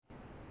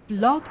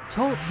Blog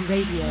Talk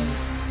Radio.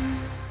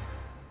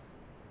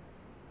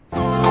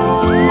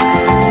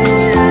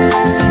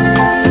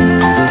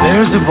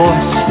 There's a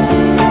voice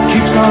that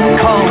keeps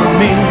on calling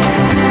me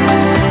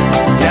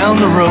down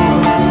the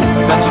road,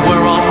 that's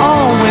where I'll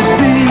always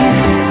be.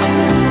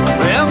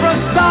 Every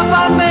stop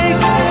I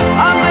make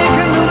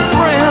a new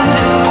friend.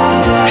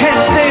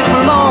 Can't stay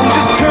for long,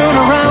 just turn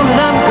around and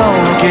I'm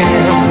gone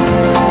again.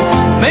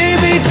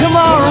 Maybe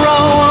tomorrow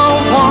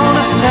I'll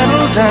wanna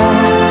settle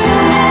down.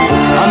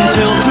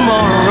 Until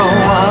tomorrow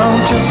I'll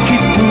just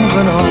keep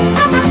moving on.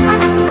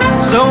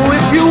 So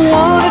if you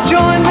wanna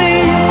join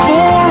me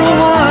for a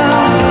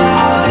while,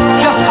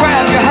 just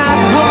grab your hat,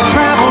 we'll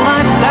travel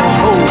like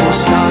that's old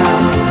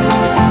style.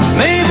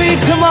 Maybe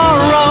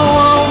tomorrow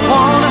I'll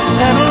wanna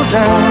settle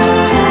down.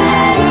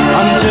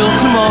 Until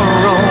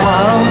tomorrow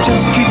I'll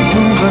just keep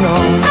moving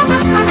on.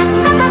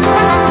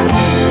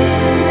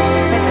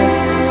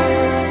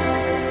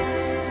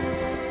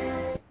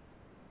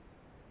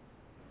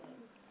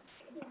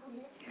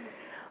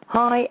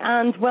 Hi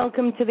and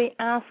welcome to the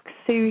Ask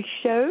Sue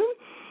show.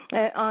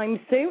 I'm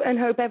Sue and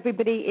hope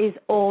everybody is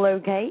all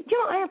okay. Do you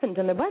know what? I haven't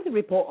done a weather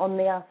report on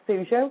the Ask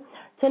Sue show.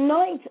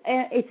 Tonight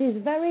it is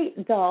very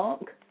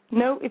dark.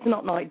 No, it's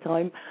not night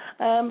time.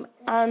 And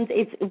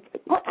it's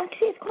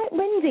quite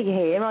windy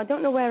here. I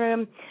don't know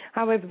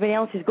how everybody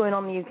else is going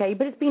on in the UK,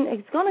 but it's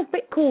gone a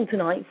bit cool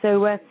tonight,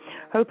 so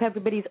hope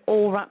everybody's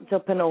all wrapped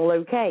up and all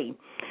okay.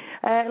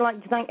 I'd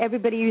like to thank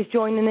everybody who's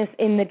joining us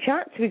in the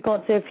chat. We've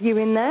got a few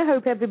in there.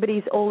 Hope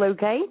everybody's all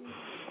okay.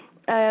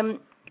 And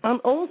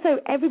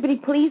also, everybody,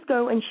 please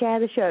go and share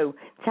the show.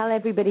 Tell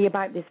everybody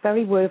about this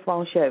very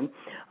worthwhile show.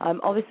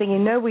 Obviously, you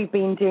know we've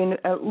been doing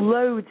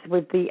loads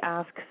with the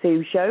Ask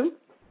Sue show.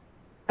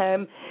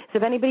 So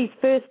if anybody's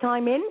first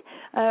time in,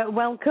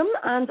 welcome.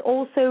 And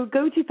also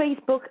go to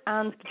Facebook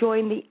and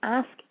join the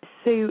Ask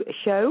Sue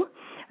show.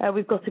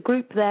 We've got a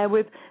group there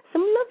with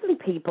some lovely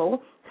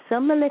people,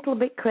 some a little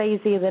bit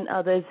crazier than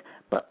others,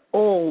 but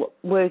all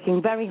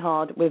working very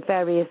hard with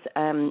various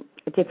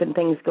different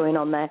things going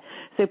on there.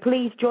 So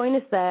please join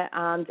us there,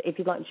 and if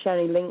you'd like to share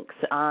any links.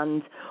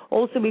 And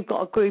also we've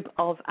got a group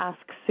of Ask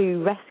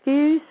Sue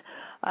Rescues,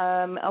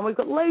 and we've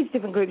got loads of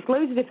different groups,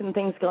 loads of different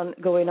things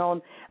going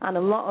on, and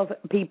a lot of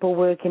people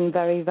working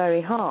very,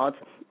 very hard.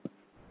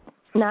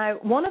 Now,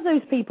 one of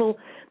those people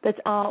that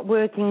are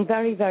working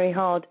very, very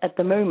hard at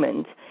the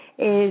moment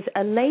is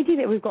a lady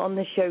that we've got on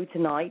the show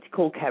tonight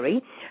called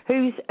Kerry,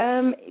 who's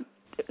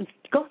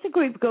got a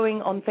group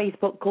going on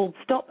Facebook called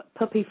Stop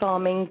Puppy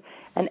Farming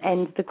and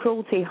End the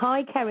Cruelty.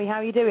 Hi, Kerry, how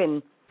are you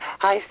doing?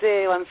 Hi,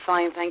 Sue. I'm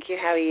fine, thank you.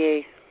 How are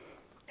you?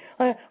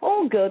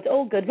 All good,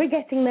 all good. We're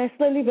getting there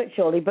slowly but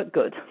surely, but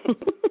good.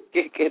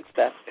 Good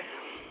stuff.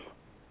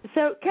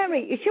 So,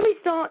 Kerry, shall we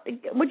start?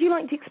 Would you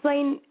like to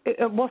explain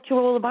what you're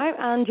all about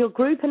and your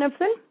group and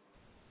everything?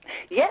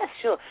 Yes,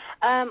 sure.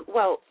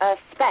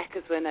 SPEC,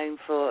 as we're known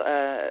for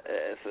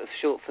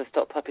short for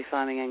Stop Puppy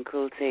Farming and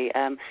Cruelty,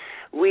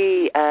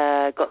 we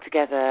got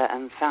together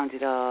and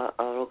founded our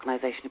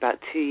organisation about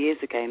 2 years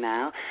ago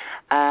now.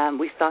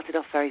 We started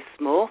off very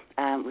small,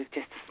 with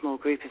just a small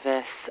group of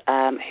us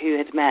who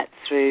had met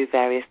through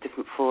various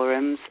different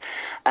forums.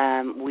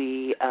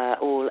 We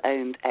all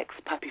owned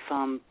ex-puppy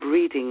farm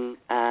breeding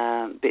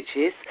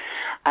bitches,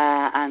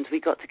 and we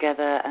got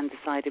together and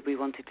decided we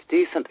wanted to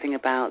do something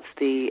about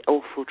the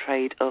awful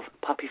trade of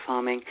puppy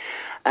farming,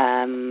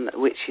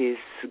 which is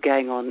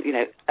going on. You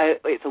know,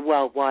 it's a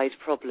worldwide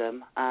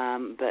problem,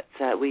 but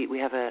we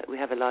have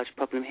a large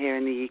problem here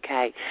in the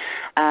UK,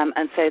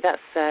 and so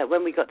that's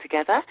when we got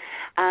together,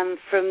 and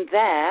from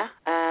there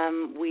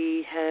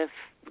we have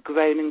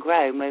grown and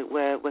grown.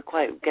 We're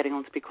quite getting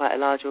on to be quite a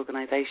large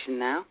organisation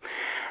now,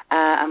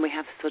 and we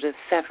have sort of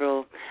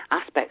several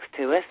aspects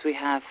to us. We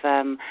have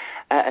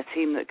a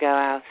team that go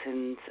out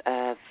and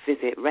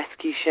visit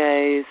rescue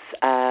shows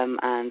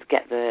and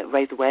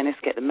raise awareness,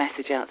 get the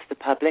message out to the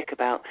public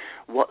about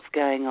what's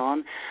going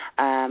on,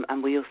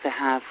 and we also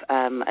have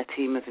a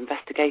team of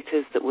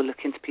investigators that will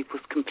look into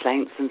people's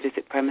complaints and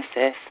visit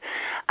premises,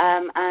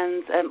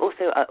 and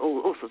also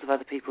all sorts of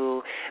other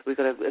people. We've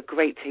got a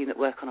great team that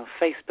work on our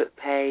Facebook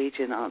page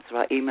and answer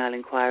our email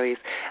inquiries,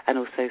 and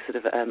also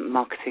sort of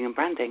marketing and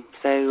branding.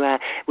 So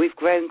we've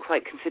grown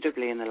quite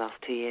considerably in the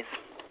last 2 years.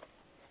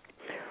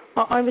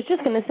 I was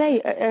just going to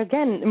say,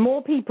 again,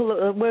 more people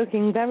are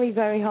working very,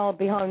 very hard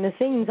behind the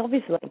scenes,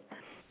 obviously.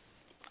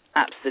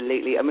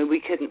 Absolutely. I mean,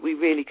 we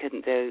really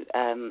couldn't do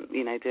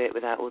it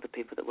without all the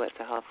people that work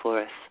so hard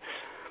for us.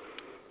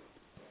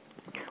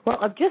 Well,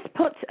 I've just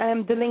put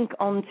the link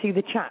onto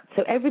the chat,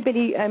 so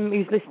everybody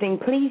who's listening,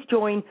 please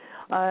join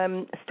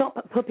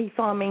Stop Puppy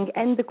Farming,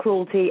 End the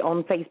Cruelty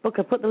on Facebook.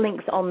 I've put the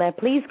links on there.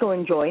 Please go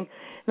and join.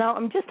 Now,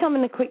 I'm just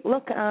having a quick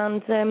look,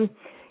 and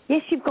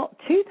yes, you've got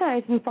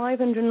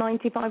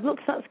 2,595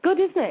 looks. That's good,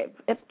 isn't it?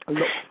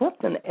 Looks.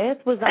 What on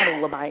earth was that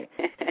all about?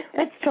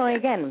 Let's try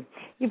again.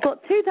 You've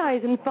got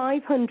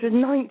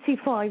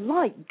 2,595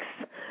 likes.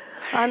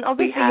 And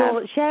obviously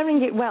you're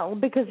sharing it well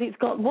because it's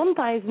got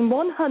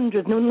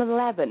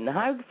 1,111.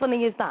 How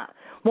funny is that?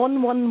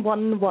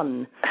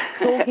 1111.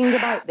 Talking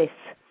about this.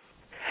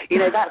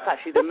 That's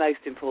actually the most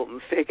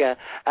important figure.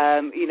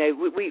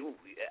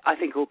 I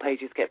think all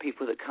pages get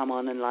people that come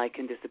on and like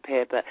and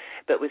disappear,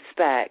 but with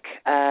Spec,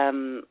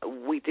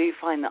 we do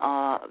find that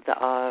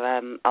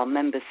our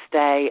members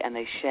stay and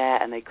they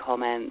share and they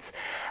comment,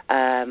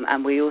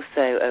 and we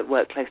also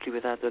work closely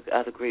with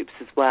other groups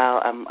as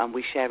well, and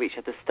we share each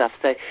other's stuff.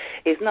 So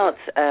it's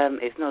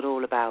not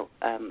all about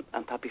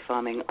puppy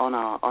farming on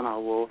our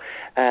wall.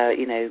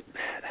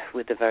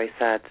 With the very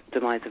sad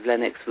demise of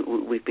Lennox,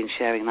 we've been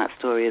sharing that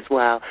story as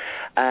well,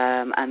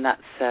 and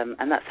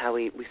that's how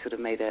we sort of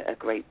made a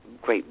great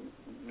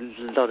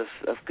lot of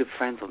good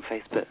friends on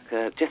Facebook,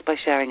 just by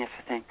sharing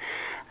everything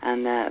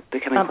and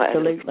becoming part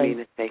of the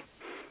community.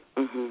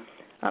 Mm-hmm.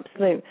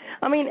 Absolutely.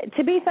 I mean,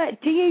 to be fair,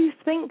 do you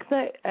think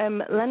that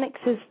Lennox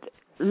has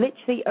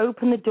literally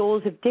opened the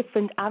doors of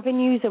different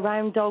avenues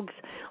around dogs?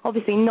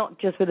 Obviously not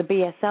just with the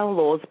BSL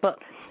laws, but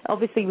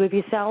obviously with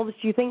yourselves.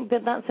 Do you think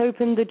that that's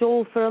opened the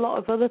door for a lot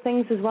of other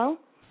things as well?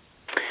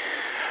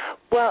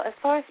 Well, as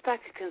far as SPAC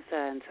are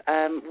concerned,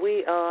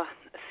 we are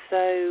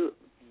so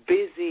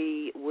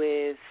busy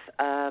with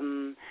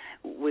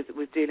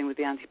dealing with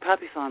the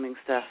anti-puppy farming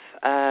stuff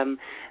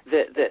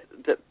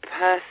that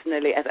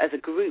personally, as a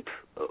group,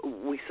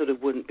 we sort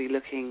of wouldn't be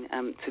looking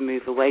to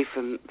move away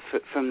from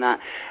that.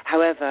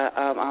 However,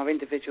 our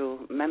individual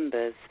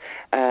members,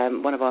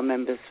 one of our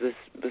members was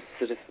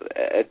sort of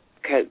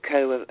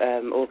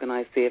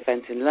co-organised the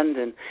event in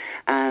London,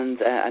 and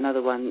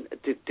another one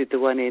did the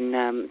one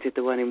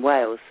in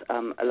Wales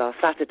last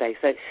Saturday.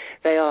 So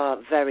they are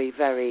very,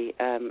 very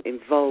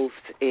involved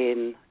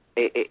in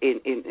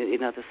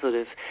other sort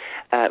of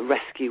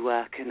rescue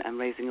work and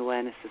raising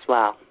awareness as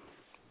well.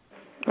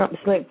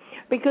 Absolutely,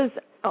 because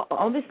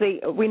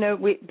obviously we know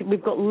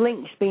we've got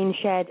links being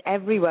shared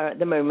everywhere at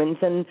the moment,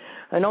 and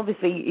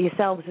obviously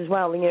yourselves as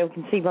well.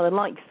 Can see by the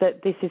likes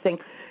that this is thing.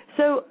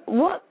 So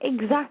where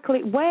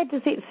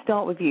does it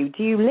start with you?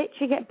 Do you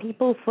literally get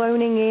people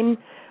phoning in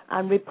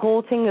and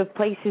reporting of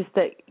places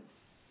that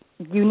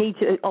you need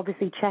to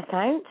obviously check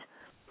out?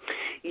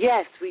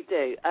 Yes, we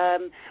do.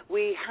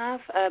 We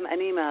have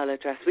an email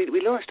address.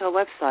 We launched our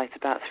website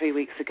about 3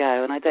 weeks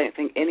ago, and I don't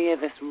think any of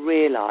us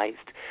realised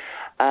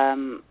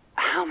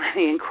how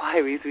many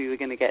inquiries we were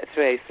going to get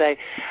through. So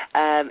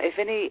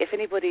if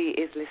anybody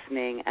is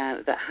listening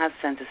that has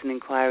sent us an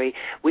inquiry,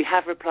 we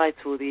have replied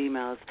to all the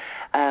emails.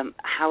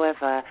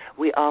 However,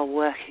 we are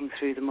working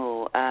through them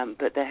all.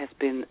 But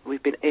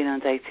we've been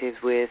inundated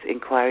with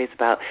inquiries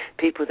about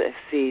people that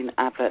have seen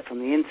adverts on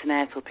the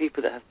internet or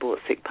people that have bought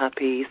sick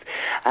puppies,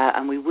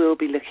 and we will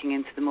be looking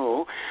into them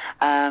all.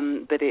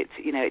 But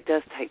it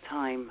does take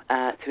time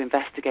to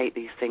investigate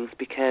these things,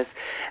 because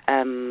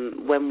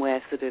when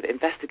we're sort of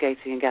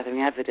investigating and gathering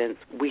evidence,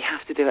 we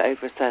have to do it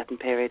over a certain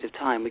period of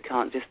time. We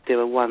can't just do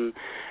a one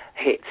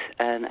hit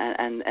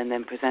and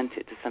then present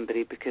it to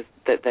somebody because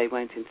that they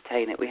won't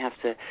entertain it. We have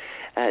to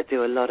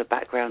do a lot of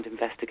background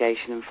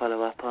investigation and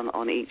follow up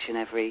on each and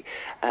every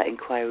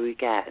inquiry we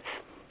get.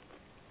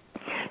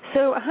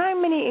 So how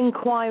many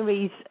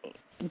inquiries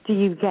do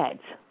you get?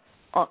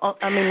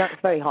 I mean, that's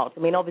very hard. I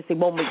mean, obviously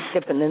one week's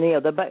different than the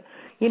other, but,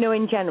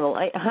 in general,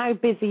 how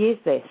busy is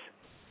this?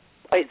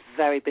 It's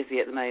very busy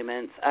at the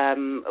moment.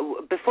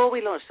 Before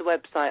we launched the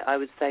website, I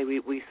would say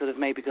we sort of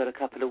maybe got a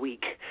couple a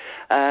week.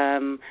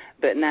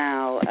 But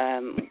now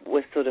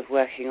we're sort of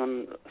working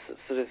on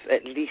sort of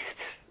at least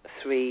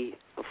 3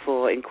 or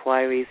 4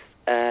 inquiries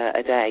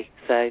a day.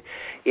 So,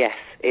 yes,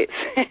 it's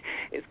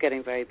it's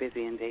getting very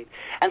busy indeed.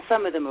 And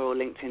some of them are all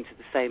linked into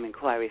the same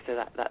inquiry, so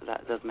that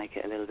does make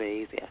it a little bit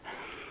easier.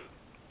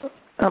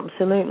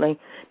 Absolutely.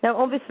 Now,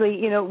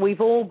 obviously,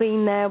 we've all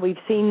been there. We've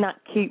seen that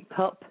cute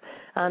pup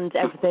and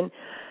everything.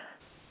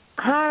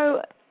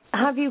 How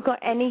have you got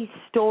any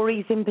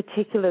stories in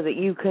particular that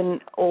you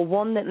can, or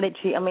one that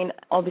literally, I mean,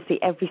 obviously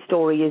every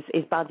story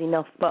is bad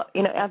enough, but,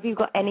 have you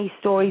got any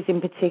stories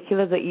in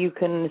particular that you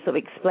can sort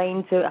of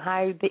explain to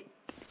how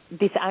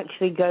this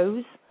actually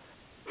goes?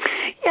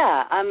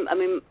 Yeah, I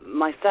mean,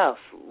 myself,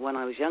 when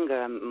I was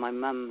younger, my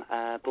mum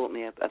bought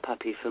me a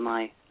puppy for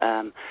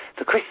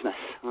Christmas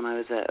when I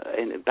was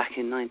back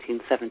in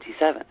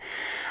 1977.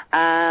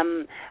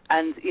 And,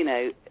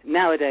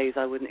 nowadays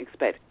I wouldn't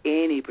expect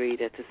any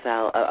breeder to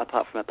sell,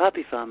 apart from a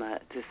puppy farmer,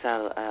 to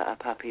sell a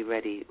puppy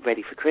ready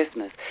for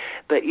Christmas.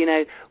 But,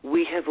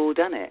 we have all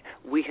done it.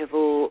 We have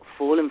all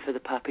fallen for the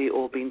puppy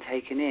or been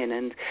taken in.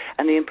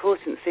 And the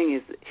important thing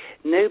is that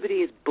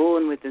nobody is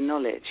born with the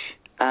knowledge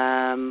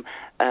of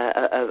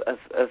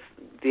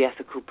the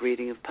ethical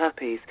breeding of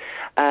puppies.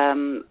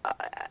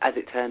 As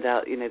it turned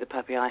out, the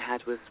puppy I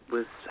had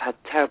had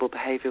terrible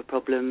behavioural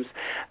problems,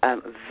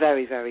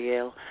 very, very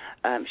ill.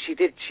 She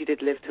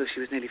did live till she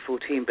was nearly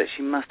 14, but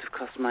she must have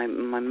cost my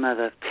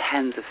mother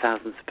tens of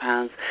thousands of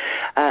pounds.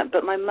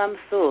 But my mum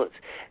thought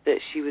that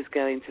she was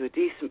going to a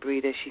decent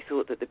breeder. She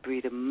thought that the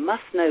breeder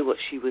must know what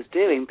she was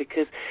doing,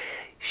 because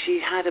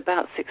she had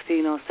about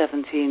 16 or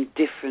 17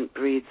 different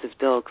breeds of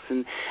dogs,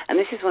 and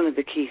this is one of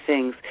the key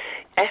things.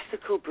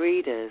 Ethical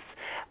breeders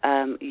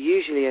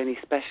usually only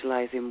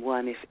specialise in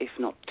one, if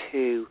not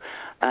 2,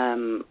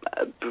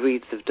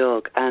 breeds of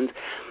dog, and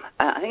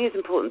I think it's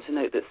important to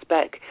note that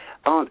Spec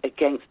aren't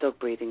against dog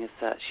breeding as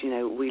such.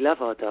 We love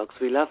our dogs,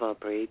 we love our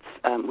breeds.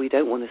 We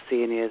don't want to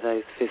see any of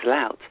those fizzle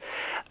out.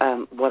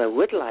 What I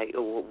would like,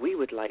 or what we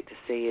would like to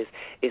see,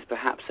 is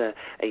perhaps a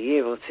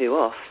year or two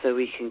off, so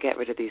we can get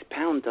rid of these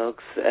pound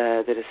dogs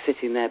that are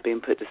sitting there being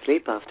put to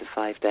sleep after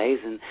 5 days.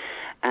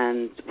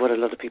 And what a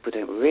lot of people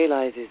don't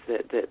realise is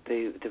that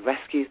the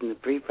rescues and the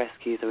breed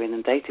rescues are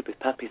inundated with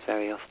puppies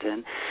very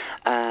often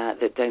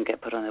that don't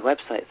get put on their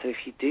website. So if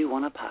you do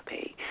want a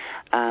puppy,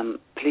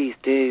 please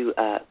do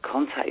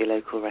contact your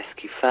local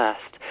rescue first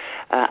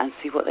and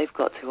see what they've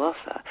got to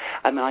offer.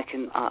 I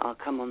mean, I'll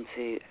come on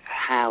to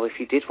how, if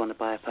you did want to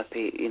buy a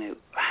puppy,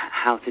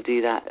 how to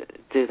do that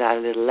a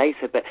little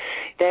later. But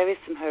there is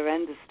some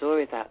horrendous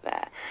stories out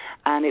there,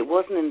 and it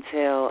wasn't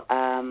until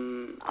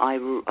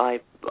I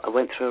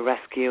went through a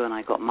rescue and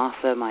I got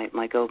Martha,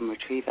 my golden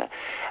retriever,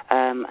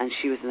 and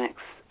she was an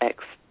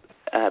ex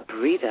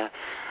breeder.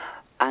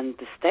 And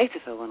the state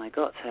of her when I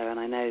got her, and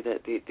I know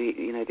that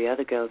the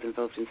other girls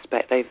involved in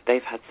Spec,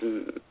 they've had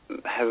some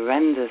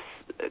horrendous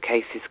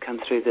cases come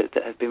through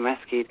that have been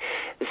rescued.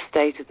 The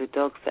state of the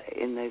dogs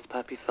in those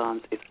puppy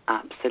farms is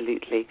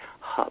absolutely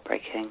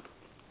heartbreaking.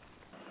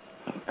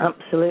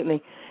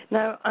 Absolutely.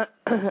 Now,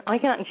 I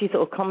can actually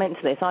sort of comment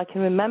to this. I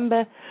can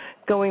remember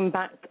going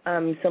back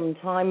some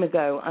time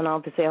ago, and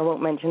obviously I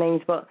won't mention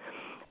names, but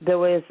there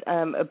was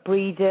a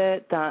breeder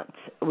that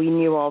we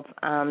knew of,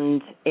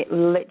 and it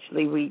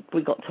literally,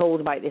 we got told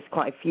about this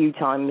quite a few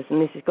times,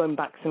 and this is going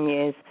back some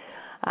years.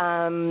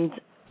 And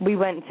we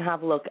went to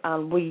have a look,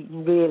 and we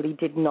really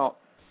did not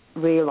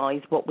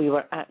realise what we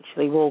were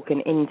actually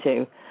walking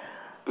into.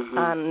 Mm-hmm.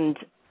 And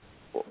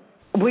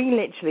we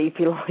literally, if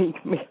you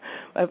like,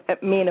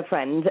 me and a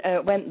friend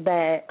went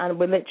there, and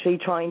we're literally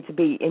trying to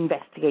be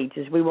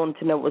investigators. We want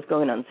to know what was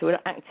going on. So we're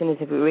acting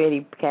as if we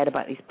really cared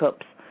about these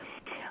pups.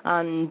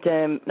 And,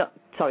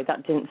 sorry,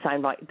 that didn't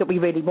sound right, that we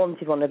really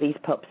wanted one of these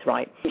pups,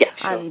 right? Yeah,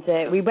 sure. And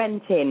we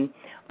went in,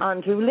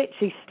 and we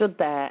literally stood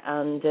there,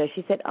 and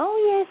she said, oh,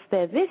 yes,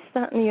 they're this,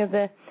 that, and the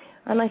other.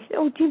 And I said,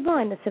 oh, do you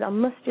mind? I said, I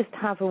must just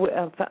have a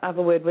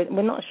word with,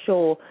 we're not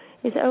sure.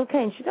 Is it okay?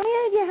 And she said,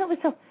 oh, yeah, help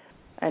yourself.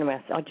 Anyway,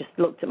 I just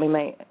looked at my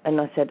mate, and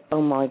I said,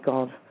 oh, my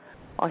God.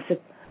 I said,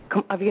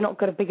 have you not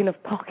got a big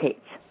enough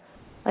pocket?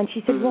 And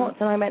she said, what?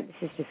 And I went,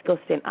 this is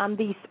disgusting. And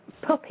these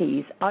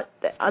puppies,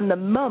 and the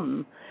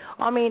mum,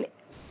 I mean,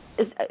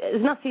 as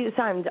nasty as it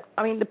sounds,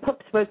 I mean, the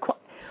pups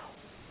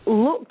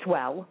looked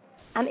well,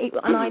 and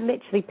I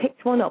literally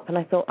picked one up, and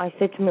I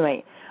said to my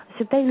mate, I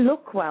said, they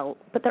look well,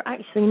 but they're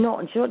actually not.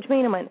 And she said, what do you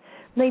mean? I went,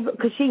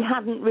 because she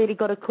hadn't really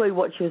got a clue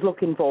what she was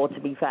looking for, to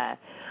be fair.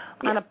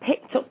 Yeah. And I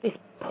picked up this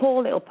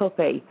poor little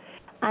puppy,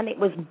 and it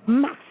was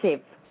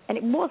massive, and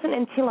it wasn't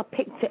until I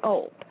picked it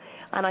up,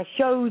 and I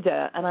showed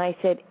her, and I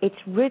said,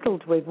 it's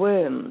riddled with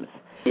worms.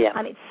 Yeah.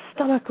 And its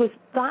stomach was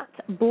that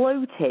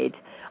bloated,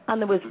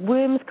 and there was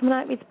worms coming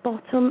out of its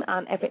bottom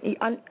and everything.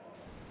 And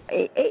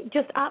it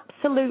just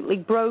absolutely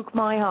broke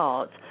my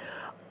heart.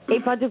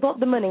 If I'd have got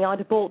the money, I'd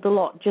have bought the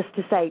lot just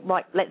to say,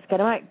 right, let's get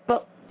them out.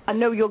 But I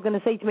know you're going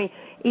to say to me,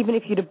 even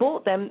if you'd have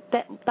bought them,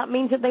 that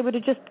means that they would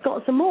have just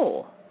got some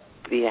more.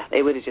 Yeah,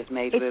 they would have just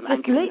made room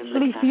and given them the cash. It's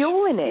literally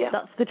fueling it. Yeah.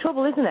 That's the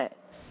trouble, isn't it?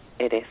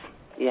 It is.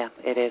 Yeah,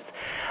 it is.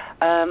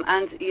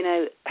 And,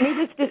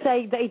 needless to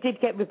say, they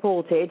did get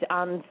reported,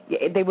 and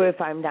they were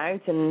found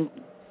out, and,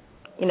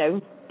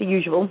 the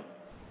usual.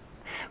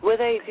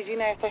 Did you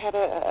know if they had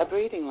a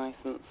breeding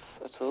licence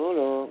at all,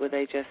 or were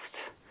they just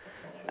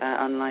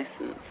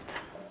unlicensed?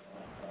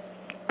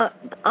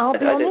 I'll be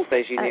honest, I don't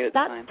suppose you knew at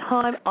that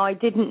time I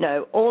didn't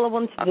know. All I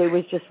wanted to do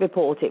was just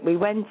report it. We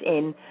went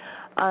in,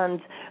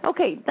 and,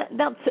 okay,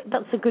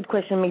 that's a good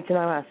question for me to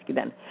now ask you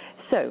then.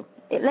 So,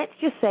 let's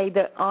just say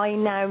that I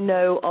now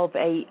know of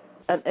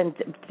and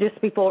just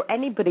before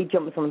anybody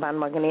jumps on the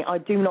bandwagon, I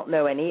do not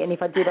know any, and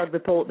if I did, I'd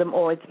report them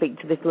or I'd speak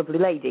to this lovely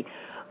lady.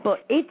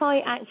 But if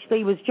I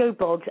actually was Joe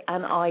Boggs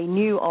and I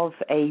knew of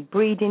a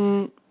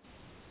breeding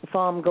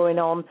farm going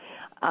on,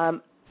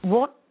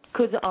 what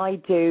could I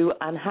do,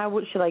 and how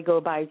should I go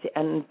about it?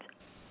 And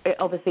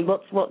obviously,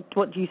 what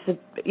do you do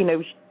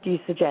you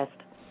suggest?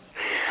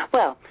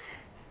 Well,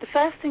 the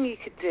first thing you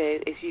could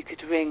do is you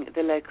could ring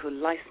the local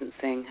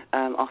licensing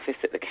office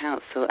at the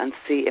council and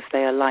see if they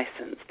are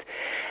licensed.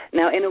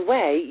 Now, in a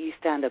way, you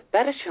stand a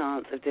better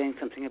chance of doing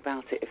something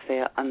about it if they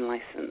are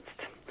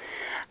unlicensed.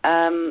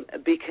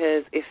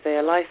 Because if they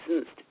are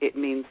licensed, it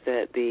means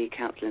that the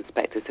council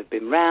inspectors have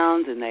been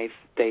round and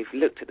they've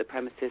looked at the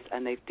premises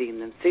and they've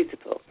deemed them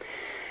suitable.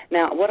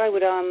 Now, what I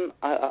would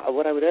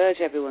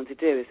urge everyone to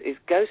do is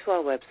go to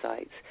our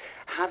website,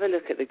 have a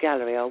look at the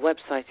gallery. Our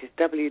website is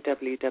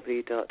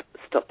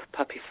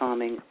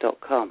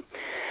www.stoppuppyfarming.com.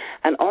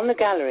 And on the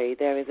gallery,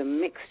 there is a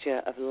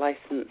mixture of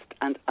licensed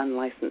and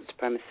unlicensed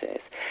premises.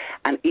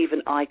 And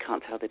even I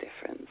can't tell the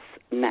difference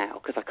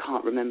now, because I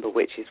can't remember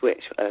which is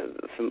which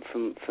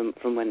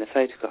from when the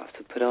photographs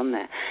were put on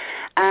there.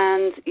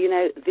 And,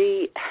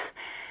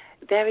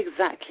 they're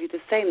exactly the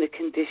same. The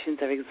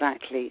conditions are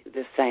exactly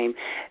the same.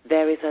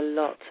 There is a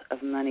lot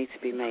of money to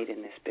be made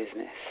in this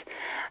business.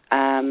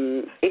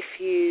 If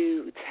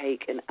you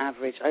take an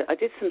average, I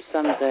did some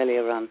sums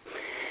earlier on.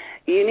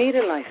 You need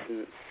a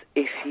license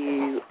if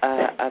you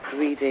are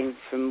breeding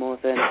from more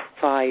than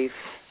 5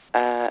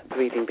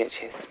 breeding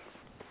bitches.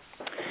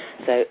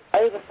 So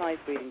over 5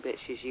 breeding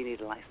bitches, you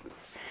need a license.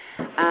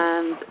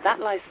 And that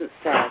license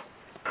says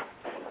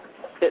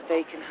that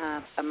they can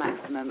have a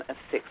maximum of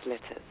 6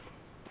 litters.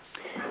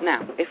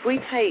 Now, if we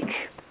take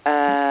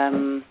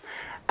an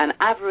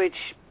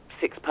average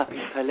 6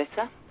 puppies per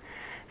litter,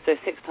 so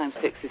 6 times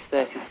 6 is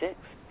 36.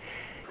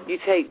 You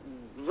take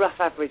rough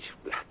average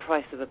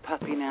price of a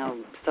puppy now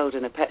sold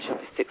in a pet shop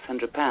is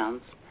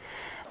 £600.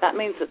 That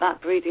means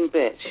that breeding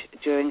bitch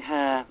during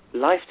her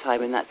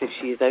lifetime, and that's if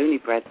she is only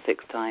bred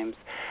 6 times,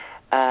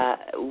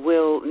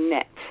 will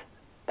net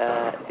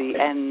the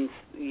end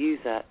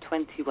user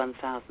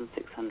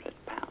 £21,600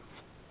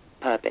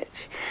 per bitch.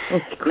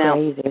 It's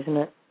crazy, isn't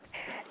it?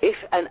 If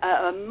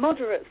a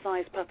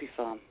moderate-sized puppy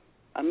farm,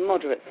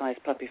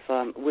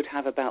 would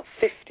have about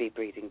 50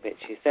 breeding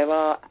bitches. There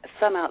are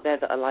some out there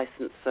that are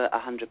licensed for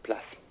 100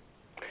 plus.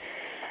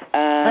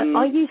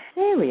 Are you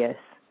serious?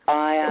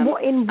 I am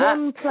in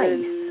one place?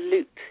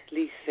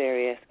 Absolutely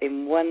serious.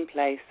 In one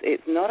place.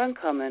 It's not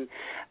uncommon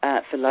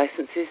for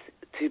licenses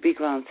to be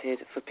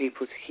granted for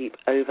people to keep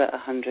over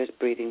 100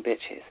 breeding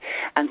bitches.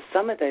 And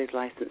some of those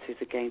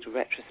licenses are gained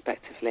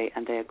retrospectively,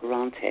 and they are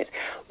granted.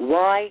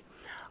 Why?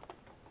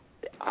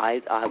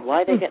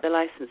 Why they get the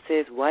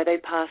licenses, why they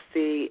pass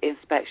the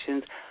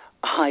inspections,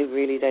 I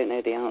really don't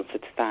know the answer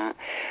to that.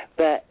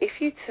 But if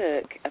you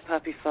took a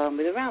puppy farm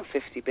with around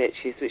 50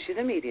 bitches, which is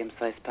a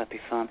medium-sized puppy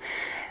farm,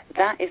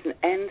 that is an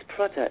end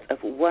product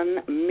of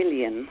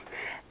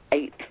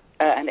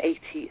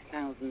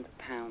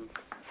 £1,080,000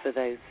 for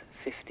those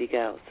 50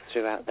 girls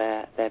throughout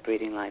their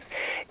breeding lives.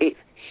 It's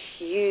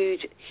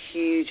huge,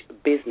 huge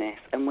business.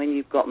 And when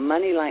you've got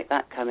money like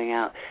that coming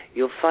out,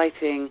 you're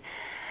fighting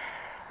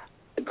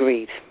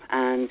greed.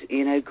 And,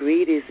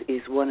 greed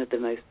is one of the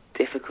most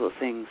difficult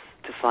things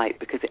to fight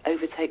because it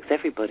overtakes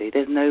everybody.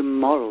 There's no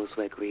morals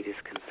where greed is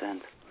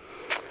concerned.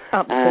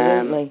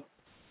 Absolutely.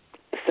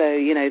 So,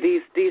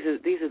 these are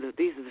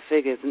the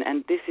figures,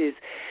 and this is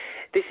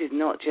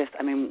not just.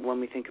 I mean, when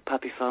we think of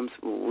puppy farms,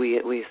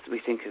 we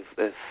think of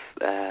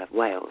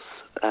Wales,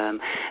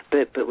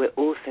 but we're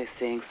also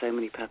seeing so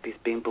many puppies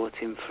being brought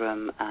in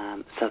from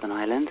Southern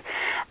Ireland,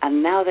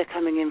 and now they're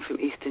coming in from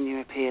Eastern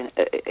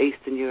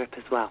Europe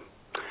as well.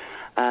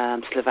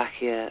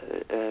 Slovakia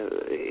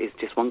is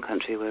just one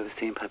country where we're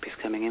seeing puppies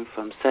coming in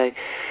from. So,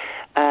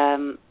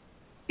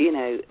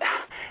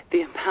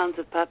 the amount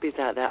of puppies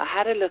out there. I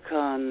had a look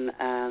on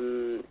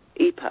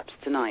ePups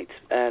tonight,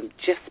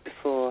 just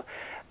before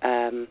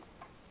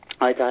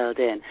I dialed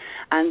in.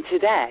 And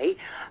today,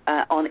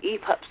 on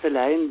ePups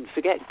alone,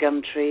 forget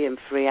Gumtree and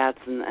free ads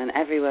and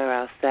everywhere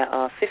else, there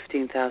are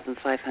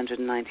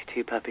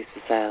 15,592 puppies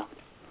for sale.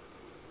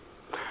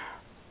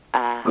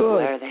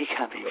 Where are they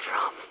coming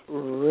from?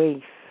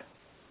 Reef.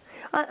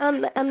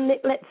 And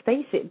let's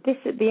face it, this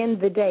at the end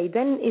of the day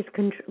then is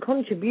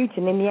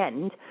contributing in the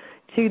end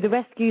to the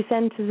rescue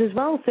centres as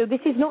well. So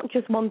this is not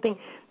just one thing.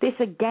 This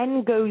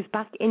again goes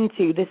back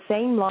into the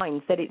same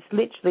lines that it's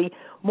literally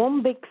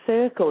one big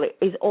circle. It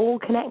is all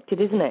connected,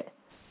 isn't it?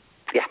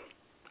 Yeah,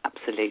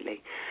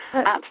 absolutely.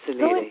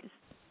 Absolutely.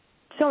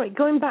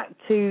 Going back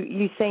to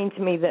you saying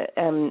to me that,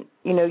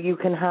 you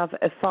can have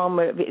a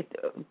farmer,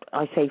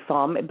 I say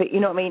farm, but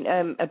you know what I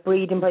mean, a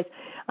breeding place,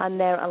 and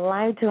they're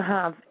allowed to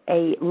have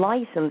a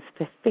license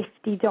for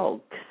 50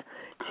 dogs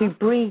to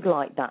breed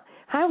like that.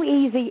 How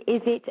easy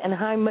is it, and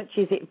how much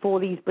is it for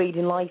these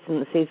breeding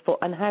licenses,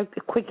 and how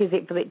quick is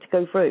it for it to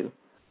go through?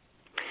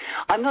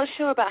 I'm not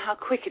sure about how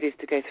quick it is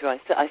to go through.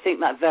 I think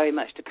that very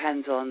much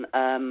depends on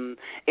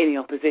any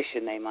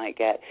opposition they might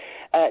get.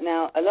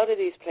 Now, a lot of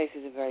these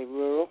places are very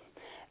rural.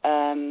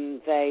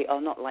 They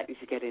are not likely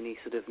to get any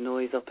sort of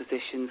noise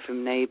opposition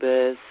from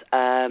neighbours.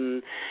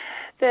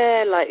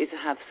 They're likely to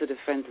have sort of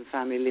friends and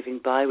family living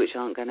by, which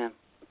aren't going to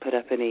put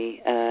up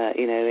any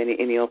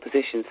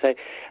opposition. So,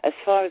 as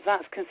far as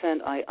that's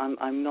concerned,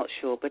 I'm not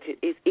sure, but it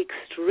is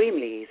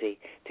extremely easy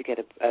to get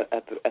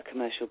a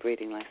commercial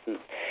breeding license.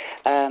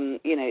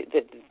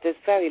 There's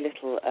very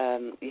little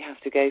you have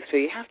to go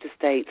through. You have to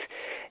state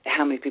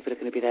how many people are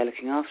going to be there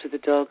looking after the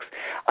dogs.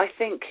 I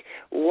think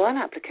one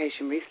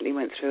application recently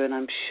went through, and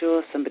I'm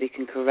sure somebody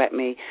can correct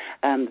me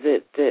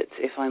that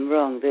if I'm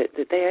wrong,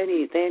 that they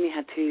only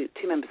had two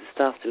members of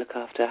staff to look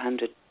after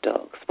 100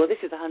 dogs. Well,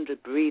 this is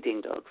 100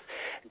 breeding dogs,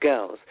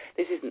 girls.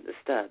 This isn't the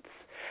studs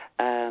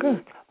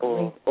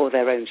or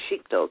their own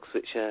sheepdogs,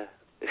 which don't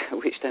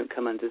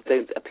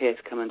appear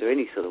to come under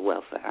any sort of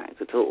welfare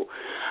act at all.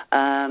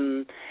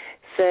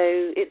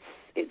 So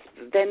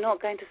they're not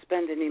going to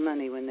spend any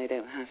money when they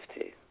don't have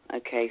to.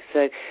 Okay,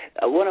 so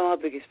one of our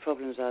biggest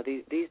problems are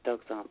these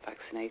dogs aren't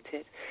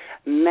vaccinated.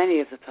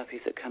 Many of the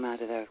puppies that come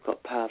out of there have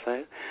got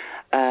parvo.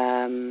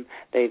 They're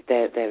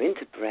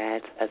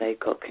interbred. They've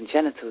got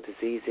congenital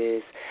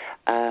diseases,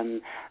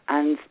 and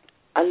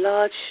a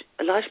large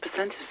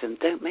percentage of them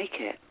don't make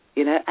it.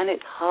 And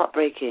it's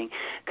heartbreaking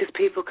because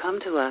people come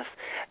to us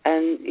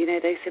and,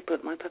 they say,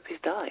 but my puppy's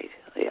died.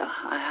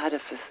 I had her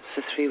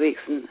for 3 weeks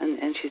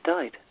and she's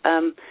died.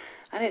 And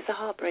it's a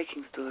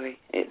heartbreaking story.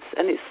 It's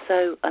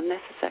so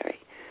unnecessary.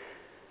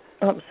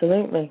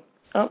 Absolutely.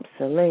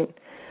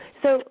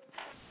 So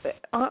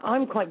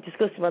I'm quite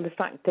disgusted by the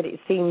fact that it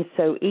seems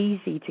so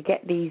easy to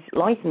get these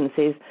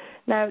licenses.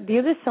 Now, the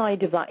other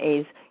side of that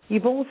is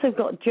you've also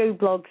got Joe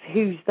Bloggs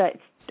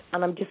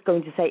and I'm just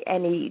going to say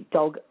any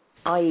dog,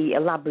 i.e. a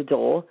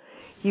Labrador.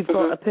 You've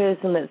got a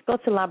person that's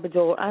got a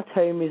Labrador at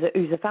home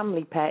who's a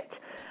family pet,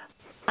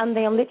 and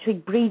they are literally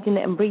breeding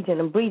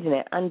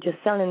it and just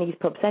selling these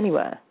pups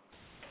anywhere.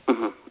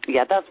 Mm-hmm.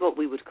 Yeah, that's what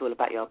we would call a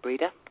backyard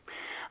breeder.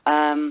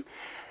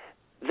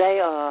 They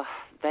are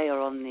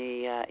on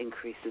the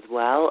increase as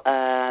well.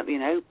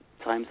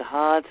 Times are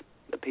hard.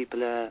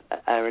 People are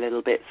a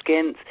little bit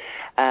skint.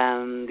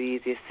 The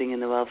easiest thing in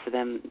the world for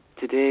them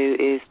to do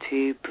is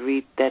to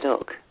breed their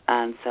dog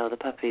and sell the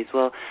puppies.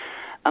 Well,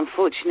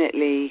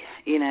 unfortunately,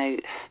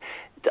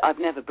 I've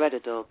never bred a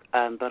dog,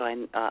 but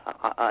I've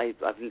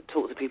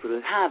talked to people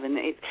who have, and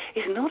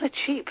it's not a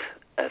cheap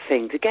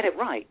thing to get it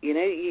right. You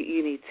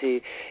need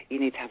to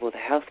have all the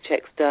health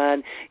checks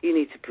done. You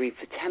need to breed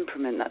for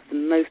temperament. That's the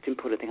most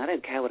important thing. I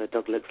don't care what a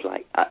dog looks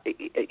like.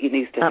 It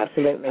needs to have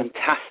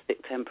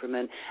fantastic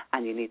temperament,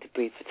 and you need to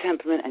breed for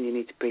temperament, and you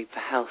need to breed for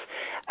health.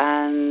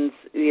 And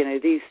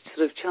these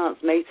sort of chance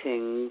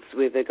matings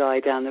with a guy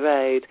down the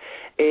road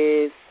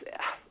is,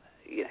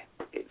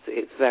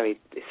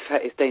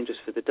 it's dangerous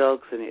for the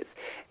dogs, and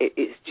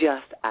it's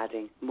just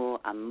adding more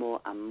and more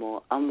and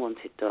more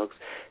unwanted dogs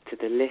to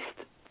the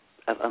list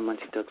of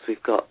unwanted dogs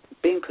we've got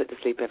being put to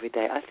sleep every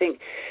day. I think,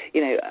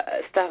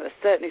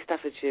 certainly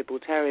Staffordshire Bull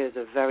Terriers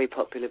are a very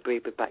popular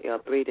breed with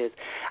backyard breeders,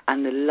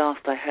 and the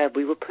last I heard,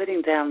 we were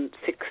putting down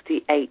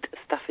 68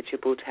 Staffordshire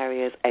Bull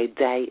Terriers a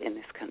day in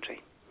this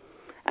country,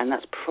 and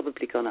that's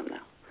probably gone up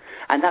now.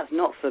 And that's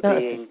not for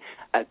being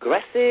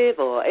aggressive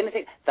or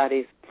anything. That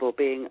is for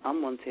being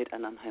unwanted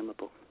and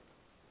unhomeable.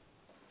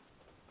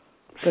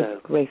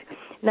 Good grief.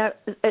 Now,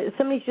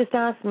 somebody's just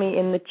asked me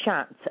in the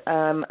chat,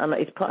 and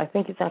I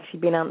think it's actually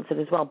been answered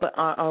as well, but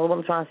I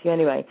want to ask you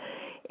anyway.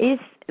 You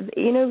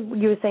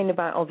were saying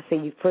about,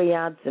 obviously, free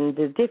ads and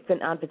the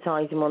different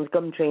advertising ones,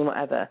 Gumtree and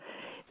whatever.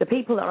 The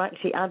people that are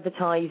actually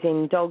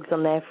advertising dogs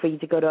on their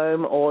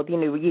free-to-go-home, or,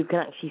 you can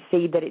actually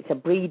see that it's a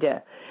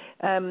breeder.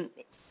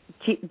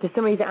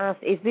 Somebody's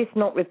asked, is this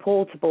not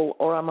reportable,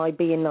 or am I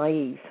being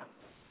naive?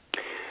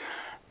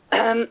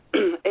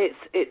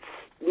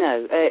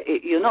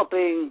 You're not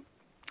being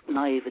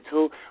naive at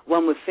all.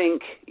 One would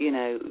think,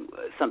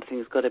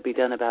 something's got to be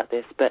done about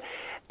this, but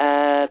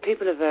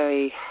people are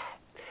very,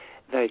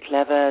 very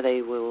clever.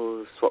 They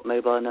will swap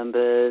mobile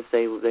numbers.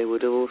 They will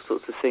do all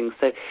sorts of things.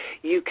 So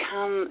you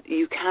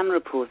can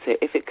report it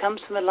if it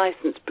comes from a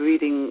licensed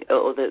breeding,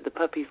 or the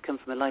puppies come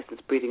from a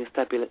licensed breeding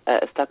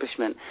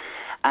establishment,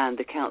 and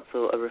the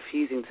council are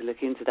refusing to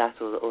look into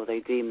that, or they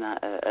deem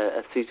that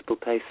a suitable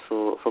place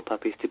for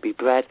puppies to be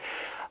bred.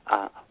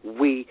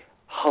 We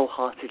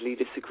wholeheartely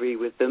disagree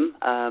with them.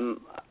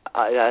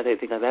 I don't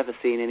think I've ever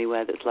seen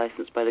anywhere that's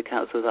licensed by the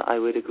council that I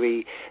would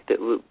agree that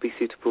would be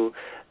suitable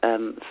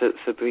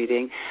for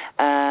breeding.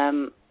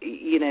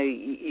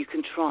 You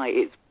can try.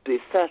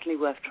 It's certainly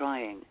worth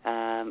trying,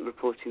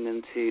 reporting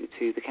them to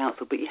the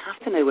council, but you have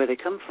to know where they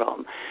come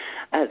from.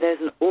 There's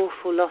an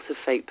awful lot of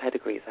fake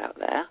pedigrees out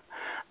there.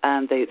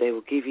 They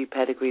will give you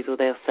pedigrees, or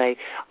they'll say,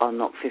 I'll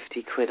knock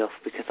 50 quid off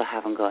because I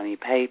haven't got any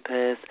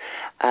papers.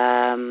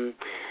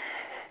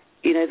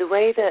 The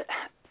way that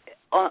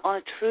on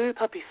a true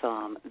puppy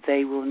farm,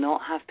 they will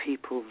not have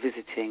people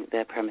visiting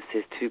their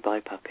premises to buy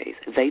puppies.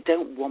 They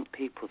don't want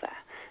people there.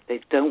 They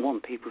don't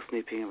want people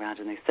snooping around,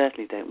 and they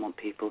certainly don't want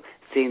people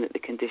seeing that the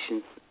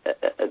conditions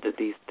that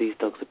these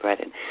dogs are bred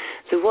in.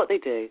 So what they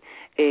do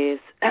is,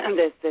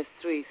 there's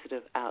three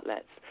sort of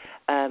outlets.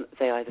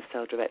 They either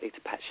sell directly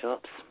to pet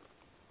shops,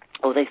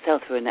 or they sell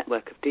through a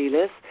network of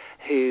dealers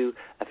who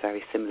are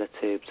very similar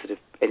to sort of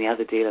any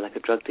other dealer, like a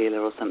drug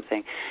dealer or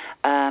something,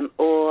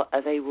 or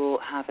they will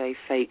have a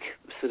fake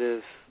sort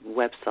of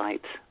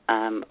website,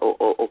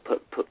 or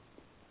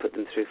put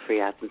them through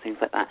free ads and things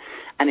like that.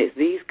 And it's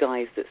these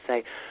guys that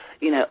say,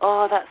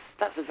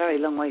 that's a very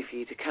long way for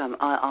you to come.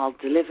 I'll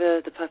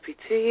deliver the puppy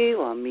to you,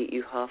 or I'll meet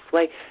you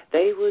halfway.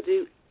 They will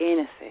do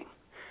anything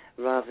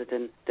rather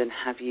than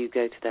have you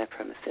go to their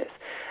premises.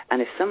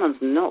 And if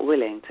someone's not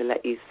willing to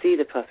let you see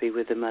the puppy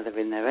with the mother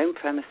in their own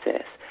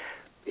premises,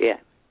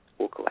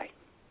 walk away.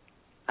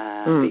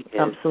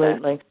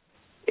 Absolutely.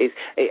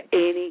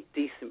 Any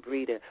decent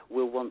breeder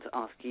will want to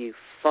ask you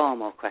far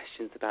more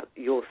questions about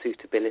your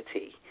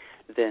suitability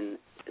than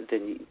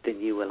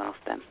you will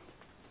ask them.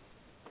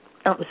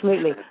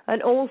 Absolutely.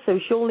 And also,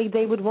 surely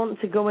they would want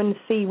to go and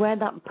see where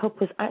that pup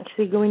was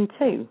actually going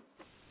to.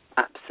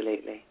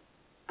 Absolutely.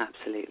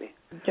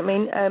 Do you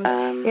mean?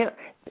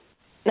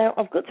 Now,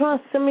 I've got to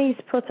ask, somebody's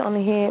put on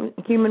here,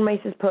 Human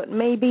Race has put,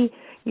 maybe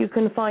you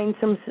can find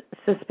some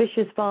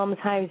suspicious farms'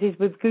 houses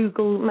with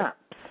Google Maps.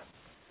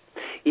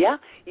 Yeah,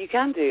 you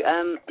can do.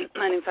 And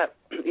in fact,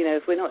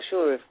 if we're not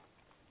sure of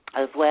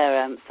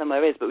where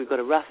somewhere is, but we've got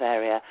a rough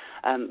area,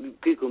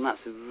 Google Maps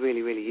are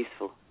really, really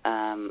useful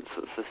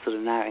for sort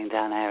of narrowing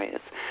down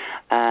areas.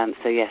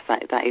 So yes,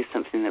 that is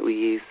something that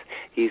we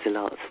use a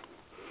lot.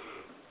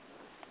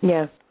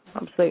 Yeah,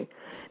 absolutely.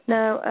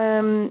 Now,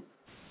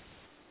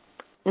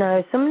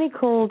 somebody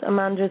called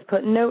Amanda has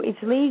put, no,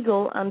 it's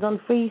legal, and on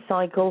Free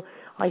Cycle,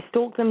 I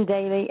stalk them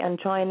daily and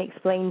try and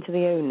explain to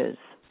the owners.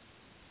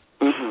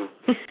 Mm-hmm.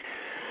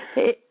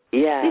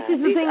 Yeah. This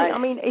is the thing. I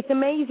mean, it's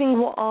amazing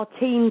what our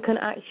team can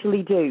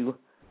actually do.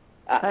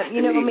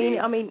 You know what I mean?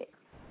 I mean,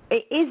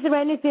 is there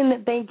anything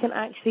that they can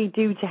actually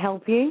do to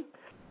help you?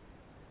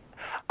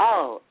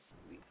 Oh,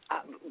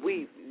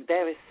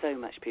 there is so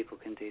much people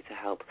can do to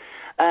help.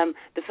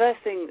 The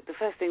first thing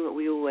that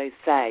we always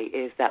say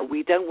is that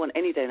we don't want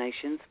any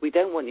donations, we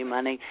don't want your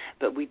money,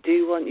 but we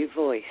do want your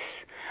voice.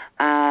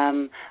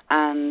 And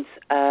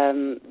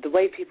the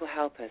way people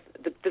help us,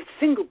 the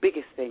single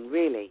biggest thing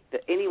really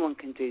that anyone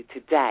can do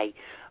today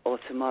or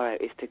tomorrow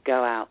is to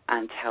go out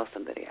and tell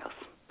somebody else.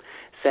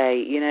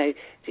 Say,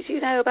 did you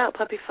know about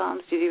puppy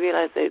farms? Did you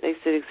realise they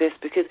still exist?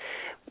 Because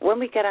when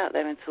we get out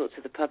there and talk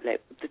to the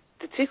public,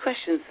 the two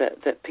questions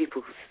that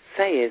people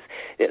say is,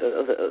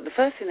 the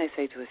first thing they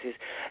say to us is,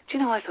 do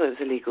you know, I thought it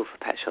was illegal for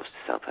pet shops to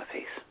sell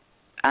puppies.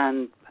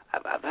 And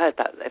I've heard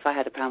that. If I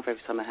had £1 for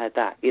every time I heard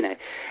that,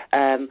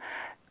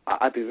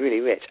 I'd be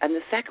really rich. And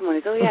the second one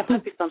is, oh yeah,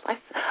 puppy farms. I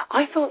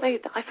thought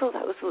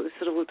that was sort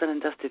of all done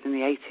and dusted in the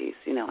 80s.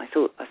 I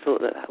thought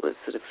that was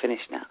sort of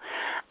finished now,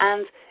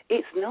 and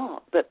it's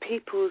not. But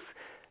people's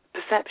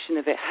perception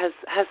of it has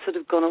sort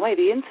of gone away.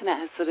 The internet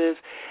has sort of,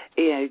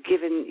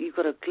 given, you've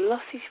got a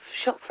glossy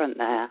shop front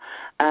there,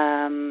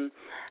 and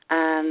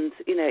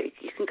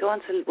you can go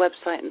onto the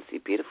website and see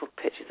beautiful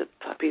pictures of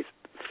puppies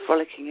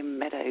frolicking in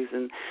meadows,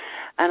 and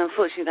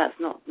unfortunately that's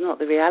not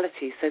the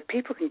reality. So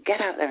people can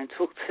get out there and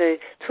talk to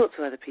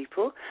other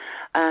people,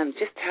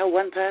 just tell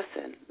one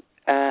person,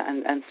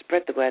 and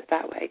spread the word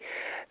that way.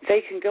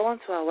 They can go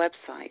onto our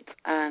website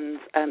and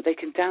they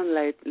can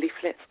download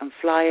leaflets and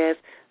flyers,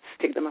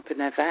 stick them up in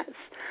their vets,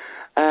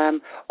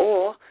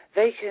 or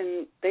they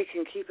can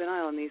keep an eye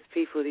on these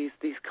people, these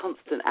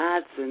constant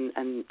ads,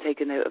 and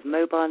take a note of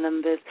mobile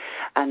numbers,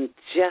 and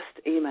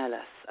just email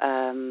us.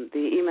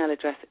 The email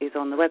address is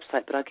on the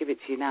website, but I'll give it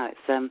to you now. It's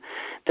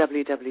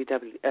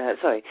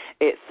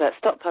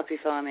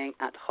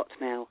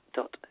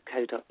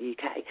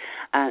stoppuppyfarming@hotmail.co.uk,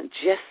 and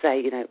just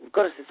say, we've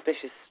got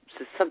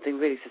something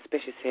really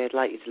suspicious here. I'd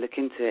like you to look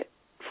into it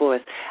for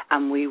us,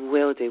 and we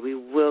will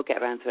get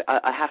around to it.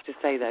 I have to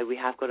say, though, we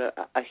have got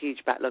a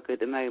huge backlog at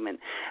the moment,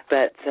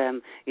 but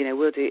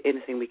we'll do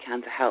anything we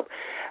can to help.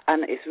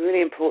 And it's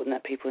really important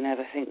that people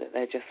never think that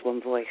they're just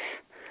one voice.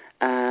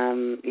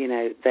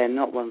 They're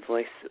not one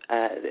voice.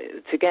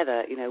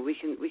 Together, we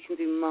can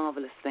do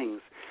marvelous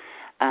things,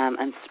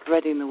 and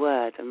spreading the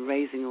word and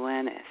raising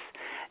awareness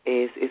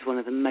is one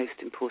of the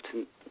most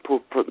important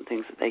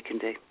things that they can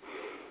do.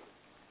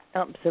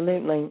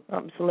 Absolutely.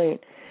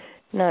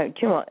 No, do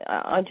you know what?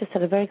 I just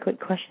had a very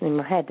quick question in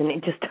my head, and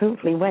it just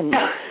totally went.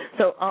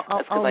 So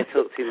That's because I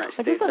talk too much.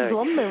 I just had a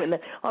blonde moment there.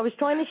 I was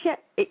trying to share.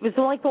 It was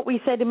like what we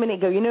said a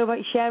minute ago.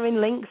 About sharing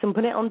links and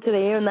put it onto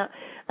there and that,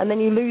 and then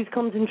you lose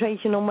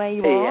concentration on where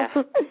you are.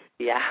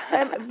 Yeah.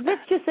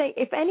 Let's just say,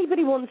 if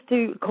anybody wants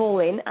to call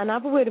in and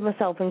have a word with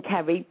myself and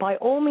Kerry, by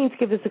all means,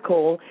 give us a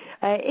call.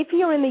 If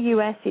you're in the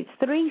US, it's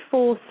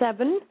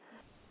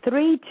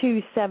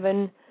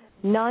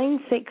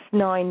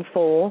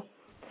 347-327-9694.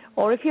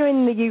 Or if you're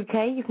in the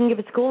UK, you can give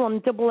us a call on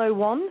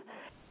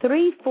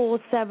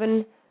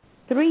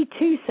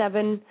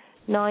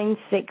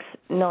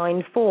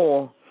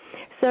 001-347-327-9694.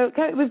 So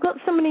we've got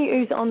somebody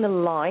who's on the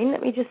line.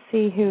 Let me just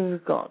see who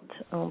we've got.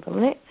 Hold on a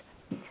minute.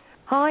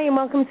 Hi, and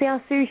welcome to the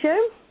Ask Sue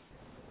Show.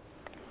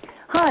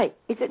 Hi,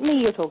 is it me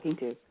you're talking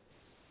to?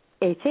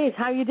 It is.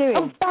 How are you doing?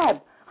 Oh,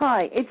 fab.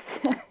 Hi,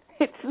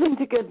 it's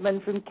Linda Goodman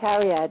from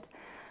Carriad.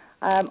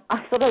 I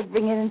thought I'd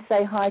ring in and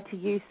say hi to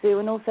you, Sue,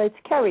 and also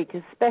to Kerry,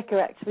 because Spec are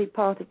actually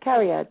part of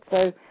Carriad.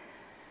 So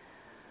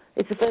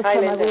it's the first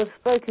time I would have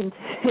spoken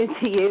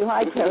to you.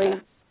 Hi,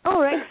 Kerry.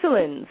 Oh,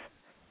 excellent.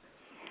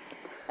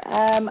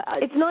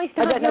 It's nice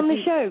to have you on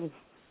the show.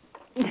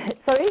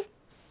 Sorry?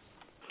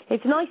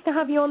 It's nice to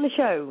have you on the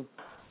show.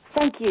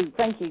 Thank you.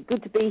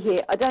 Good to be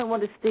here. I don't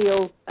want to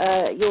steal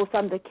your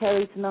thunder,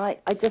 Kerry,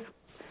 tonight. I just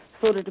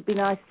thought it would be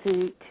nice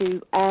to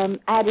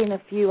add in a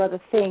few other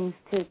things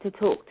to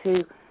talk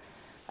to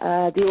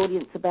the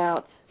audience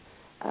about,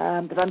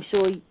 that I'm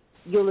sure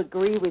you'll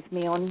agree with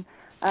me on.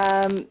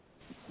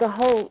 The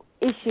whole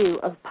issue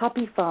of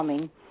puppy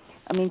farming,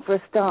 I mean, for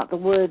a start, the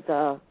words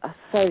are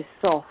so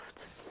soft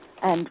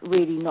and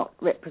really not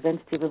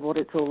representative of what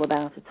it's all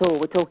about at all.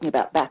 We're talking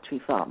about battery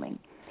farming.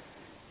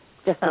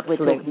 Just as we're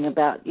talking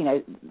about,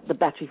 the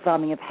battery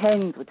farming of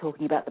hens, we're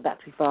talking about the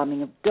battery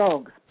farming of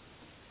dogs.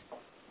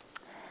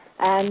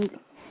 And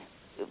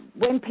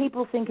when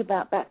people think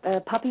about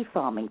puppy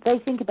farming, they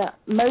think about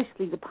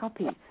mostly the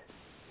puppies.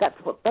 That's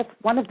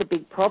one of the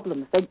big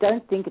problems. They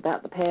don't think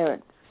about the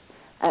parents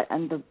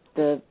and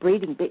the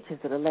breeding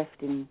bitches that are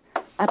left in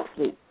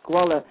absolute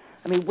squalor.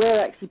 I mean, we're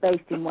actually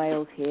based in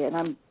Wales here,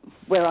 and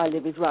where I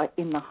live is right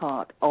in the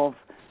heart of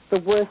the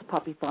worst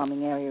puppy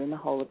farming area in the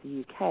whole of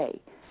the UK.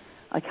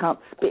 I can't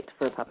spit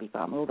for a puppy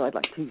farmer, although I'd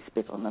like to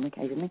spit on them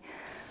occasionally.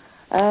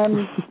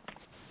 But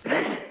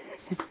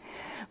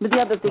the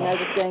other thing I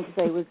was going to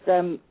say was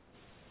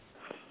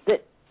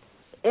that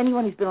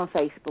anyone who's been on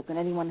Facebook and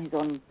anyone who's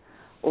on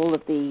all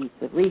of the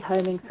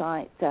rehoming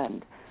sites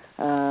and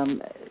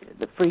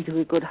the Free to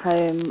a Good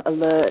Home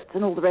alerts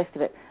and all the rest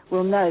of it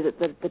will know that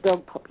the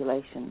dog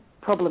population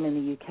problem in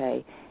the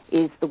UK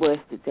is the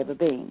worst it's ever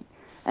been.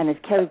 And as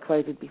Kerry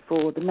quoted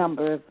before, the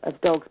number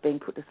of dogs being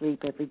put to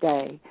sleep every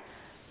day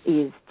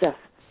is just,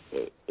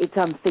 it's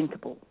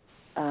unthinkable.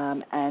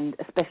 And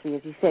especially,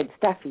 as you said,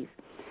 staffies.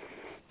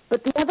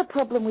 But the other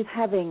problem with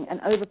having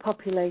an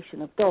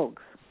overpopulation of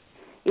dogs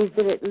is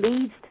that it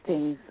leads to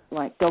things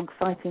like dog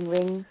fighting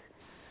rings.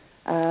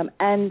 And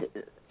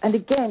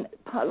again,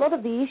 a lot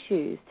of the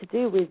issues to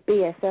do with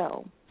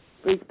BSL,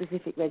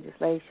 breed-specific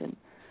legislation,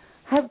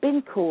 have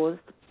been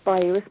caused by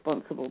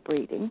irresponsible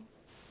breeding,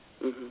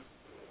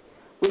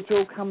 which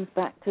all comes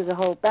back to the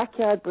whole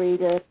backyard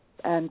breeder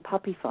and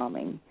puppy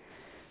farming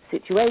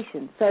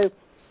situation. So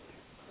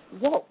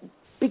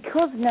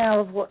because now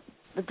of what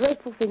the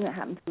dreadful thing that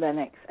happened to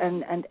Lennox,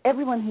 and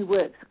everyone who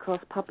works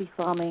across puppy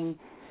farming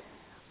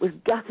was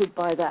gutted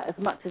by that as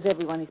much as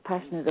everyone is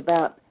passionate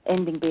about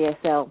ending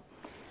BSL,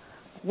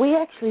 we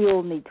actually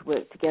all need to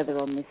work together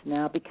on this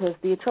now, because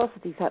the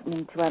atrocities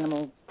happening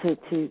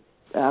to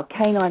our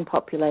canine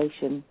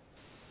population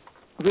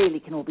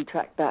really can all be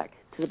tracked back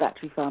to the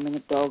battery farming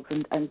of dogs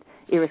and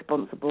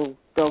irresponsible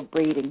dog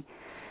breeding.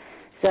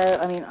 So,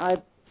 I mean,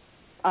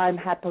 I'm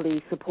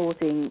happily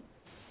supporting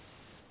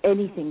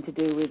anything to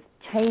do with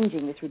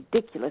changing this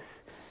ridiculous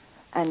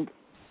and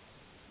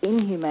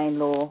inhumane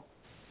law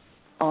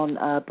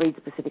on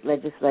breed-specific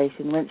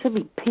legislation when it should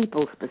be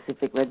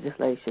people-specific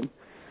legislation.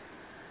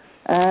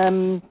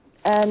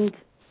 And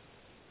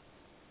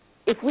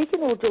if we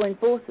can all join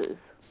forces,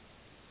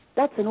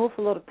 that's an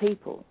awful lot of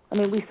people. I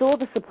mean, we saw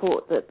the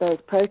support that those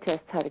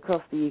protests had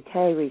across the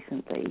UK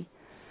recently.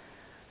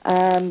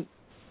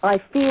 I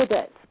fear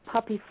that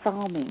puppy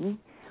farming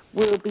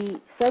will be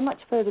so much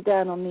further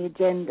down on the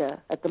agenda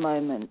at the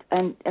moment,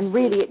 and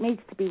really it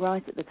needs to be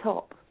right at the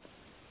top,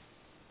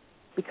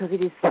 because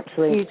it is such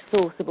a huge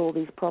source of all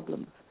these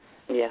problems.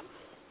 Yeah.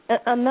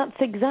 And that's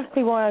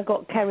exactly why I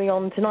got Kerry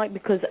on tonight,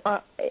 because,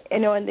 at the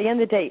end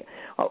of the day,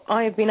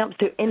 I have been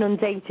absolutely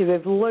inundated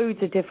with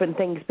loads of different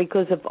things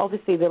because of,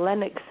 obviously, the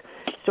Lennox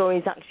story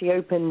is actually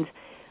opened,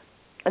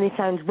 and it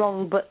sounds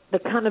wrong, but the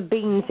can of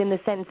beans in the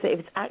sense that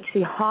it's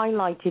actually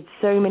highlighted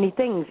so many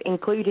things,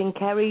 including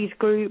Kerry's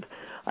group,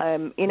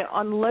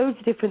 on loads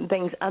of different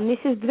things. And this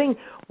is the thing,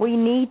 we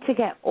need to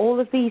get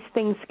all of these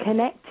things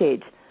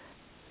connected.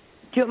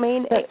 Do you know what I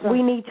mean? Right.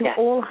 We need to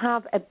all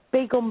have a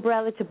big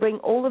umbrella to bring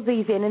all of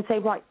these in and say,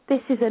 right, this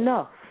is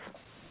enough.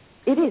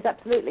 It is,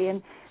 absolutely.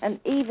 And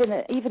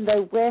even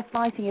though we're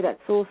fighting it at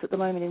source at the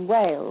moment in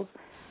Wales,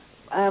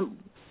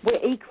 we're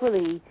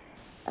equally,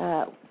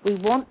 we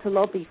want to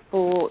lobby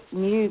for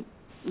new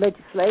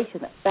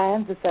legislation that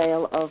bans the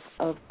sale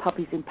of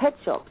puppies in pet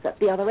shops at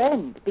the other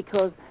end,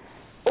 because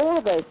all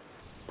of those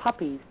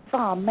puppies,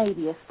 far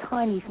maybe a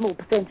tiny small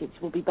percentage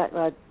will be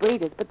backyard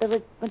breeders, but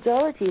the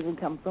majority of them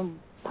come from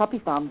puppy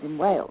farms in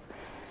Wales.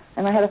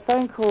 And I had a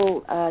phone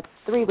call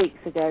 3 weeks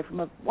ago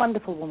from a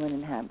wonderful woman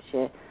in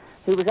Hampshire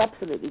who was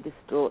absolutely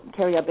distraught. And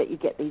Kerry, I bet you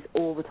get these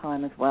all the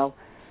time as well.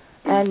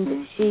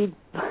 And she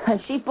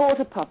bought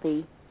a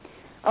puppy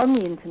on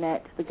the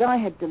internet. The guy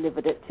had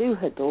delivered it to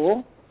her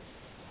door.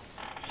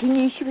 She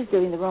knew she was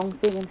doing the wrong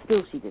thing, and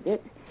still she did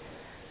it.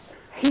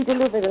 He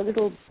delivered a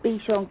little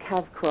Bichon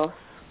Cav Cross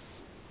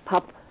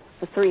pup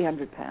for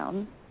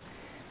 £300,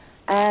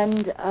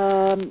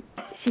 and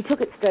she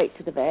took it straight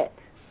to the vet,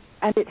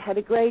 and it had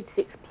a grade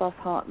 6+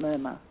 heart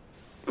murmur,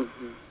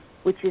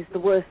 which is the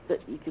worst that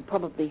you could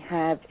probably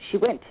have. She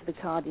went to the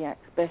cardiac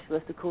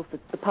specialist. Of course,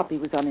 the puppy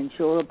was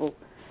uninsurable,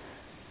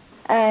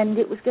 and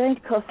it was going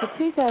to cost her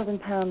 £2,000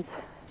 to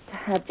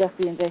have just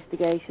the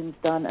investigations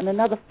done, and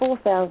another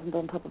 £4,000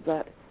 on top of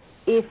that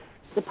if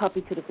the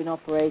puppy could have been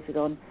operated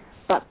on,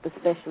 but the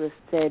specialist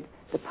said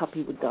the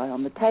puppy would die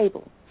on the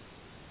table.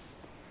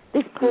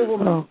 This poor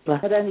woman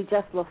had only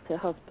just lost her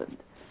husband,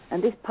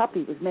 and this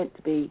puppy was meant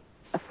to be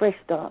a fresh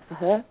start for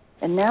her,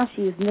 and now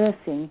she is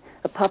nursing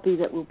a puppy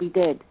that will be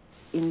dead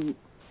in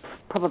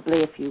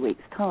probably a few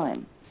weeks'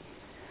 time.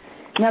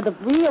 Now, the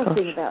real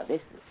thing about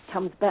this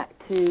comes back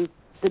to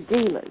the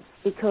dealers,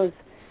 because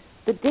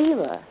the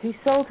dealer who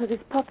sold her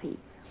this puppy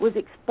was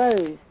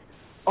exposed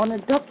on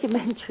a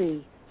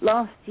documentary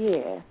last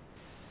year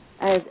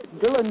as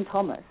Dylan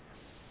Thomas,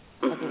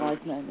 otherwise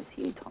known as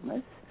Hugh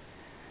Thomas,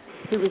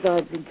 who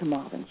resides in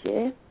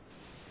Carmarthenshire,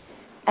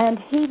 and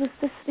he was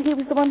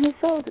the one who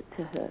sold it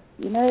to her.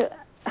 You know,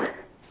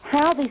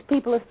 how these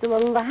people are still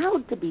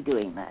allowed to be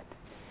doing that.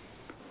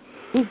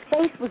 His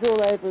face was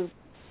all over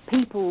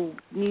People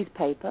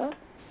newspaper.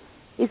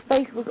 His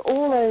face was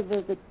all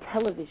over the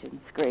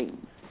television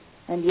screens.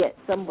 and yet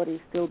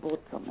somebody still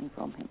bought something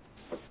from him.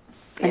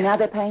 And Yeah. now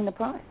they're paying the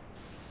price.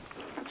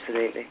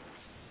 Absolutely.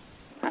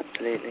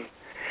 Absolutely.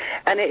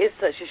 And it is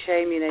such a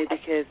shame, you know,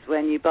 because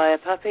when you buy a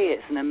puppy,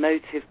 it's an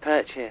emotive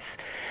purchase.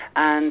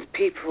 And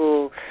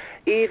people,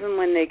 even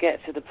when they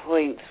get to the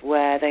point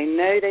where they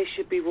know they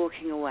should be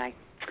walking away,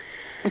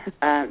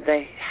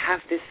 they have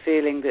this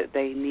feeling that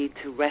they need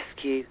to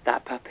rescue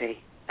that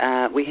puppy.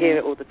 We hear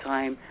it all the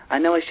time. I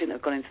know I shouldn't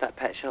have gone into that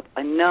pet shop.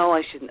 I know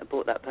I shouldn't have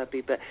bought that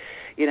puppy, but,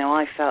 you know,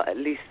 I felt at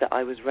least that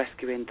I was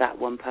rescuing that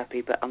one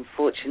puppy. But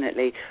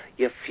unfortunately,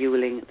 you're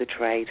fueling the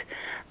trade.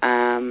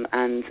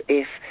 And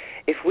if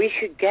we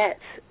could get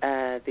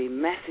the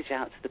message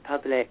out to the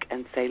public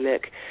and say,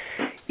 look,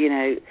 you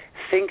know,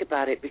 think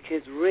about it,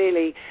 because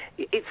really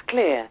it's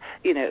clear,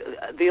 you know,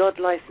 the odd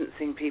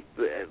licensing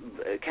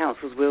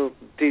councils will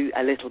do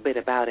a little bit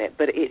about it,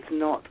 but it's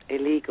not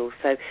illegal.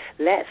 So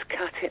let's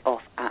cut it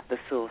off at the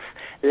source.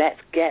 Let's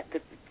get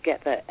the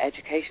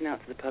education out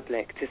to the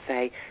public to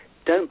say,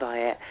 don't buy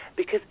it,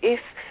 because if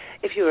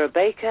you were a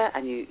baker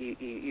and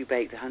you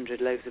baked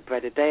 100 loaves of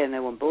bread a day and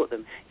no one bought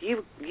them,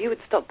 you would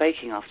stop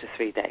baking after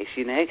 3 days,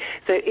 you know.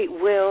 So it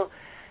will.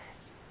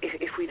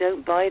 If we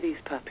don't buy these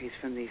puppies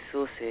from these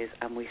sources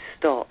and we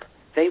stop,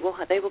 they will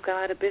go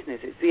out of business.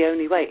 It's the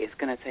only way. It's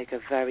going to take a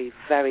very,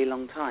 very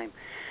long time.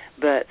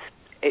 But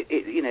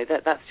you know,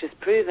 that's just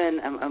proven.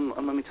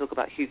 And when we talk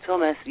about Hugh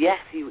Thomas, yes,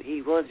 he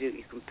was. You're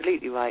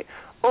completely right.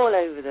 All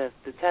over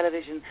the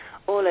television,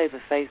 all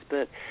over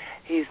Facebook.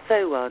 He's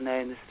so well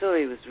known. The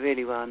story was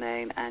really well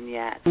known, and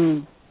yet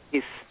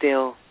he's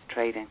still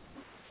trading.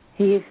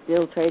 He is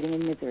still trading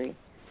in misery.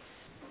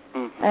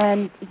 Mm-hmm.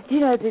 And,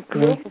 you know, the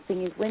awful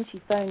thing is when she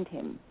phoned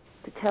him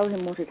to tell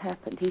him what had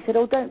happened, he said,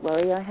 oh, don't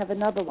worry, I have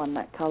another one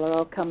that colour,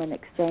 I'll come and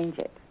exchange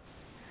it.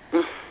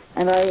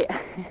 And I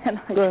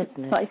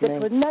said,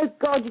 well, no,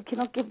 God, you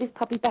cannot give this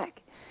puppy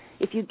back.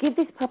 If you give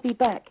this puppy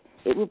back,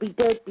 it will be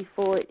dead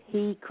before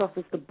he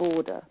crosses the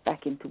border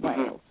back into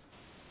Wales.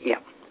 Yeah.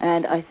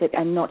 And I said,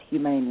 and not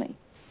humanely.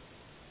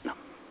 No.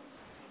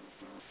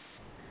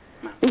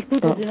 These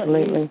people do not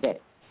use vets.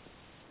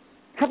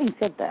 Having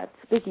said that,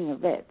 speaking of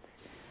vets,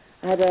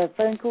 I had a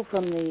phone call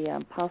from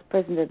the past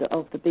president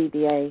of the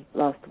BBA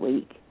last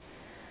week,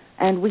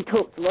 and we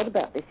talked a lot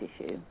about this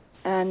issue.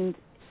 And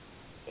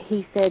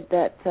he said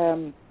that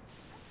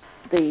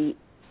the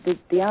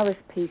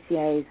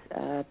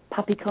RSPCA's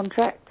puppy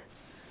contract,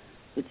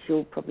 which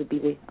you'll probably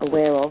be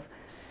aware of,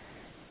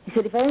 he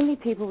said if only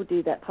people would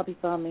do that, puppy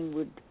farming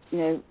would, you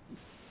know,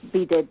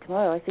 be dead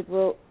tomorrow. I said,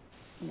 well,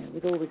 you know,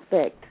 with all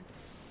respect,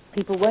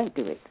 people won't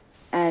do it,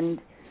 and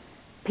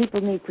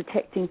people need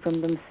protecting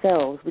from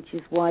themselves, which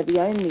is why the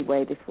only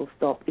way this will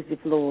stop is if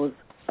laws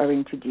are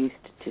introduced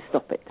to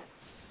stop it.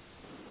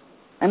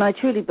 And I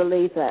truly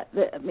believe that.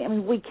 I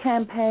mean, we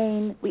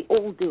campaign, we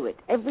all do it.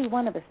 Every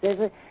one of us. There's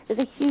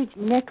a huge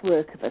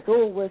network of us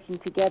all working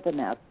together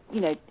now,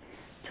 you know,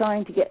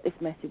 trying to get this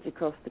message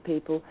across to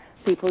people.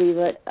 People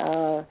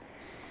either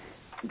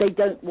they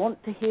don't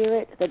want to hear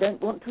it, they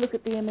don't want to look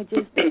at the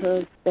images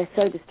because they're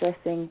so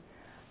distressing.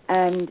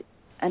 And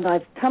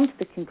I've come to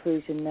the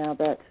conclusion now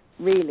that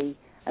really,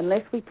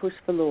 unless we push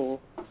for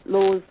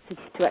laws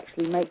to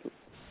actually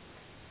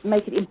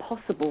make it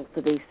impossible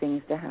for these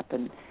things to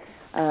happen.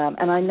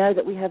 And I know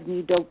that we have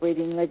new dog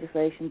breeding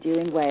legislation due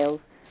in Wales.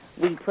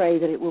 We pray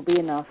that it will be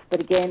enough. But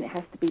again, it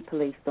has to be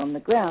policed on the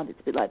ground. It's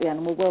a bit like the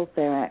Animal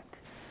Welfare Act.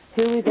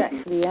 Who is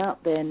actually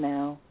out there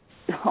now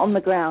on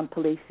the ground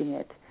policing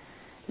it?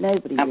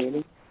 Nobody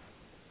really.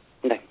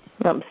 No.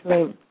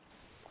 Absolutely.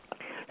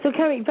 So,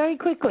 Kerry, very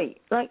quickly,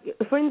 like,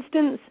 for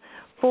instance,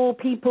 for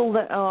people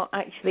that are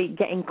actually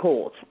getting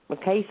caught,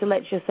 okay, so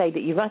let's just say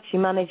that you've actually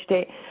managed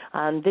it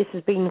and this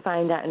has been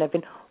found out and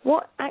everything,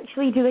 what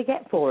actually do they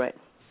get for it?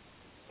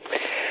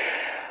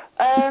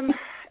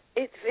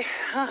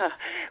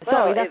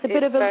 Sorry, that's a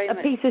bit of a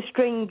piece of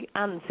string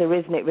answer,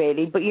 isn't it,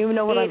 really? But you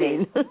know what I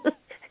mean.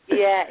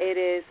 Yeah, it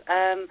is.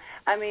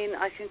 I mean,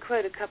 I can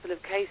quote a couple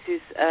of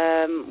cases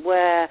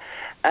where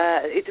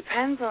it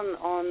depends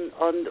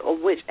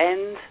on which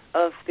end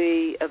of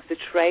the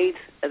trade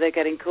they're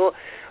getting caught.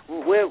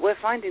 We're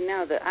finding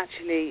now that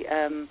actually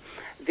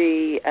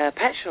the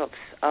pet shops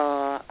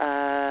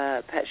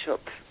are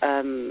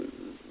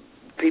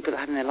people that are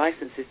having their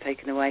licenses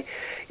taken away.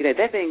 You know,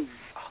 they're being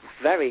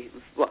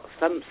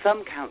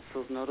some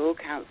councils, not all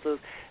councils,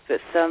 but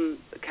some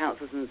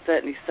councils and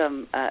certainly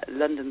some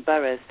London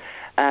boroughs,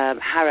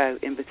 Harrow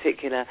in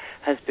particular,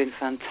 has been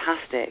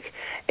fantastic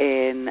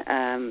in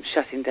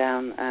shutting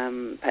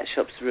down pet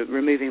shops,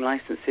 removing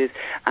licenses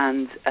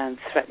and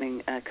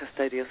threatening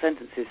custodial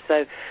sentences.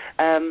 So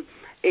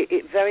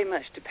it very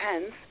much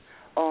depends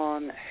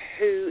on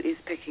who is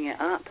picking it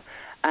up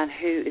and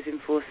who is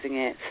enforcing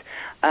it.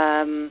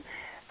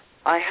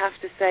 I have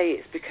to say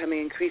it's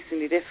becoming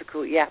increasingly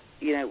difficult. Yeah,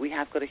 you know, we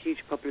have got a huge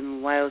problem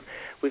in Wales.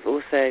 We've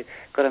also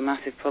got a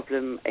massive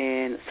problem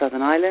in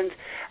Southern Ireland.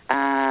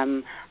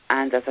 And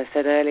as I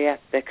said earlier,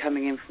 they're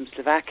coming in from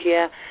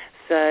Slovakia.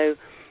 So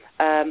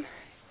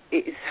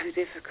it's so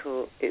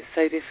difficult. It's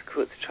so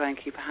difficult to try and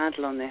keep a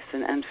handle on this,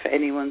 and for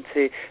anyone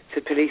to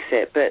police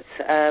it. But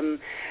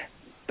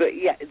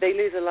yeah, they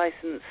lose a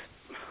license.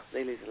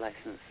 They lose a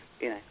license.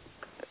 You know,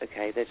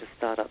 okay, they just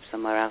start up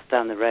somewhere else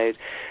down the road.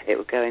 It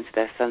will go into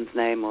their son's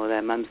name or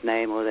their mum's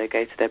name, or they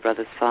go to their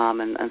brother's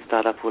farm and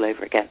start up all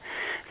over again.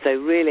 So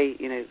really,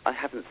 you know, I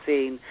haven't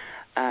seen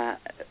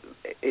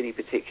any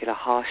particular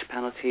harsh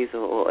penalties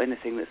or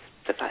anything that's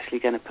actually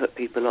going to put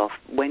people off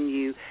when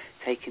you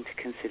take into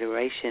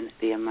consideration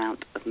the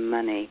amount of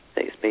money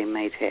that is being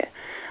made here,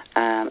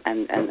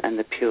 and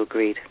the pure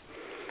greed.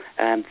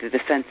 The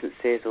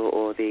sentences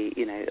or the,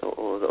 you know,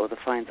 or the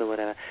fines or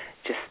whatever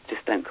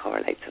just don't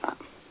correlate to that.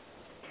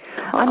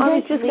 I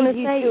was just going to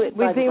say,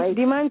 with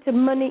the amount of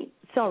money,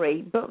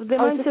 sorry, but the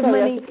amount of money...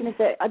 I was just going to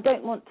say, I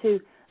don't want to,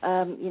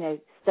 you know,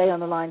 stay on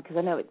the line because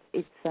I know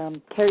it's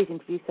Kerry's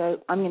interview, so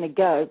I'm going to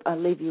go. I'll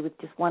leave you with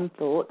just one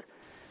thought,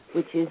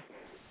 which is,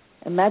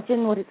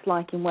 imagine what it's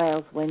like in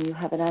Wales when you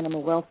have an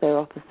animal welfare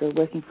officer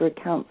working for a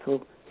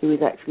council who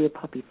is actually a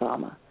puppy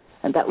farmer.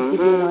 And that will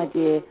give you an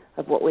idea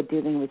of what we're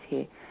dealing with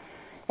here.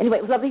 Anyway,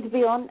 it was lovely to be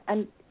on,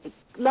 and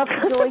love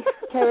to Joyce,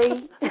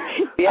 Kerry.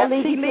 Yeah,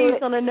 she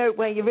leaves on a note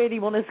where you really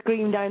want to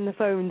scream down the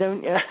phone,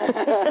 don't you?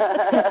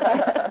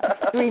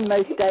 Scream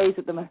most days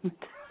at the moment.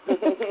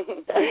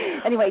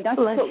 Anyway, nice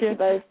to talk to you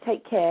both.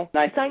 Take care.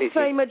 Thanks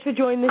very much for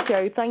joining the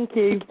show. Thank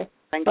you.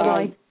 Thank you.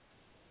 Bye.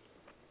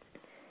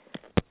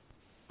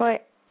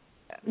 Right.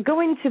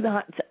 Going to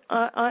that,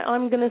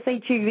 I'm going to say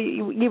to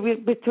you,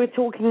 we're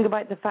talking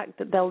about the fact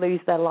that they'll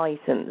lose their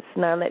license.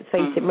 Now, let's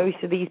face it,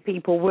 most of these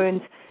people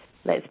weren't,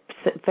 let's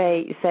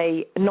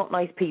say, not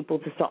nice people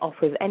to start off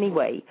with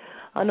anyway.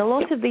 And a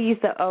lot of these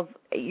that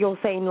you're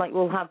saying, like,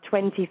 we'll have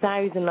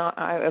 20,000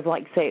 out of,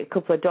 like, say, a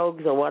couple of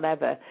dogs or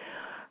whatever.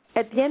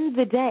 At the end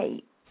of the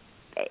day,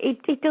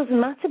 it doesn't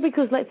matter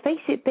because, let's face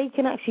it, they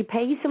can actually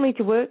pay somebody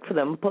to work for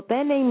them, put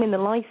their name in the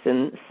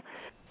license,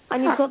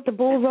 and you've got the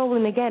ball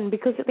rolling again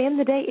because at the end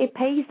of the day, it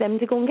pays them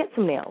to go and get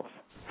somebody else.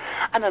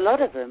 And a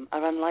lot of them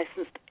are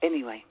unlicensed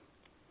anyway.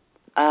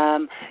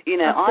 You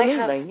know,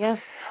 absolutely,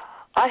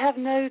 I have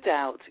no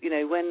doubt. You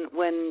know, when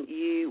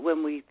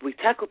we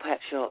tackle pet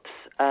shops,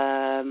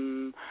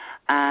 and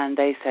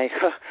they say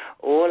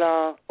all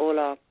our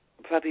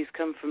puppies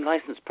come from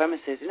licensed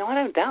premises. You know, I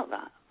don't doubt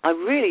that. I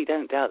really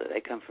don't doubt that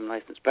they come from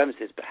licensed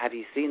premises, but have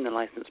you seen the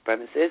licensed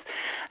premises?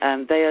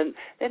 They're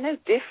no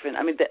different.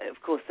 I mean,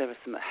 of course, there are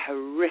some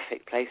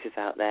horrific places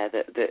out there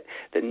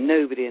that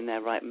nobody in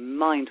their right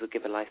mind would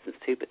give a license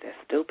to, but they're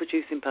still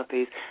producing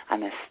puppies,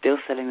 and they're still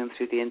selling them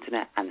through the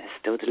internet, and they're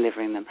still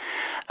delivering them.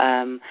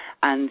 And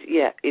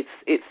yeah,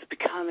 it's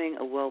becoming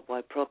a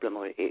worldwide problem,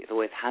 or it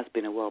always has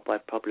been a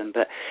worldwide problem.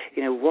 But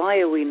you know, why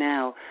are we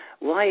now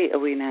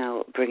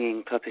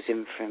bringing puppies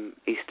in from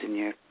Eastern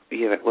Europe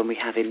when we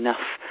have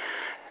enough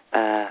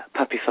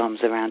puppy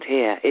farms around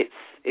here? It's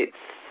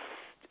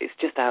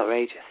just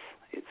outrageous.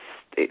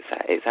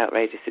 It's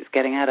outrageous. It's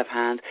getting out of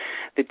hand.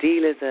 The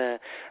dealers are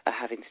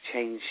having to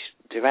change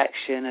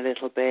direction a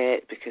little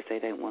bit because they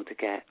don't want to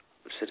get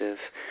sort of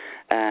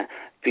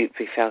be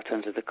felt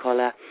under the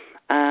collar.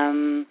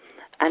 And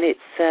it's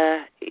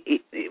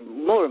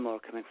more and more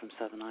coming from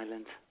Southern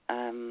Ireland.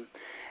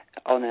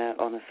 On a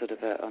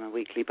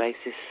weekly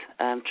basis,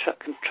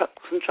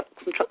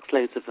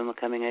 truckloads of them are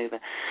coming over.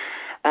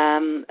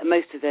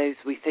 Most of those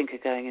we think are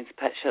going into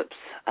pet shops,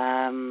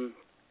 and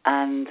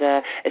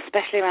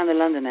especially around the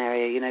London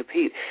area. You know,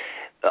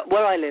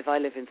 where I live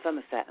in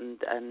Somerset,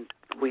 and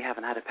we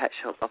haven't had a pet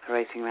shop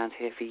operating around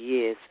here for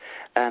years.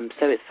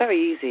 So it's very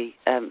easy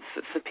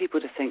for people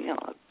to think, you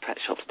know, pet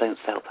shops don't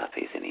sell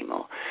puppies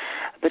anymore.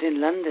 But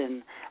in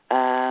London,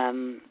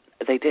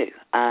 they do,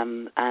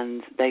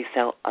 and they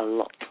sell a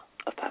lot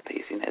of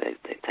puppies. You know,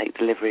 they take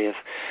delivery of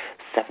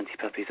 70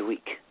 puppies a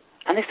week,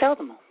 and they sell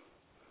them all.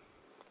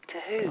 To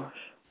who?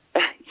 Gosh.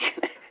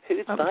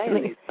 Who's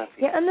buying these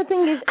puppies? Yeah, and the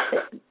thing is,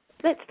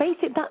 let's face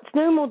it, that's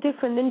no more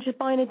different than just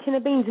buying a tin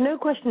of beans. No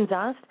questions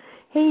asked.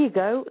 Here you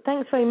go.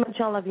 Thanks very much.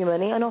 I'll have your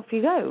money, and off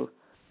you go.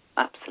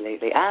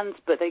 Absolutely,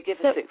 but they give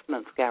a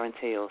 6-month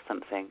guarantee or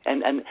something.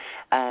 And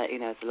you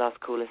know, as the last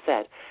caller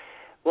said,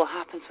 what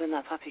happens when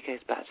that puppy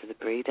goes back to the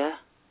breeder?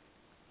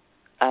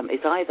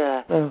 It's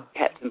either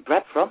kept and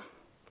bred from,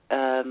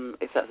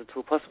 if that's at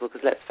all possible,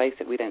 because let's face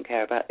it, we don't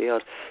care about the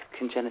odd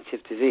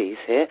congenitive disease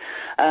here,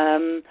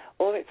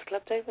 or it's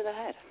clubbed over the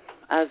head,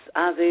 as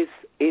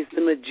is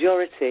the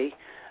majority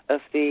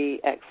of the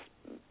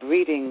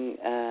ex-breeding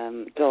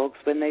dogs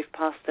when they've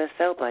passed their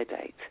sell-by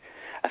date.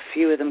 A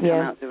few of them come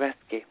out to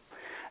rescue,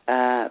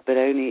 but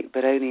only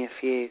a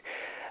few.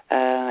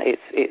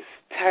 It's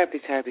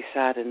terribly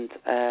sad and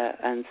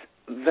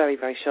very,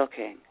 very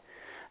shocking.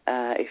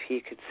 If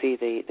you could see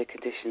the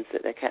conditions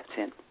that they're kept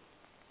in.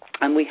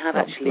 And we have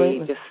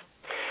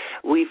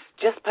we've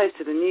just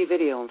posted a new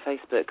video on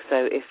Facebook,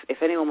 so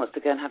if anyone wants to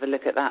go and have a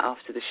look at that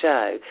after the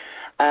show,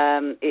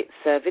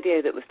 it's a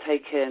video that was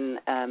taken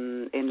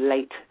in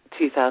late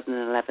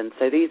 2011.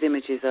 So these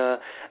images are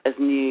as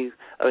new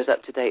or as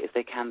up to date as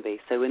they can be.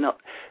 So we're not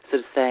sort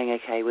of saying,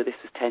 okay, well, this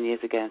was 10 years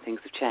ago and things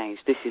have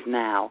changed. This is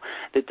now.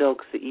 The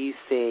dogs that you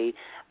see,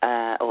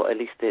 or at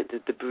least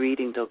the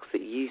breeding dogs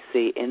that you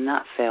see in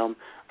that film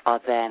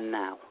are there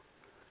now.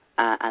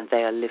 And they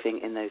are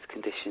living in those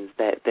conditions.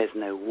 There's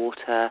no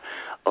water,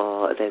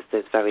 or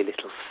there's very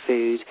little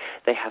food.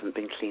 They haven't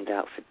been cleaned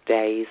out for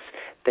days.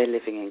 They're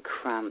living in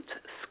cramped,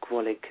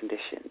 squalid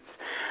conditions.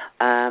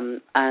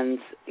 And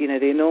you know,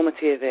 the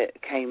enormity of it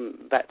came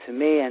back to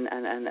me and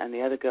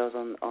the other girls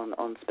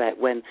on spec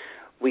when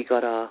we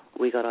got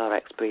our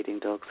ex-breeding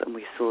dogs, and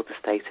we saw the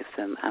state of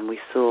them, and we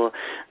saw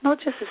not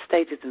just the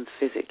state of them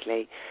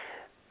physically,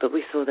 but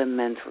we saw their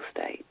mental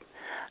state.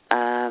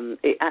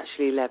 It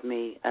actually led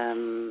me,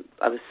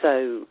 I was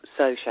so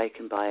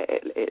shaken by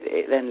it.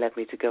 It then led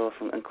me to go off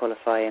and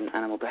qualify in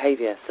animal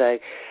behaviour. So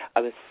I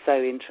was so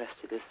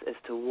interested as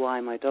to why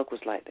my dog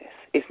was like this.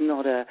 It's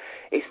not a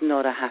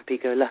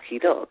happy-go-lucky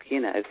dog,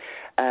 you know.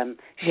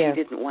 She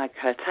didn't wag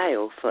her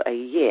tail for a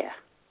year.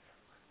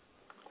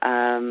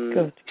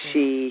 Good.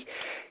 She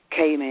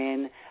came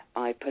in,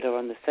 I put her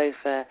on the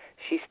sofa,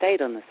 she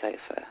stayed on the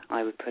sofa.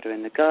 I would put her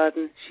in the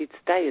garden, she'd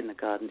stay in the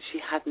garden. She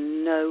had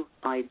no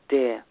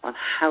idea on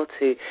how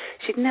to,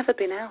 she'd never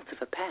been out of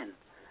a pen.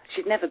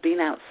 She'd never been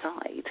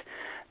outside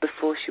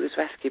before she was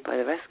rescued by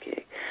the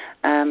rescue.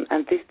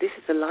 And this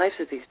is the lives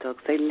of these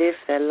dogs. They live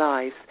their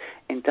lives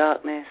in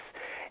darkness,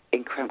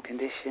 in cramped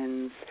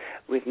conditions,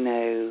 with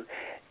no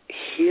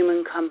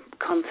human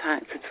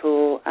contact at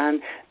all.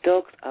 And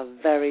dogs are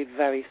very,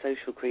 very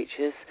social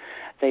creatures.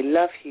 They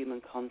love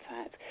human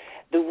contact.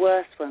 The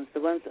worst ones, the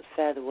ones that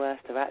fare the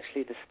worst, are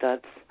actually the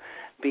studs,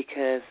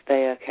 because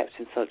they are kept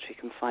in solitary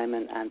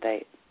confinement and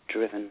they're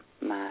driven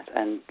mad.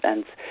 And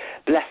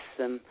bless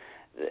them,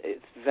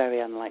 it's very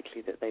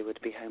unlikely that they would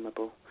be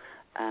homeable.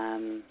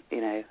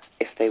 You know,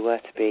 if they were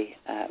to be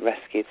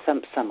rescued,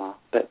 some are,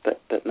 but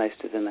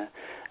most of them are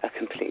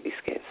completely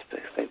skids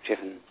because they've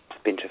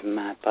been driven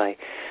mad by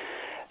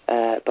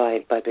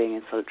being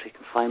in solitary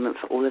confinement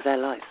for all of their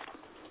lives.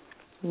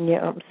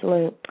 Yeah,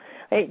 absolutely.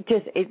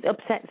 It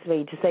upsets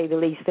me, to say the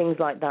least, things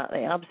like that.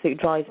 It absolutely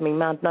drives me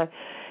mad.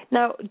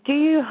 Now, do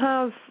you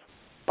have?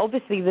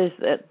 Obviously, there's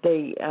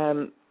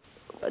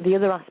the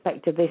other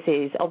aspect of this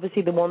is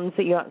obviously the ones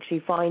that you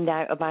actually find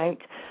out about,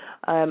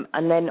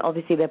 and then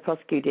obviously they're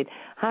prosecuted.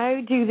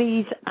 How do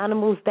these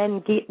animals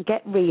then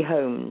get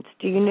rehomed?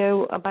 Do you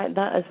know about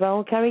that as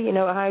well, Kerry? You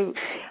know how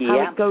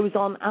it goes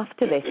on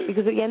after this?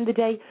 Because at the end of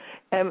the day,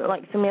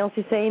 like somebody else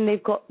is saying,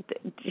 they've got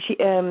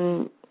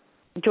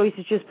Joyce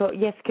has just put,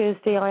 yes,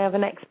 Kirsty, I have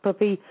an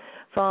ex-puppy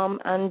farm,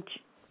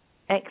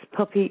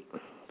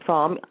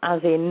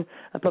 as in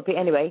a puppy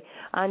anyway,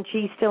 and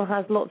she still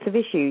has lots of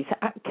issues.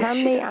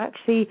 Can they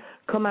actually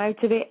come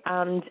out of it,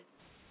 and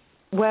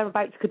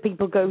whereabouts could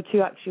people go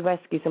to actually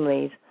rescue some of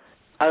these?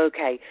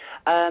 Okay.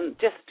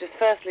 Just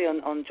firstly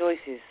on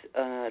Joyce's,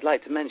 I'd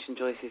like to mention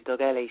Joyce's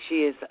dog Ellie.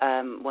 She is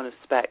one of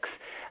Spec's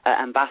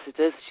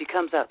ambassadors. She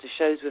comes out to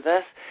shows with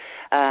us,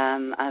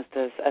 as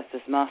does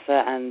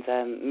Martha and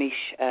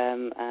Mish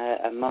and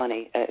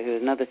Marnie, who are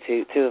another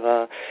two of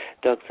our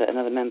dogs that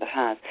another member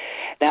has.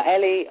 Now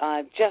Ellie,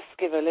 I just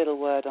give a little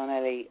word on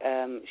Ellie.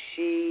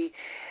 She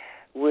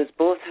was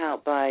bought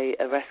out by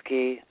a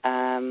rescue.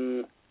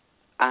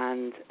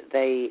 And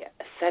they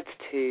said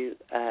to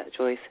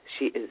Joyce,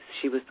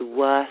 she was the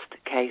worst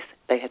case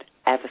they had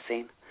ever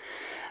seen.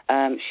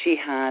 She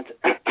had,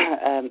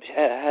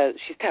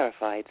 she's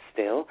terrified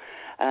still.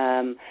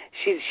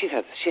 She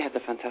has a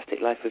fantastic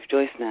life with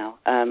Joyce now,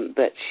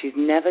 but she's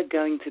never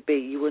going to be.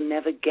 You will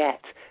never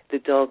get the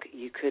dog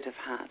you could have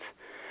had.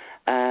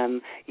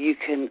 You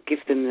can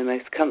give them the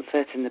most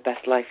comfort and the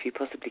best life you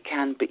possibly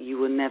can, but you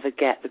will never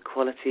get the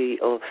quality,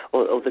 or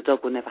the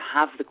dog will never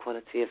have the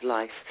quality of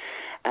life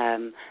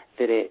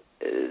that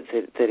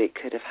it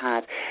could have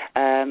had.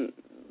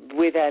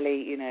 With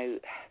Ellie, you know,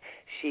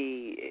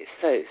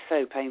 it's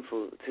so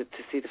painful to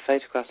see the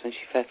photographs when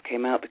she first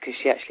came out, because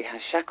she actually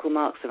has shackle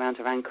marks around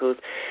her ankles.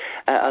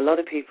 A lot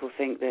of people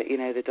think that, you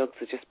know, the dogs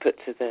are just put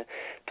to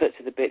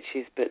the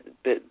bitches, but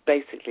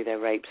basically they're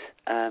raped,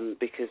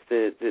 because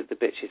the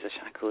bitches are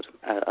shackled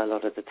a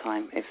lot of the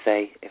time if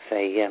they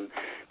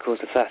cause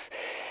a fuss.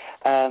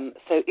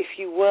 So if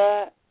you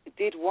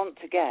did want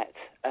to get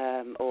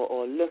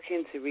or look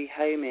into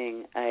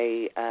rehoming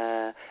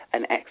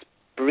an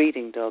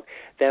ex-breeding dog,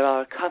 there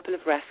are a couple of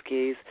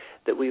rescues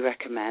that we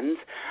recommend.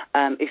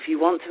 If you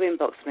want to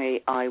inbox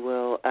me, I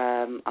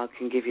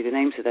can give you the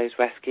names of those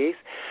rescues.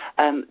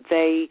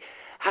 They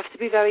have to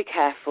be very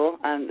careful,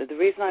 and the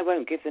reason I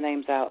won't give the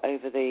names out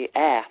over the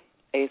air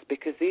is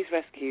because these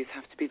rescues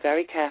have to be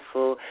very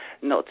careful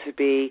not to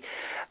be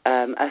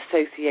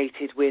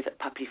associated with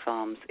puppy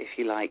farms, if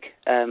you like,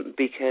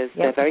 because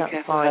they're very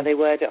careful how they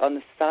word it on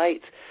the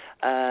site,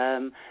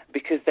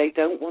 because they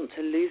don't want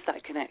to lose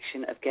that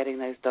connection of getting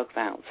those dogs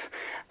out.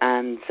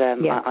 And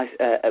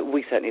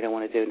we certainly don't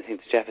want to do anything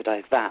to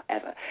jeopardise that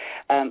ever.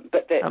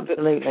 But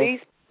please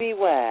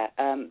beware,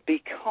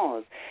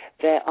 because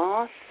there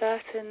are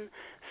certain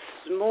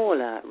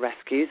smaller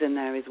rescues, and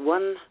there is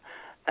one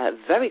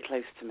very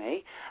close to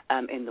me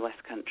in the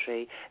West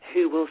Country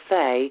who will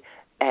say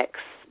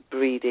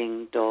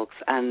ex-breeding dogs,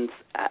 and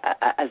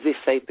as if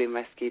they've been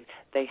rescued.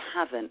 They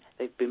haven't.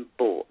 They've been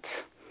bought.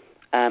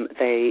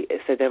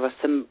 So there are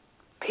some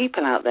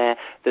people out there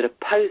that are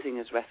posing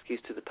as rescues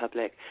to the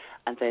public,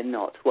 and they're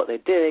not. What they're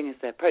doing is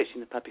they're approaching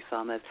the puppy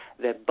farmers,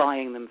 they're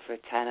buying them for a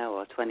tenner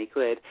or 20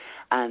 quid,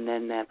 and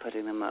then they're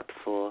putting them up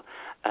for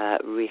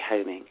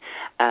rehoming.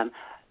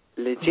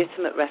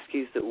 Legitimate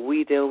rescues that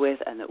we deal with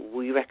and that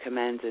we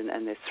recommend,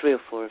 and there's 3 or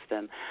 4 of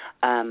them,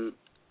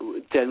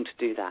 don't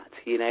do that,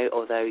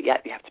 although, you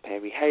have to pay a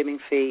rehoming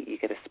fee, you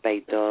get a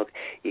spayed dog,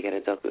 you get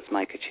a dog that's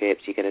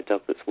microchipped, you get a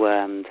dog that's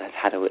wormed, has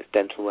had its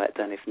dental work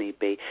done if need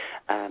be,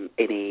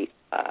 any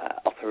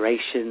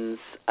operations,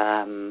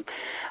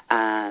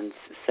 and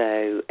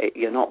so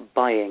you're not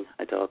buying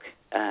a dog,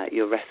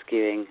 you're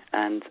rescuing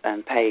and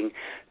paying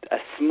a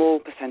small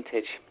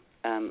percentage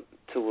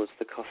towards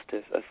the cost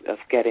of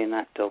getting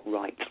that dog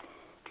right.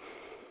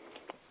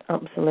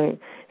 Absolutely.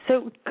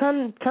 So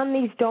can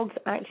these dogs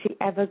actually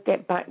ever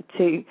get back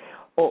to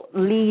or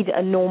lead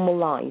a normal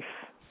life?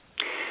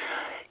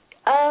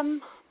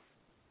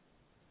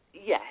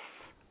 Yes.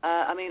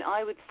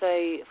 I would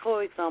say,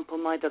 for example,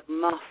 my dog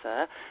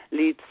Martha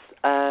leads,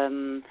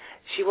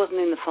 she wasn't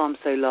in the farm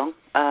so long.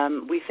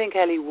 We think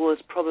Ellie was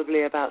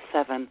probably about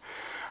 7.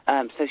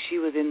 So she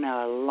was in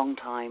there a long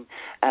time,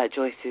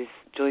 Joyce's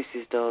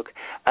dog,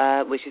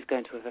 which is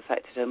going to have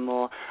affected her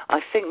more. I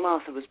think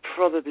Martha was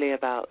probably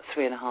about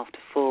 3.5 to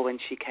 4 when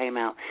she came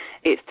out.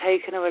 It's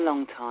taken her a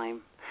long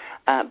time,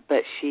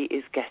 but she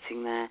is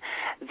getting there.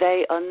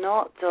 They are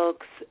not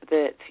dogs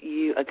that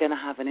you are going to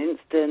have an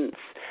instant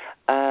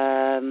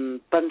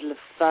bundle of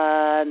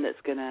fun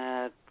that's going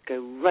to go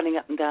running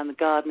up and down the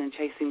garden and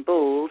chasing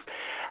balls.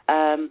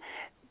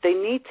 They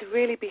need to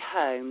really be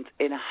homed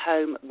in a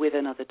home with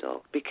another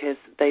dog, because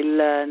they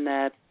learn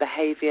their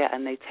behaviour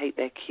and they take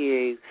their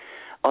cue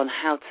on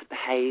how to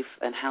behave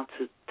and how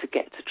to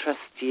get to trust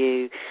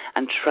you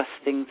and trust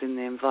things in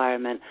the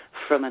environment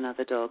from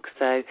another dog.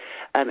 So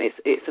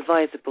it's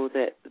advisable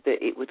that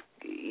it would,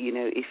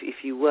 if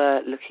you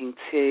were looking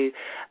to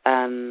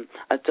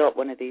adopt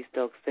one of these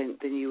dogs, then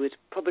you would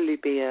probably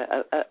be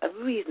a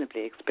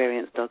reasonably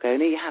experienced dog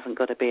owner. You haven't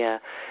got to be an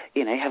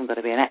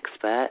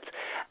expert,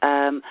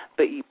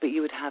 but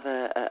you would have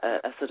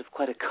a sort of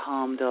quite a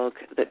calm dog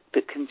that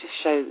can just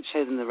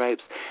show them the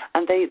ropes.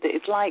 And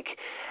it's like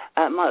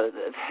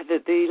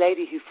the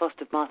lady who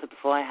fostered Martha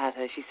before I had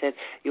her, she said,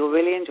 "You'll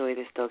really enjoy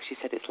this dog." She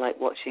said it's like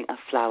watching a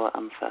flower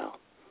unfurl,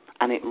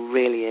 and it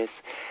really is.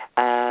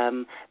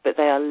 But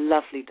they are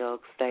lovely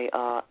dogs. They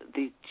are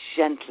the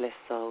gentlest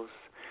souls.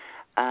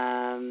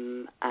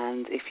 And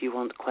if you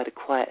want quite a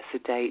quiet,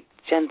 sedate,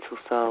 gentle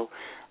soul,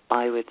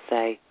 I would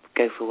say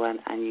go for one,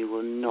 and you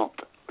will not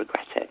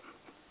regret it.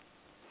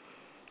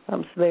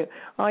 Absolutely.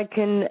 I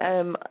can.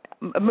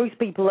 Most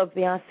people of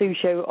the Asu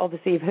show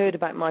obviously have heard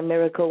about my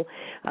miracle.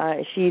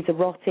 She's a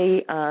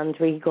Rottie, and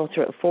we got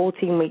her at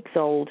 14 weeks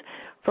old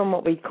from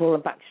what we call a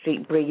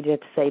backstreet breeder,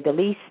 to say the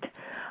least.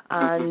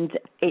 And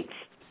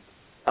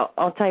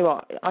I'll tell you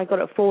what, I got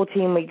her at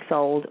 14 weeks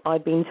old.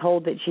 I'd been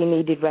told that she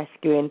needed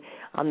rescuing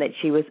and that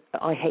she was,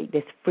 I hate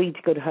this, free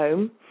to go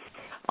home.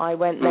 I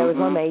went there with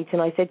my mate,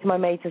 and I said to my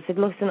mate, I said,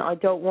 listen, I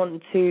don't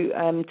want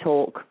to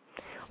talk.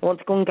 I want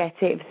to go and get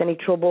it. If there's any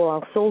trouble,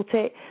 I'll sort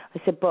it.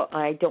 I said, but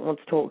I don't want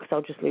to talk because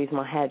I'll just lose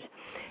my head.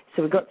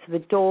 So we got to the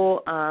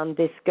door, and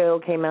this girl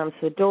came out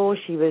to the door.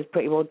 She was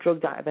pretty well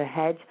drugged out of her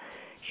head.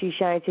 She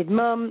shouted,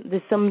 "Mum,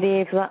 there's somebody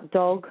here for that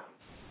dog."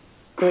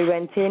 So we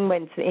went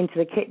into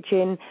the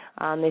kitchen,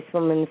 and this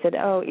woman said,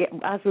 "Oh, yeah."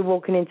 As we're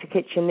walking into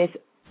the kitchen,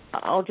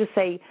 I'll just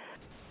say,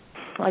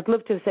 I'd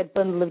love to have said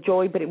bundle of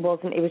joy, but it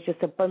wasn't. It was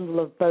just a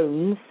bundle of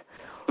bones.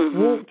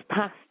 Walked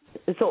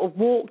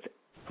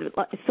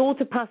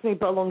past me,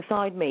 but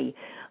alongside me,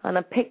 and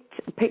I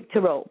picked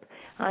her up,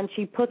 and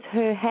she put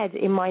her head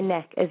in my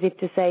neck as if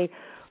to say,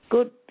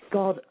 "Good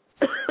God,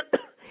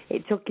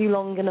 it took you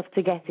long enough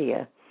to get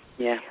here."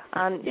 Yeah.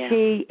 And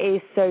she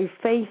is so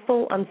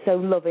faithful and so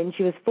loving.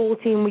 She was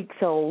 14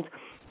 weeks old,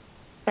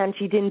 and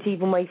she didn't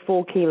even weigh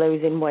 4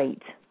 kilos in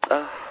weight.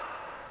 Oh,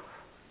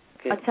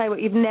 I tell you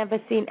what, you've never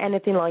seen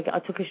anything like it. I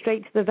took her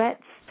straight to the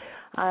vets.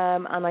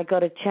 And I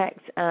got her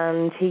checked,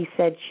 and he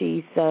said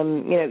she's,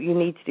 you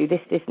need to do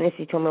this, and this.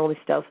 He told me all this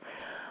stuff.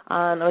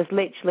 And I was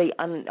literally,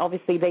 and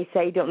obviously they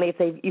say, don't they,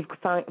 if you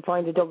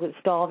find a dog that's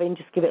starving,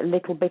 just give it a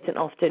little bit and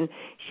often.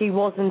 She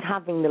wasn't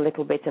having the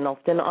little bit and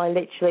often. I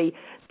literally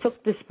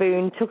took the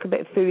spoon, took a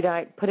bit of food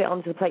out, put it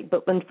onto the plate,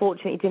 but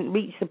unfortunately it didn't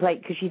reach the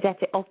plate because she'd ate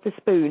it off the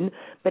spoon,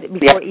 but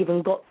before it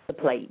even got to the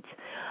plate.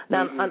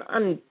 Now,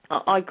 and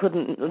I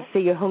couldn't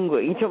see her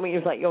hungry. You know what I mean? It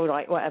was like, all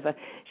right, whatever.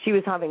 She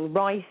was having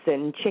rice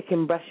and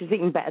chicken breast. She was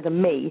eating better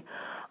than me.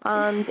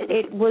 And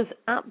it was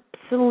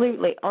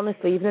absolutely,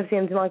 honestly, you've never seen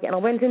anything like it. And I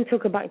went and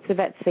took her back to the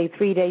vet, say,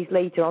 3 days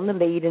later on the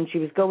lead, and she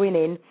was going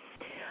in.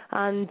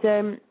 And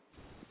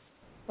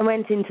I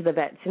went into the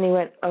vet, and he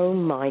went, oh,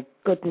 my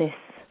goodness.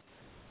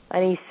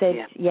 And he said,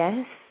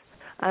 yes.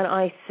 And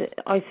I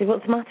said,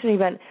 what's the matter?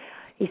 And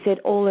he said,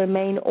 all her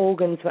main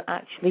organs were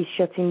actually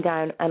shutting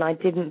down, and I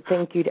didn't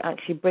think you'd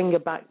actually bring her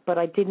back, but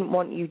I didn't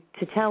want you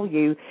to tell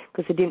you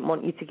because I didn't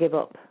want you to give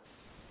up.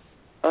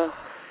 Oh.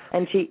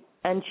 And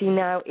she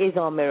now is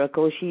our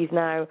miracle. She's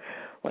now,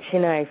 what's she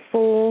now,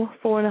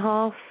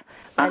 4.5,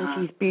 and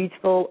she's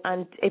beautiful.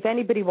 And if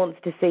anybody wants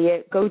to see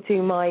it, go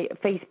to my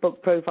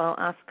Facebook profile,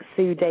 Ask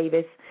Sue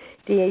Davis,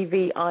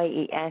 Davies,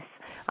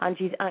 and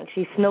she's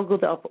actually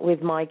snuggled up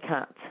with my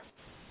cat.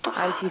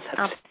 And she's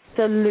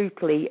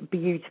absolutely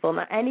beautiful.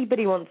 Now,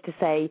 anybody wants to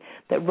say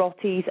that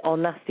Rotties are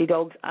nasty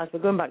dogs, as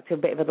we're going back to a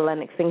bit of a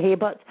Lennox thing here,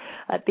 but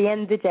at the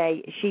end of the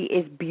day, she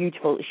is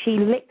beautiful. She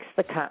licks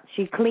the cats,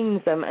 she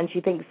cleans them, and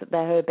she thinks that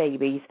they're her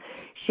babies.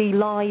 She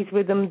lies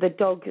with them.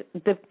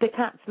 The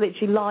cats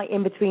literally lie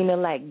in between her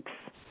legs.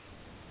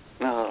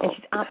 Oh. And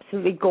she's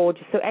absolutely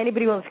gorgeous. So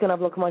anybody wants to go and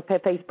have a look at my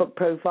Facebook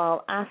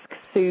profile, Ask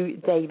Sue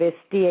Davis,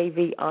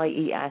 Davies,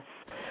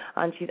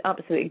 and she's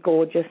absolutely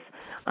gorgeous.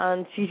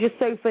 And she's just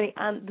so funny.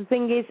 And the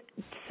thing is,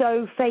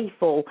 so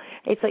faithful.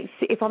 It's like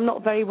if I'm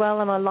not very well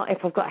and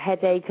if I've got a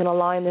headache and I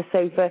lie on the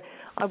sofa,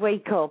 I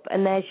wake up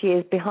and there she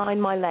is behind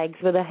my legs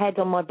with her head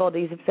on my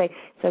body and say,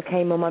 it's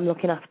okay, Mum, I'm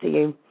looking after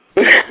you.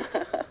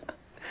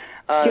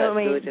 Oh, do you know what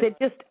I mean?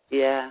 Gorgeous.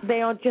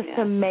 They are just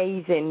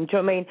amazing. Do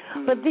you know what I mean?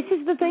 But this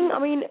is the thing. I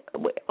mean,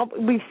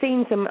 we've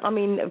seen some. I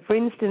mean, for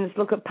instance,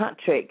 look at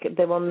Patrick,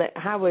 the one that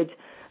Howard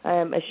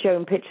has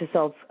shown pictures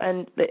of,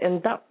 and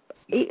that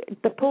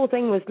the poor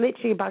thing was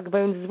literally a bag of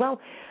bones as well.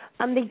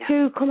 And they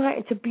do come out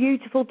into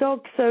beautiful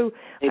dogs. So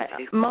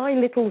my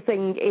little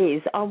thing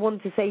is, I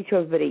want to say to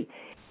everybody,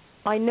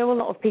 I know a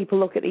lot of people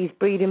look at these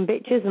breeding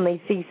bitches and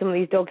they see some of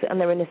these dogs and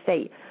they're in a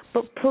state.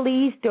 But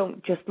please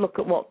don't just look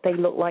at what they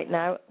look like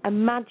now.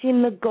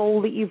 Imagine the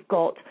goal that you've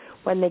got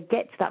when they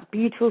get to that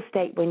beautiful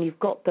state when you've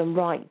got them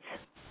right.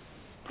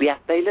 Yeah,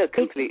 they look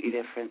completely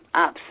different.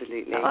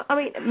 Absolutely. I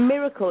mean,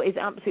 miracle is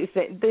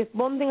absolutely. The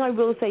one thing I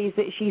will say is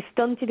that she's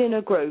stunted in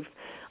her growth,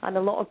 and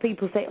a lot of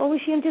people say, "Oh,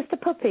 is she just a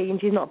puppy?" And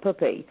she's not a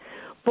puppy.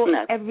 But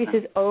everybody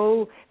says,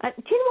 "Oh," and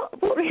do you know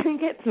what really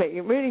gets me?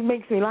 It really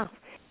makes me laugh.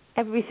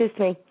 Everybody says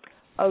to me,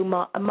 "Oh,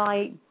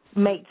 my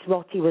mate's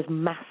Rottie was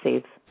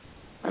massive,"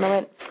 and I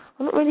went,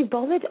 I'm not really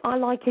bothered. I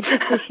like her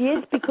just as she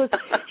is because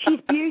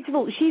she's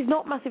beautiful. She's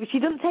not massive. She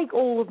doesn't take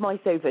all of my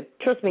sofa.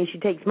 Trust me, she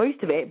takes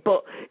most of it,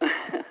 but do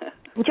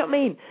you know what I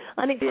mean?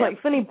 And it's quite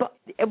funny, but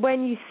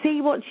when you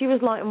see what she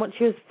was like and what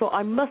she was for,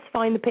 I must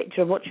find the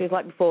picture of what she was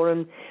like before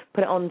and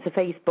put it onto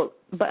Facebook.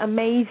 But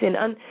amazing.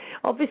 And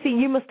obviously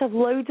you must have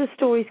loads of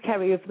stories,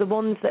 Kerry, of the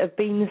ones that have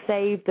been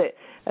saved, that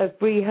have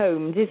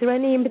rehomed. Is there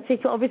any in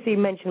particular? Obviously you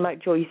mentioned about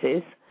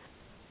Joyce's.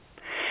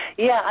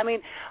 Yeah, I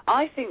mean,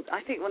 I think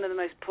one of the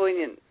most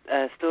poignant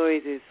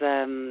stories is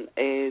a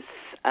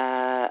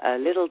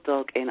little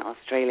dog in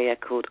Australia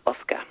called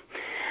Oscar.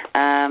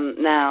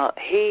 Now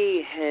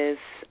he has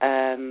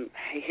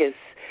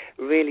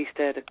really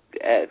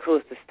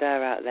caused a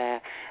stir out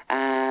there,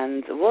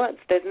 and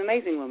there's an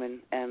amazing woman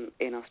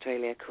in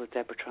Australia called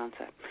Deborah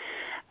Tranter,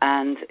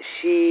 and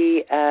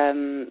she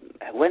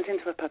went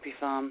into a puppy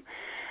farm.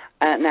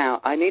 Now,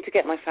 I need to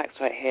get my facts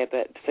right here,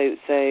 but so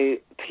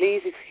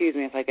please excuse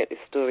me if I get this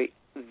story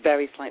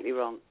very slightly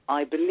wrong.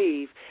 I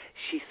believe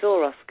she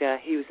saw Oscar.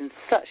 He was in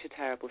such a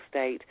terrible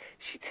state.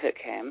 She took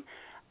him,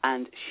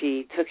 and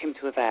she took him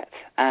to a vet.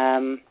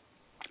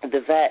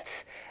 The vet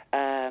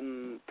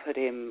put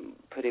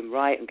him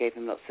right and gave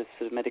him lots of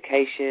sort of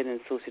medication and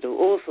sorted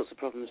all sorts of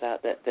problems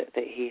out that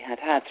he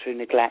had through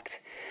neglect.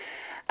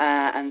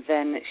 And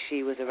then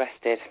she was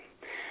arrested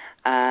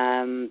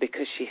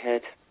because she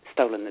had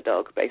stolen the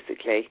dog,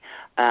 basically.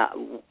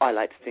 I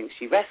like to think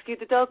she rescued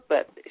the dog,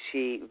 but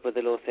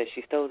the law says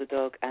she stole the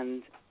dog,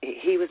 and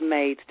he was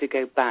made to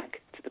go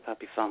back to the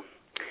puppy farm.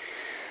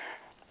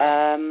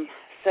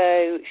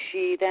 So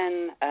she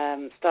then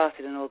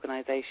started an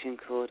organisation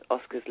called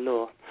Oscar's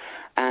Law,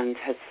 and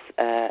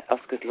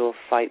Oscar's Law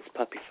fights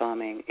puppy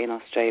farming in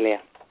Australia.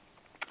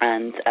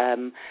 And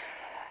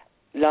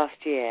last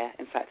year,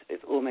 in fact,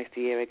 it's almost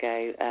a year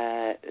ago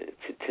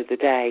to the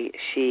day,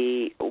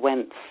 she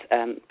went,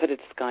 put her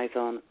disguise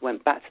on,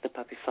 went back to the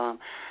puppy farm,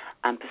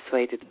 and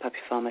persuaded the puppy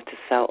farmer to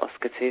sell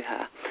Oscar to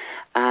her.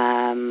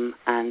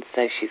 And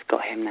so she's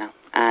got him now.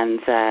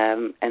 And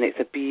it's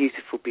a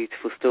beautiful,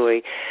 beautiful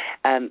story.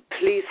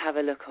 Please have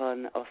a look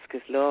on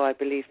Oscar's Law. I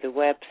believe the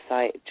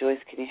website,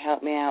 Joyce, can you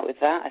help me out with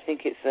that? I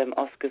think it's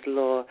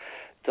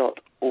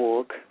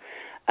oscarslaw.org.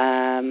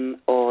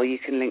 Or you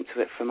can link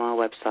to it from our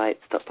website,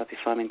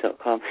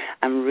 stoppuppyfarming.com,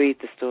 and read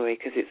the story,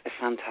 because it's a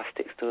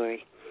fantastic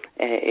story.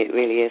 It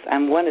really is.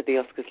 And one of the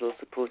Oscar's Law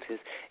supporters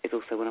is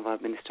also one of our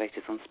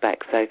administrators on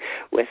Spec. So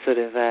we're sort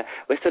of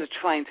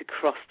trying to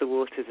cross the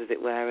waters, as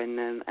it were, and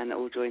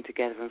all join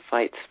together and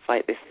fight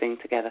this thing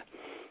together.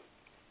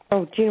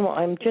 Oh, do you know what?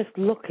 I'm just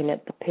looking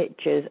at the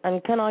pictures,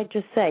 and can I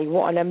just say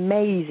what an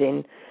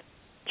amazing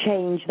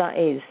change that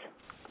is?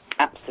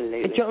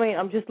 Absolutely. Do you know what I mean?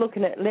 I'm just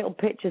looking at little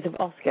pictures of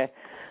Oscar.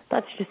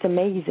 That's just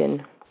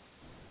amazing.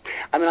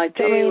 I mean, I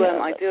do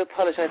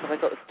apologise if I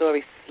got the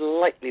story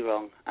slightly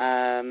wrong.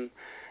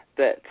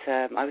 But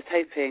I was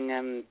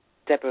hoping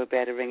Deborah would be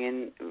able to ring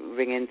in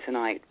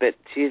tonight, but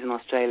she is in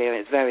Australia and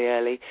it's very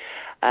early,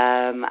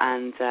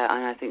 and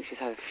I think she's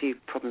had a few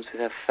problems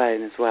with her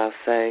phone as well.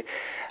 So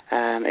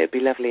it would be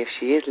lovely if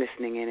she is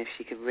listening in, if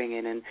she could ring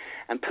in and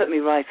put me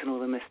right on all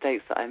the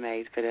mistakes that I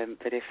made. But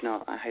if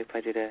not, I hope I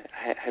did a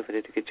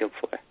good job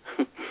for her.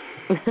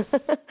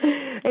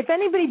 If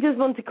anybody does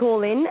want to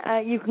call in,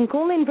 you can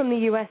call in from the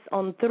US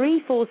on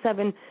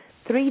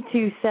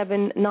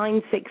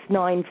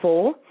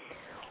 347-327-9694.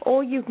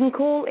 Or you can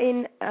call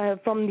in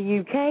from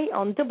the UK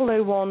on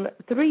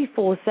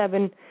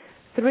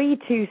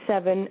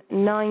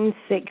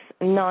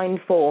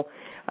 001-347-327-9694.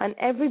 And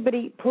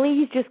everybody,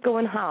 please just go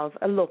and have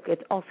a look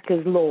at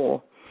Oscar's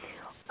Law.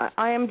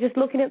 I am just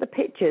looking at the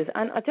pictures,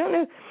 and I don't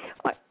know.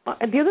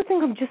 The other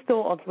thing I've just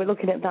thought of, we're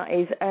looking at that,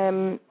 is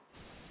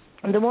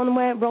the one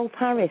where Rolf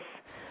Harris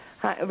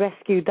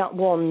rescued that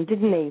one,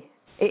 didn't he?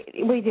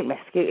 We didn't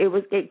rescue it.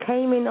 It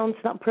came in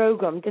onto that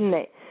program, didn't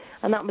it?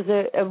 And that was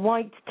a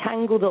white,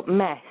 tangled-up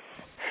mess.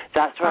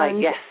 That's right,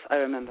 yes, I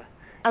remember.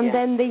 And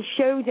then they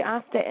showed it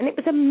after, and it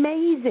was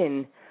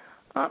amazing.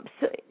 Do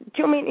you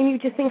know what I mean? And you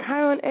just think,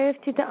 how on earth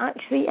did that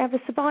actually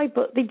ever survive?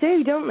 But they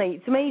do, don't they?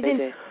 It's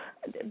amazing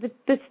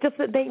the stuff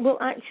that they will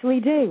actually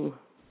do.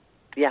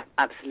 Yeah,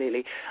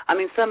 absolutely. I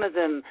mean, some of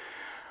them,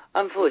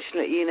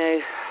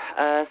 unfortunately,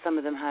 some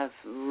of them have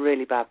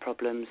really bad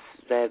problems.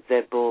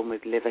 They're born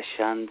with liver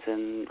shunt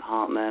and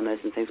heart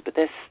murmurs and things, but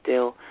they're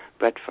still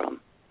bred from.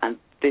 And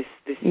this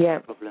is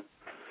the problem.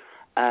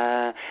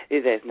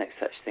 There's no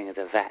such thing as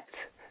a vet.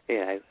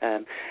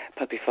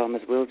 Puppy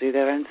farmers will do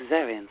their own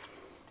cesareans.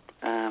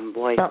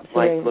 Why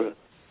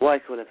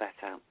call a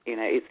vet out?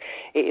 It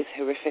is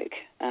horrific,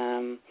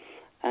 and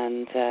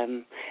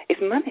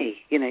it's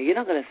money. You're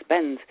not going to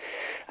spend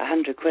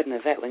 £100 on a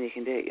vet when you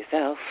can do it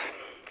yourself.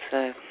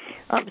 So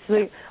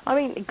absolutely. I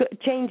mean,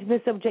 changing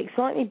the subject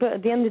slightly, but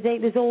at the end of the day,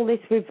 there's all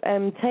this with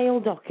tail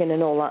docking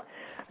and all that.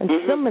 And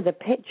some of the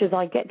pictures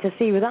I get to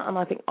see with that, and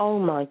I think, oh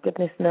my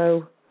goodness,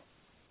 no.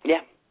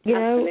 Yeah,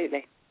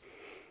 absolutely.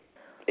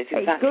 It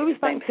goes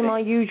back to my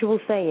usual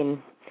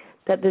saying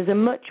that there's a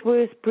much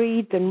worse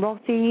breed than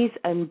Rotties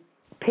and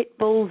Pit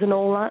Bulls and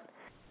all that,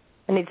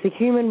 and it's the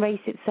human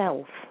race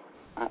itself.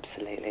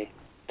 Absolutely.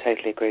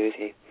 Totally agree with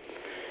you.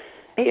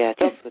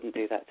 Dogs wouldn't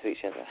do that to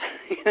each other.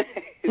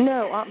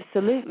 No,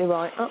 absolutely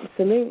right,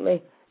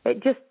 absolutely.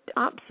 It just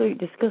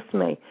absolutely disgusts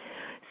me.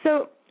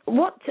 So,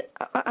 what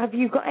have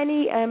you got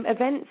any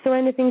events or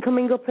anything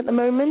coming up at the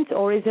moment,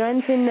 or is there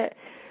anything that,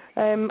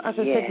 as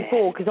I said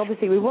before, because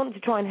obviously we want to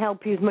try and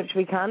help you as much as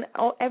we can.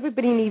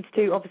 Everybody needs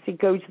to obviously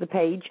go to the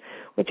page,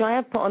 which I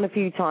have put on a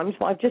few times,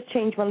 but I've just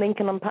changed my link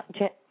and I'm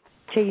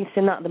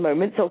chasing that at the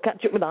moment, so I'll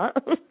catch up with that.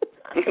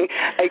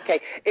 Okay.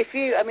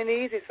 The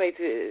easiest way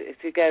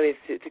to go is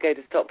to go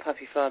to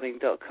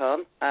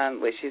stoppuppyfarming.com,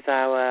 which is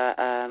our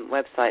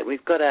website.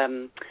 We've got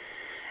an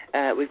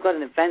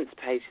events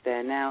page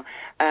there now.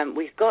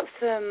 We've got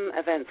some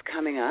events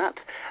coming up.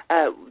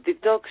 The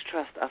Dogs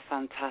Trust are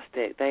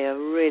fantastic. They are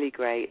really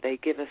great. They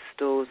give us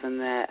stalls, and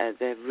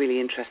they're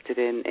really interested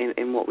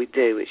in what we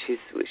do, which is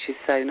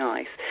so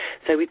nice.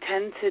 So we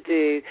tend to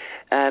do.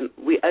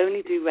 We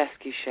only do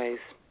rescue shows.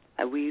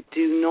 We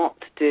do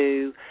not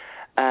do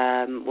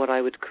what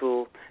I would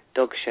call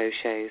dog shows,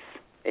 if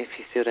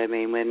you see what I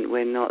mean.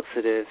 We're not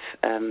sort of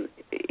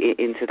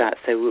into that,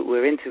 so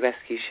we're into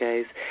rescue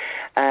shows.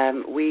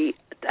 And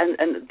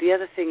the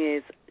other thing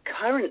is,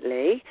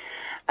 currently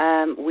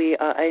we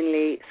are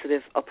only sort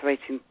of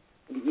operating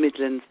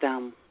Midlands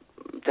down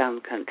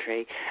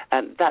country.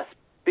 That's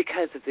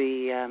because of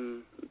the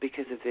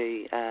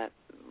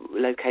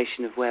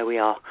location of where we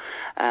are.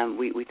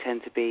 We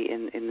tend to be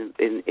in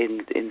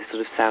the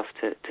sort of south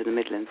to the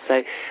Midlands.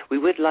 So we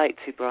would like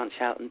to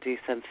branch out and do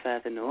some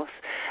further north.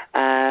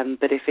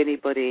 But if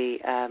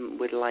anybody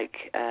would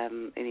like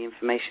any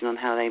information on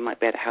how they might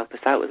be able to help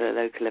us out with a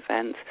local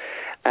event,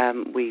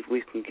 we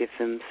can give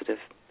them sort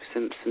of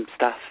some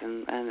stuff,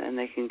 and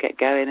they can get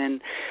going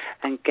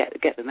and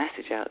get the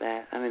message out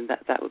there. I mean,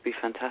 that would be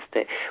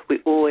fantastic. We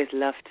always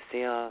love to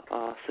see our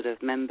sort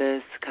of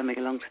members coming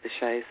along to the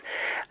shows.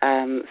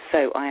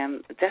 So I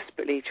am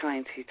desperately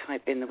trying to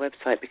type in the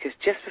website, because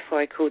just before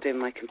I called in,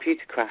 my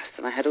computer crashed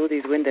and I had all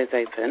these windows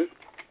open.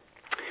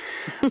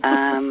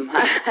 And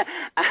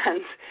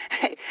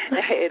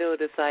it all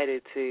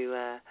decided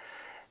to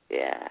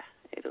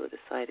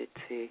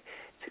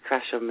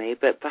crash on me,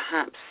 but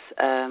perhaps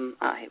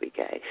here we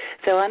go.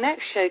 So our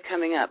next show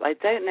coming up, I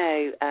don't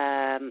know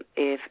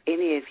if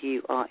any of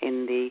you are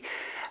in the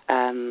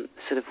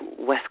sort of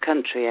West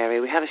Country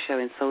area. We have a show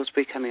in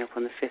Salisbury coming up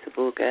on the 5th of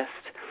August.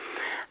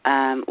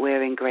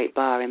 We're in Great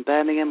Bar in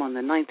Birmingham on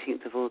the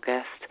 19th of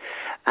August,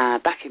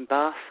 back in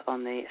Bath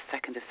on the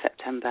 2nd of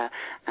September,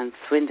 and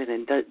Swindon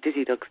and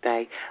Dizzy Dogs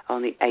Day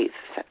on the 8th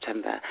of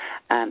September.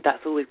 That's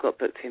all we've got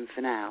booked in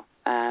for now.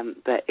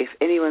 But if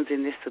anyone's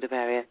in this sort of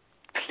area,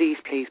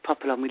 please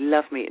pop along. We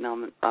love meeting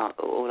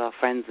all our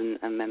friends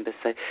and members,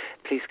 so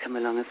please come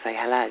along and say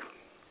hello.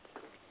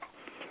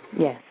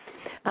 Yes.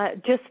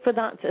 Just for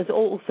that, as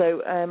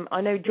also,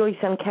 I know Joyce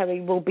and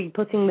Kerry will be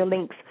putting the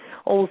links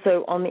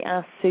also on the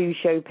Ask Sue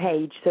show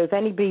page. So if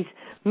anybody's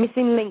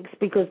missing links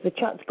because the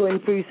chat's going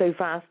through so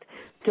fast,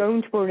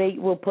 don't worry.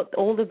 We'll put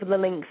all of the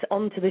links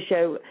onto the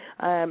show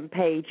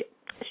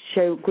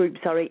group,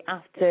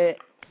 after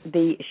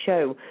the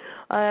show.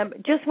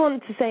 Just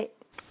want to say,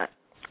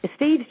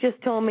 Steve's just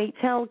told me,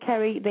 tell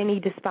Kerry they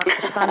need a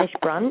Spanish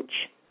branch.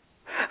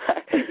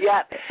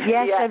 Yeah.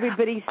 Yes, yeah.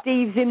 Everybody,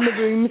 Steve's in the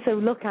room, so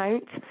look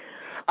out.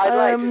 I'd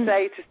like to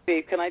say to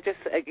Steve, can I just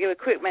give a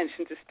quick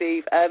mention to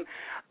Steve?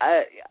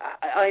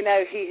 I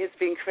know he has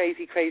been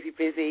crazy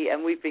busy,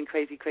 and we've been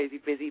crazy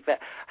busy, but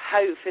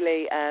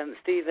hopefully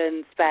Steve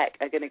and Spec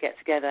are going to get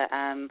together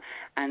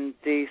and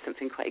do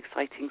something quite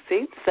exciting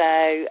soon.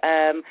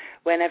 So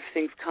when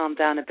everything's calmed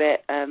down a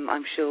bit,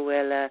 I'm sure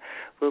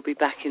we'll be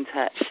back in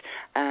touch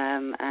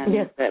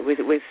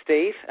with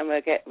Steve, and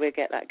we'll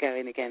get that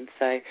going again.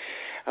 So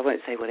I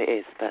won't say what it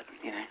is, but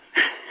you know.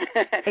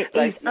 It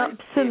is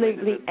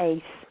absolutely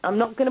ace. I'm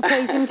not going to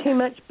praise him too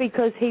much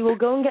because he will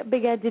go and get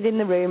big-headed in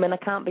the room, and I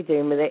can't be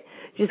doing with it.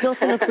 There's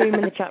not enough room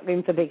in the chat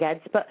room for big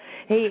heads, but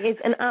he is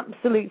an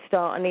absolute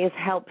star, and he has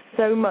helped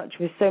so much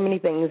with so many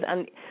things,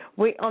 and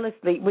we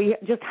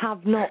just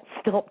have not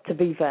stopped, to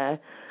be fair.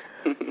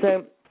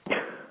 So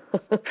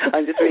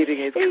I'm just reading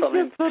his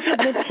comments. He's just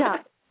put in the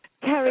chat,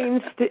 Kerry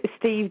and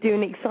Steve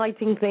doing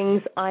exciting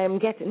things. I am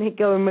getting it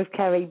going with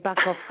Kerry. Back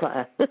off,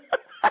 Claire.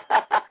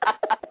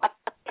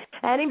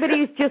 Anybody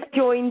who's just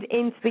joined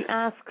into the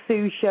Ask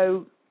Sue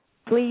show,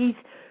 please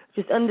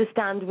just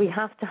understand we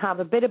have to have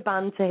a bit of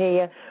banter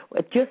here,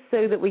 just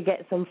so that we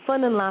get some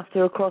fun and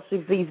laughter across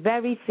with these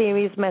very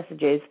serious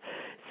messages.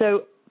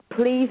 So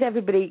please,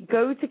 everybody,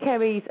 go to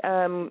Kerry's.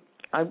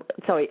 I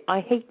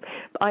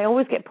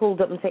always get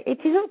pulled up and say, it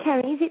isn't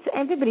Kerry's, it's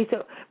everybody.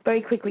 So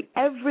very quickly,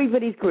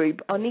 everybody's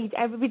group, I need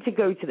everybody to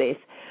go to this.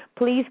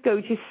 Please go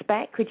to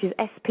SPEC, which is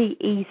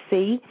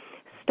SPEC,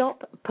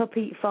 Stop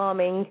Puppy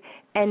Farming,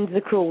 End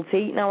the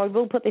Cruelty. Now, I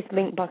will put this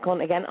link back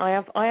on again. I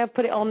have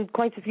put it on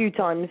quite a few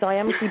times. I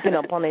am keeping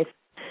up on it.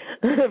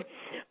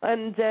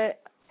 And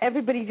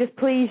everybody, just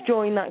please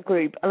join that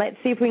group. And let's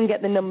see if we can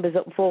get the numbers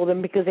up for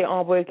them, because they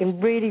are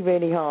working really,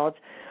 really hard.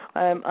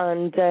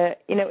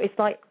 It's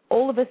like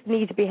all of us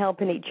need to be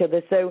helping each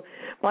other. So,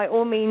 by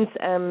all means,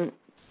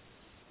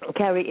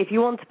 Kerry, if you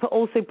want to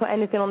also put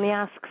anything on the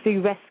Ask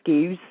Sue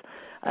Rescues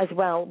as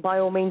well, by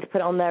all means put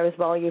it on there as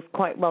well. You're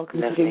quite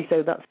welcome to do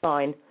so. That's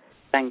fine.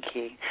 Thank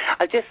you.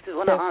 I just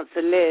want to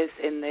answer Liz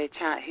in the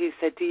chat, who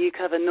said, do you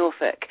cover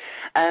Norfolk?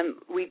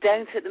 We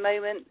don't at the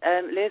moment,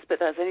 Liz, but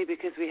that's only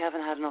because we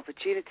haven't had an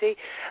opportunity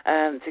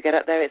to get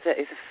up there. It's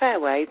a fair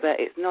way, but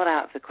it's not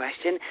out of the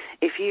question.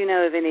 If you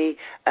know of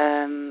any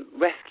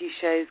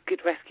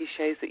good rescue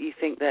shows that you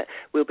think that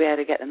we'll be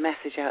able to get the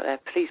message out there,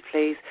 please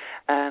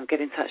get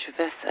in touch with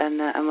us,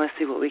 and we'll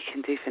see what we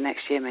can do for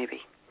next year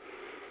maybe.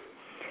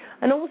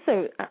 And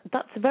also,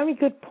 that's a very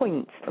good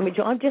point, which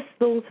I've just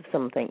thought of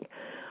something.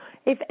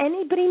 If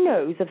anybody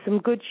knows of some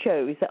good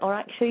shows that are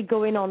actually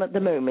going on at the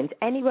moment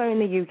anywhere in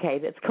the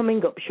UK that's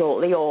coming up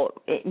shortly, or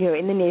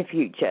in the near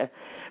future,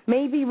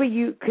 maybe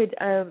you could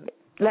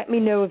let me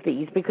know of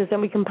these, because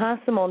then we can pass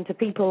them on to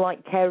people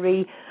like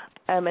Kerry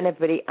and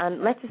everybody,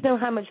 and let us know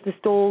how much the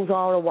stalls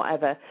are or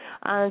whatever,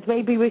 and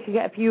maybe we could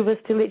get a few of us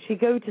to literally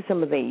go to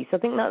some of these. I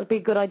think that would be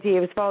a good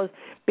idea as far as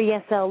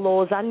BSL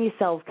laws and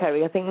yourself,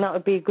 Kerry. I think that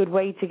would be a good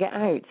way to get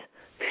out.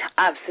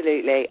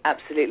 Absolutely.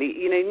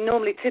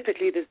 Normally,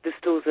 typically, the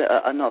stalls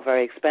are not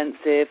very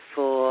expensive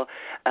for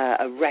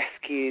a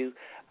rescue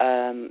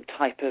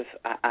type of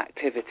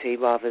activity,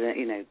 rather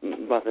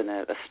than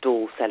a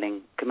stall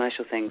selling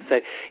commercial things. So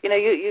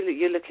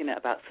you're looking at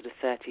about sort of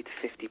 £30 to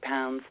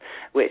 £50,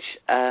 which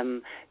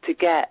to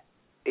get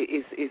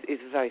is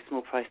a very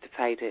small price to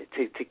pay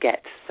to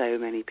get so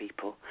many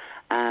people.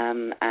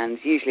 And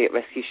usually at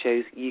rescue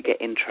shows you get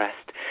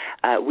interest.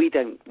 We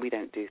don't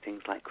do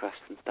things like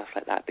crafts and stuff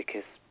like that,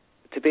 because,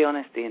 to be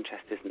honest, the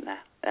interest isn't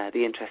there.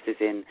 The interest is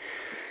in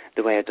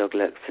the way a dog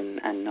looks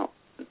and not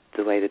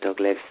the way the dog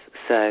lives.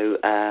 So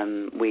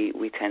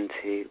we tend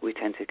to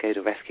go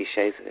to rescue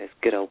shows with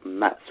good old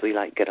mutts. We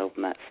like good old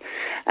mutts,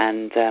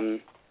 and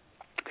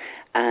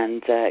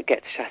get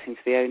to chatting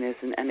to the owners,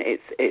 and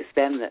it's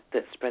them that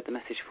spread the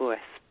message for us.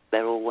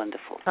 They're all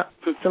wonderful.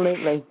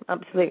 Absolutely.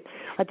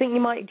 I think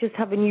you might just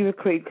have a new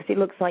recruit, because it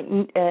looks like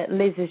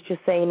Liz is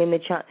just saying in the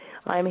chat,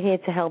 I'm here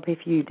to help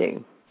if you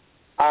do.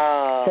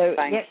 Oh, so,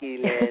 thank you,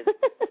 Liz.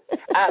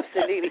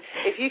 Absolutely.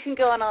 If you can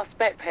go on our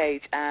spec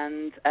page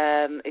and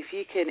if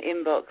you can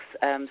inbox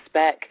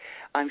spec,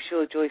 I'm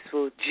sure Joyce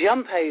will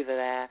jump over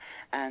there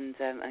and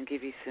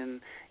give you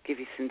some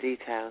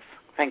details.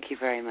 Thank you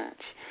very much.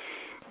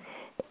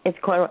 It's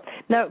quite right.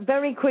 Now,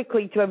 very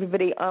quickly to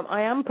everybody,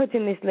 I am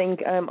putting this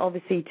link,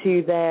 obviously,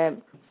 to their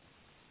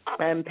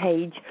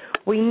page.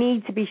 We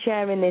need to be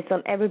sharing this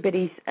on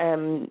everybody's.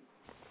 My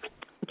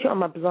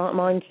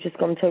mind's just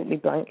gone totally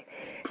blank.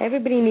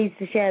 Everybody needs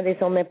to share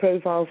this on their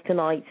profiles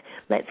tonight.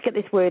 Let's get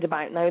this word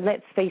about now.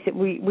 Let's face it,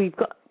 we've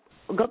got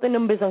the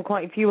numbers on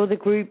quite a few other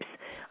groups,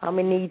 and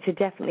we need to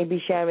definitely be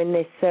sharing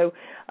this. So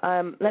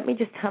let me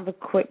just have a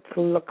quick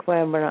look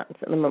where we're at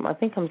the moment. I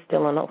think I'm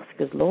still on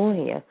Oscar's Law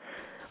here.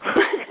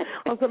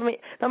 I've got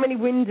that many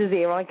windows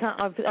here. I've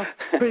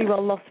pretty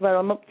well lost where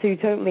I'm up to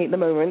totally at the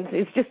moment.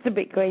 It's just a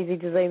bit crazy,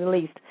 to say the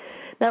least.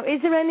 Now, is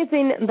there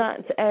anything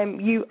that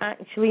you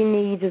actually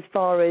need as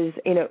far as,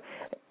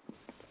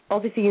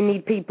 obviously you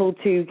need people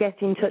to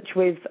get in touch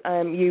with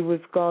you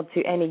with regard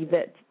to any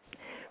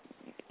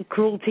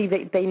cruelty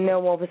that they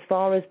know of as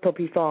far as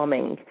puppy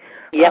farming?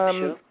 Yep,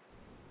 sure.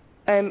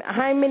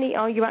 How many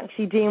are you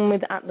actually dealing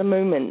with at the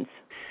moment?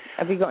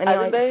 Have you got any?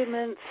 At the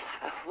moment,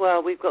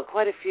 well, we've got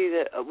quite a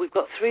few we've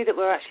got 3 that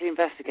we're actually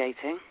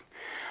investigating,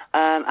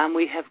 and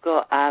we have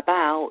got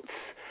about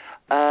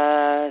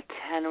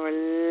 10 or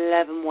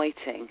 11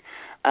 waiting.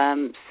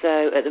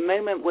 So at the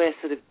moment we're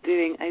sort of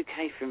doing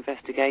okay for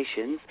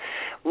investigations.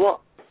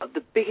 What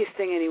the biggest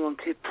thing anyone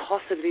could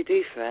possibly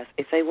do for us,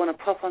 if they want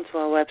to pop onto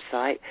our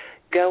website,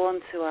 go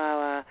onto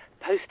our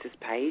posters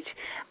page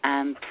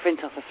and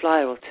print off a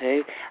flyer or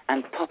 2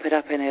 and pop it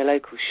up in a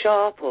local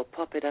shop or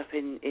pop it up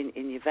in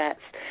your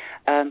vets,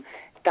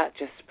 that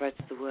just spreads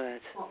the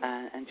word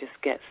and just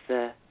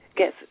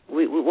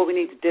what we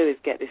need to do is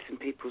get this in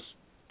people's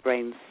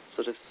brains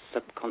sort of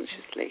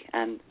subconsciously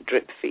and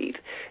drip feed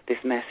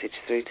this message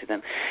through to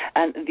them.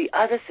 And the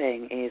other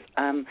thing is,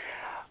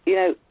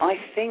 I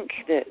think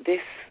that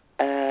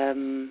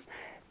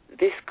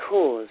this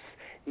cause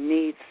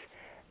needs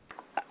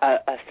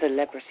a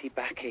celebrity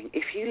backing.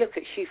 If you look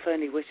at Hugh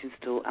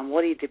Fearnley-Whittingstall and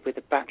what he did with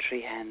the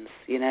battery hens,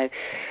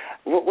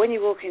 when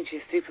you walk into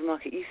your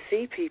supermarket, you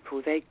see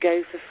people, they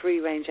go for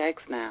free-range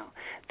eggs now.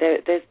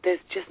 There's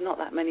just not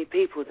that many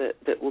people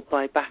that will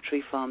buy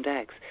battery-farmed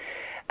eggs.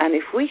 And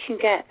if we can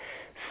get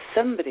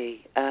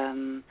somebody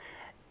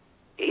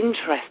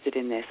interested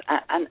in this,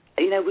 and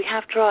we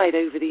have tried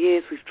over the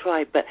years,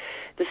 but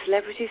the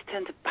celebrities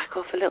tend to back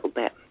off a little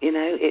bit.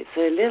 It's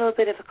a little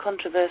bit of a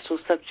controversial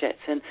subject,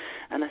 and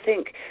I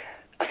think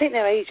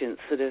their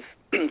agents sort of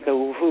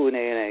go, oh no,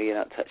 you're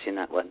not touching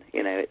that one.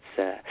 It's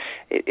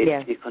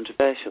too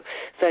controversial.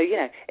 So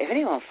if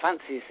anyone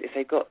fancies, if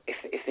they got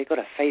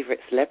a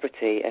favourite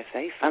celebrity, if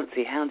they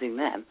fancy hounding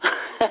them,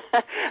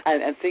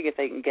 and seeing if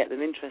they can get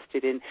them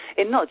interested in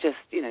not just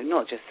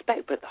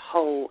spec, but the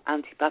whole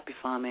anti-puppy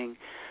farming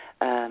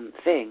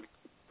thing,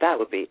 that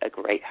would be a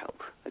great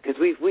help, because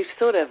we've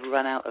sort of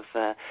run out of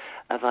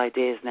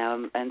ideas now,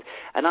 and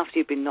after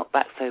you've been knocked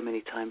back so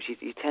many times,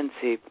 you tend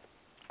to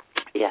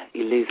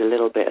you lose a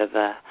little bit of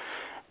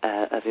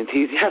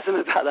enthusiasm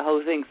about the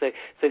whole thing. So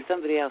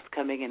somebody else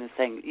coming in and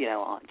saying, do you know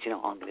what,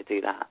 I'm going to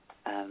do that,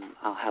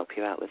 I'll help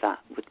you out with that,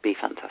 would be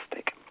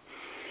fantastic.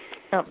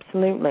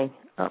 Absolutely.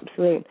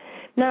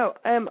 Now,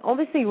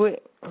 obviously,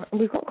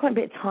 we've got quite a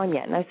bit of time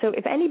yet now, so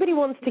if anybody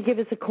wants to give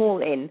us a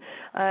call in,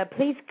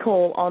 please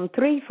call on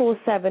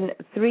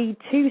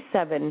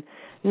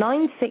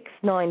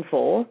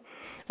 347-327-9694,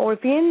 or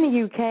if you're in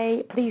the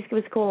UK, please give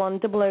us a call on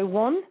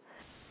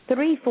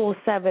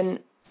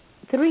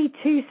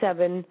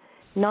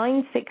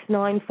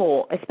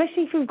 001-347-327-9694,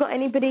 especially if you've got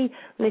anybody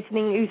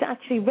listening who's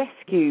actually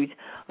rescued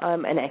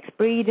an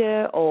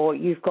ex-breeder, or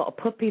you've got a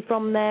puppy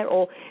from there,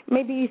 or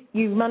maybe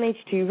you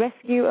managed to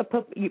rescue a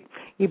puppy,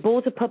 you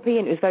bought a puppy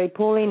and it was very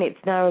poorly and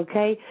it's now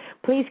okay.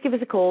 Please give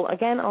us a call.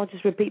 Again, I'll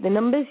just repeat the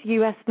numbers.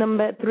 US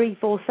number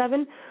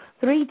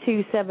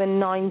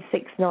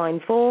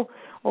 347-327-9694,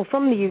 or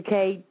from the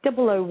UK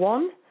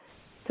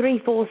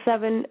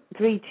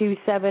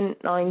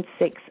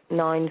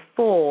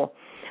 001-347-327-9694.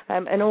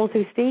 And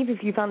also, Steve,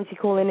 if you fancy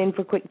calling in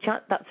for a quick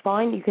chat, that's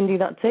fine. You can do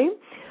that too.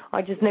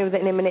 I just know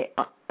that in a minute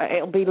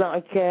it'll be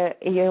like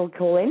you'll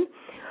call in.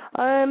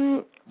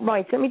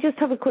 Right, let me just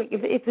have a quick...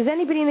 If there's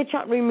anybody in the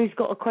chat room who's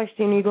got a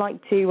question you'd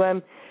like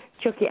to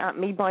chuck it at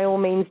me, by all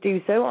means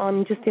do so.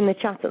 I'm just in the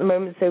chat at the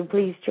moment, so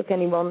please chuck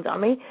any ones at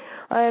me.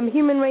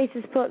 Human Race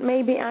has put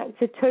maybe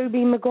actor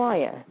Toby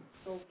Maguire.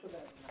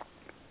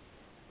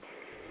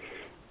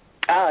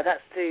 Oh,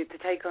 that's to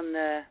take on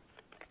the...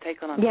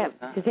 Yeah,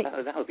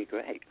 that would be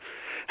great.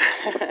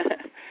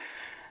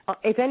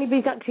 If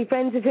anybody's actually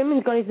friends with him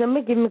and got his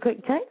number, give him a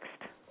quick text.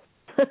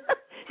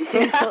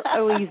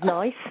 Oh, he's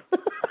nice.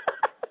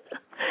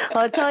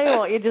 I tell you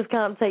what, you just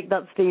can't take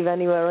that Steve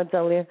anywhere, I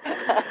tell you.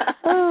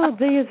 Oh,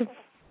 dear.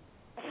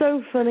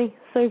 So funny,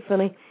 so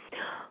funny.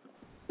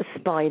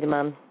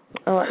 Spider-Man.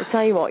 Oh, I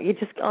tell you what, you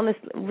just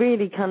honestly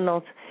really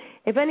cannot.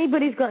 If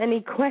anybody's got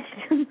any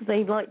questions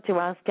they'd like to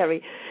ask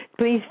Kerry,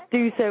 please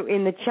do so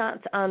in the chat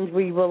and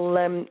we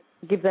will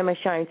give them a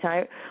shout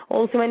out.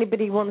 Also,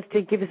 anybody wants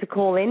to give us a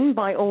call in,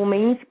 by all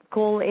means,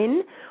 call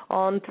in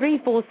on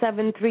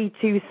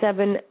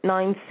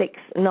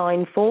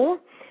 347-327-9694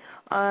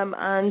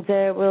 and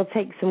we'll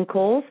take some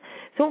calls.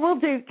 So what we'll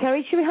do,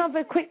 Kerry, should we have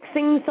a quick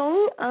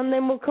sing-song and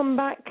then we'll come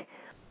back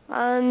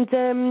and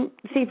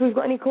see if we've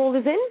got any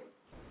callers in?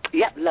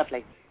 Yep,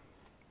 lovely.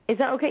 Is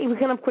that okay? We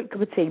can have a quick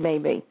cup of tea,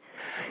 maybe.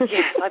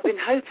 Yes, I've been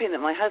hoping that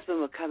my husband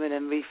would come in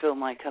and refill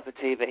my cup of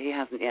tea, but he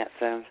hasn't yet,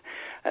 so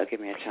that'll give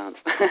me a chance.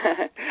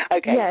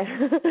 Okay. Yeah.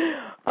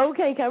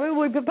 Okay, Kerry,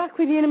 we'll be back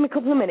with you in a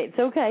couple of minutes,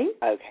 okay?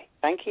 Okay,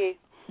 thank you.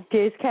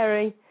 Cheers,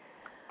 Kerry.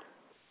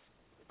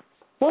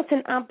 What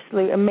an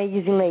absolute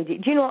amazing lady.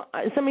 Do you know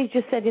what? Somebody's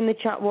just said in the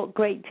chat what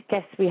great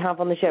guests we have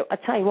on the show. I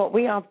tell you what,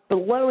 we are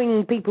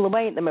blowing people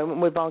away at the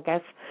moment with our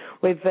guests.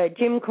 With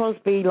Jim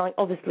Crosby, like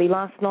obviously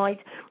last night.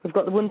 We've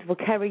got the wonderful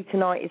Kerry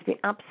tonight. It's been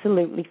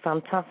absolutely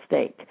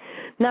fantastic.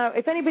 Now,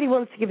 if anybody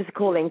wants to give us a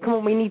call in, come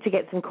on, we need to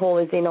get some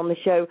callers in on the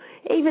show,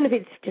 even if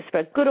it's just for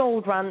a good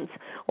old rant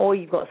or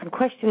you've got some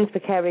questions for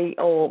Kerry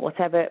or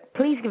whatever,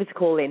 please give us a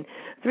call in.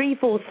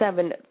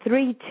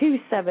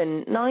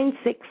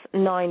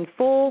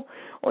 347-327-9694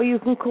 or you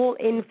can call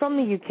in from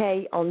the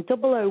UK on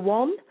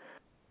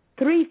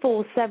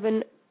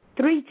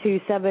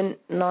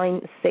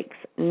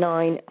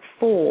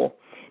 001-347-327-9694.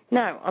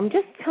 Now, I'm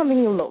just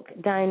having a look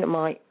down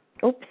my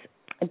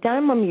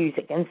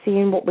music and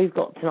seeing what we've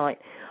got tonight.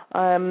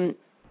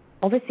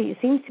 Obviously, it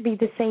seems to be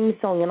the same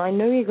song, and I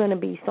know you're going to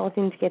be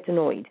starting to get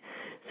annoyed.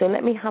 So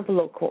let me have a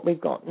look what we've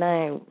got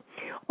now.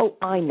 Oh,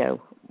 I know.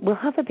 We'll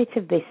have a bit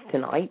of this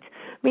tonight.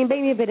 I mean,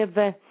 maybe a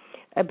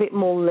bit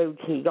more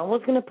low-key. I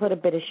was going to put a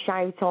bit of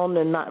shout on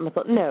and that, and I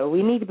thought, no,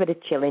 we need a bit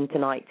of chilling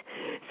tonight.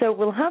 So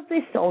we'll have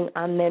this song,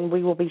 and then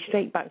we will be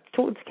straight back to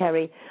talk to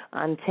Kerry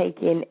and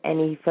take in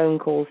any phone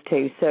calls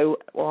too. So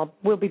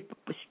we'll be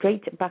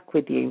straight back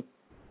with you.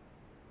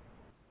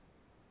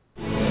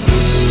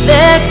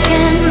 There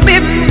can be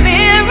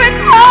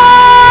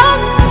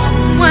miracles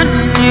when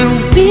you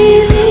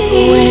believe.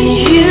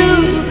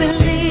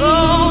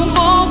 Oh,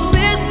 hope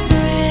is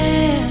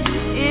rare.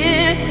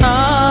 It's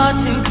hard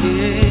to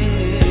get.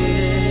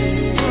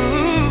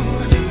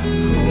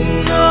 Who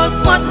knows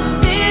what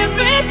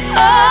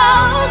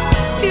miracles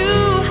you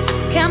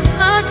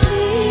cannot see?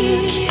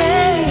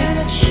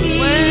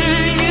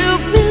 When you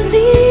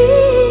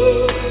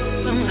believe,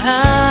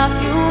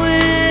 somehow you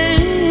win.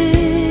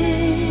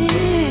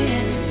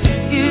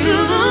 You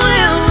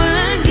will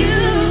when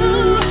you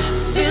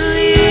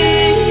believe.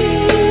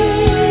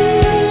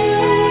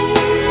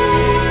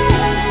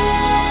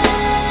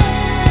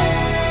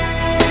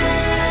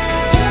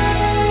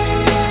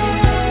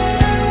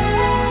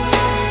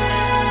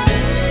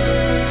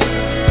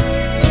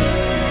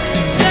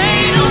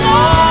 Ain't no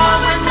more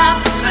than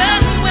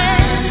happen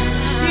when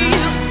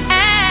you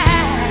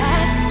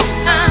act,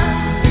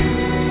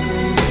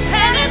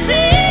 and it's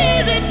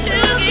easy to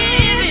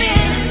give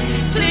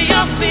in to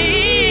your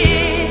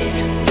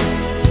fear.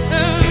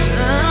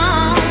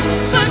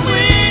 But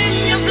when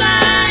you're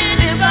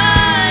blinded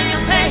by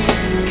your pain,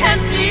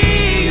 can't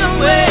see your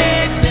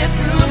way clear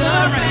through the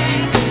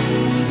rain.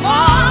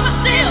 Oh,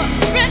 but still,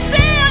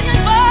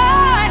 resilient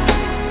boy,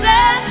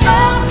 that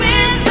hope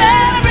is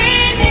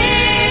very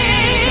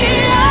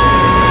near.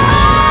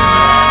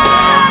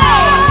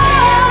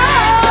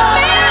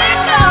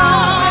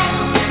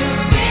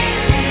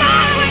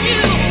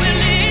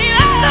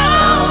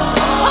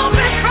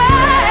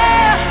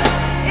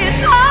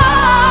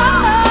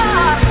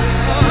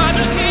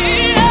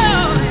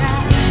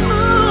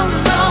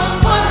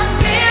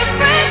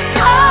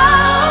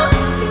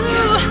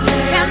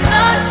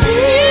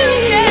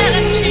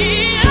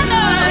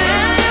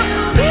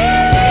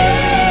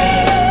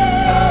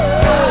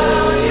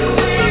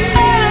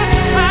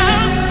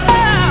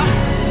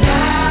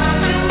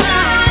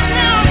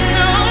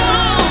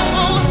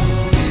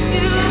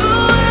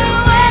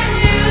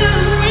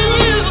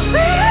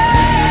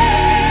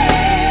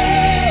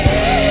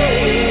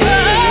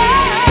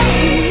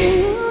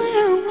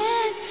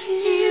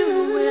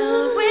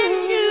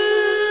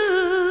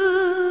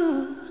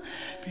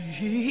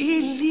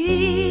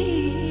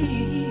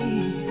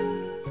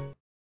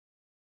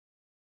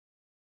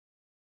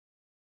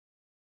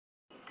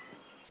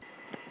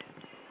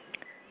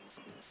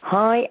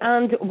 Hi,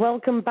 and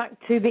welcome back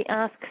to the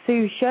Ask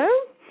Sue show.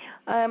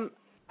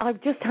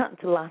 I've just had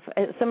to laugh.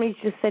 Somebody's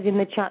just said in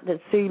the chat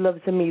that Sue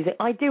loves the music.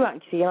 I do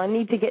actually, and I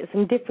need to get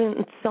some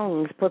different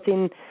songs put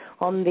in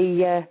on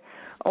the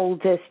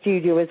old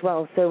studio as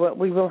well, so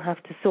we will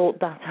have to sort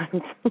that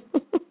out.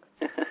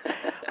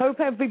 Hope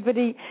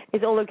everybody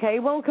is all okay.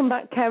 Welcome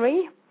back,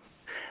 Kerry.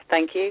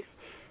 Thank you.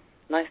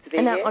 Nice to be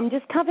here. Now, I'm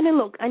just having a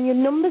look, and your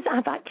numbers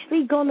have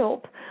actually gone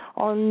up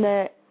on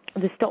the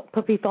Stop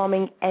Puppy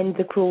Farming End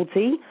the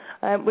Cruelty.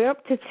 We're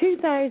up to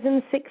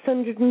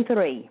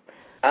 2,603.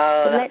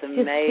 Oh, so that's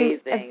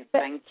amazing.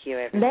 Thank you,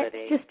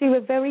 everybody. Let's just do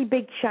a very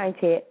big shout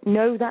here.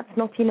 No, that's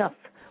not enough.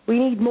 We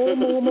need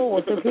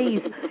more. So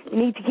please, you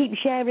need to keep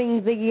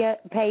sharing the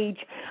page.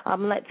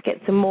 Let's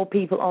get some more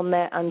people on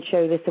there and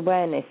show this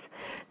awareness.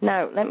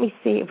 Now, let me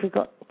see if we've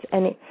got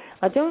any.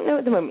 I don't know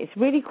at the moment. It's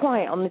really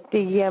quiet on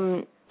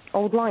the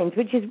old lines,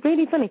 which is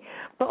really funny.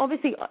 But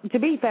obviously, to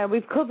be fair,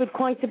 we've covered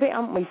quite a bit,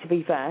 haven't we, to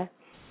be fair?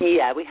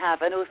 Yeah, we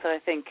have. And also, I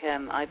think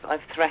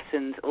I've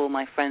threatened all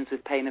my friends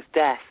with pain of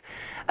death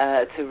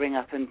to ring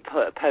up and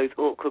pose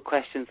awkward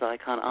questions that I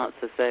can't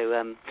answer.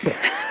 So,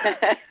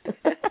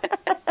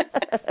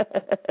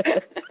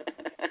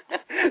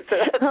 so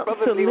that's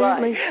probably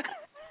why.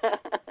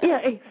 Yeah,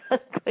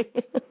 exactly.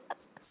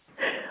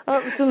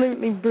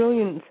 Absolutely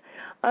brilliant.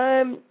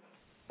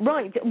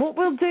 Right, what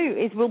we'll do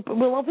is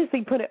we'll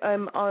obviously put it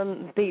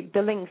on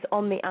the links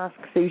on the Ask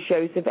Sue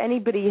show. So if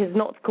anybody has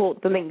not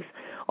caught the links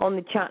on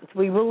the chat,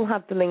 we will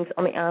have the links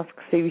on the Ask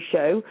Sue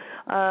show.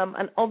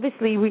 And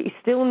obviously we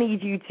still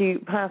need you to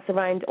pass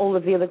around all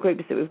of the other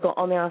groups that we've got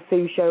on the Ask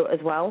Sue show as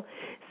well.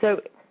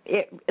 So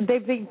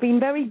they've been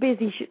very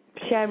busy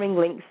sharing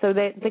links, so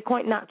they're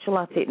quite natural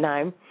at it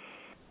now.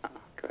 Oh,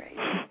 great.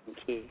 Thank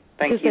you.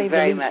 Thank you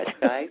very much,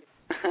 guys.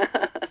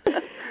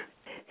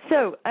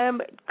 So,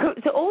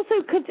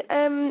 also could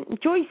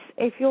Joyce,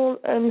 if you're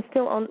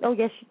still on, oh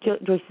yes,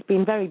 Joyce has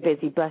been very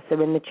busy, bless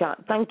her, in the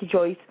chat. Thank you,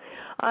 Joyce.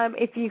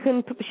 If you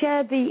can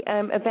share the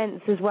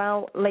events as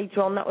well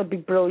later on, that would be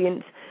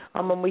brilliant,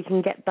 and we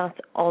can get that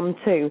on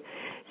too.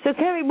 So,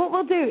 Kerry, what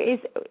we'll do is,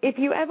 if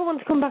you ever want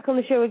to come back on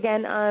the show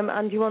again,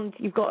 and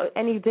you've got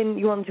anything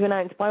you want to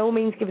announce, by all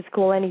means, give us a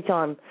call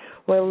anytime.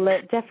 We'll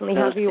definitely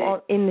have you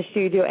in the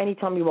studio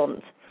anytime you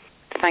want.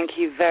 Thank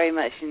you very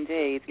much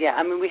indeed. Yeah,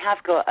 I mean, we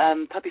have got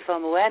Puppy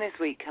Farm Awareness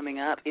Week coming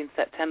up in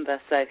September,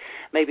 so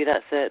maybe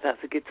that's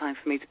a good time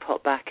for me to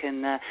pop back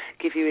and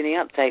give you any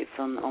updates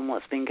on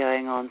what's been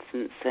going on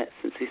since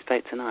we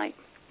spoke tonight.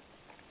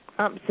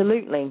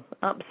 Absolutely.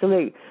 That'd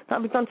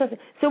be fantastic.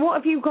 So what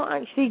have you got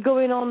actually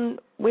going on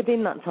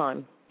within that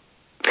time?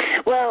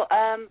 Well,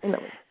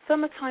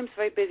 summertime's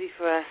very busy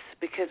for us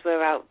because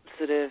we're out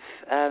sort of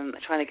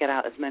trying to get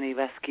out as many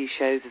rescue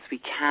shows as we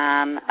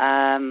can.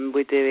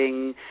 We're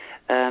doing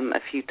a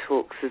few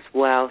talks as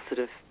well, sort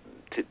of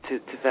to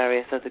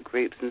various other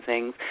groups and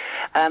things.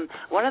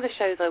 One of the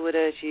shows I would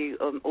urge you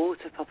all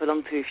to pop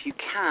along to if you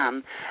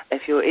can,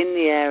 if you're in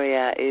the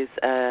area, is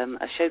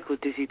a show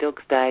called Dizzy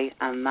Dogs Day,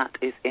 and that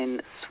is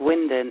in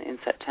Swindon in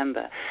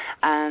September.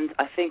 And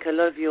I think a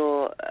lot of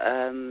your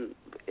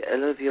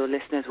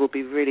listeners will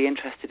be really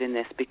interested in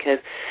this because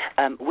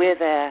we're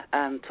there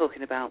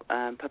talking about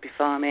puppy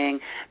farming,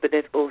 but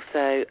there's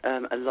also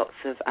lots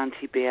of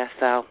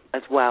anti-BSL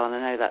as well, and I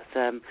know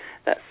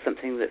that's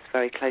something that's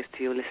very close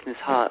to your listeners'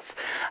 hearts.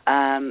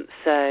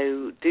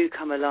 So do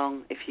come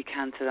along if you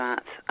can to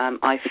that.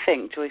 I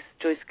think Joyce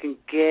can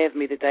give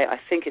me the date. I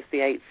think it's the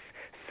 8th,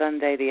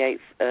 Sunday the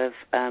 8th of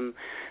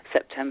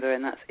September,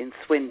 and that's in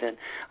Swindon.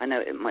 I know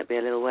it might be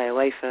a little way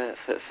away for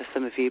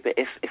some of you, but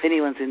if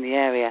anyone's in the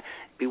area,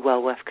 it'd be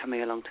well worth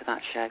coming along to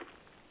that show.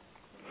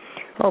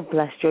 Oh,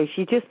 bless Joyce.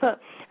 You just put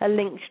a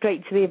link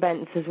straight to the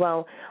events as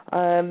well.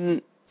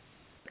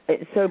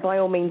 So by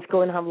all means,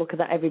 go and have a look at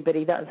that,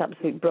 everybody. That's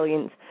absolutely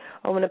brilliant.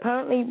 Oh, and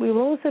apparently we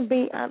will also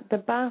be at the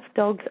Bath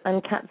Dogs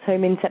and Cats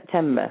Home in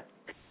September.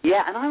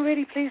 Yeah, and I'm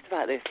really pleased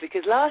about this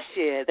because last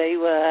year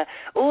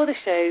all the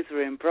shows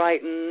were in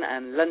Brighton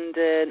and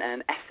London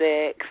and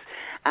Essex,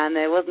 and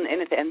there wasn't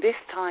anything. And this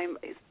time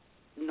it's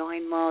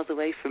 9 miles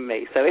away from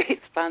me, so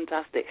it's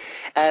fantastic.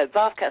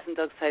 Bath Cats and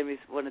Dogs Home is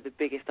one of the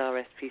biggest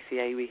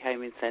RSPCA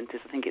rehoming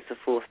centres. I think it's the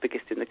 4th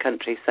biggest in the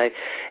country. So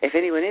if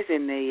anyone is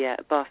in the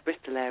Bath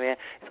Bristol area,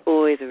 it's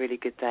always a really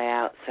good day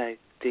out. So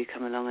do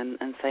come along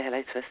and say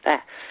hello to us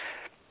there.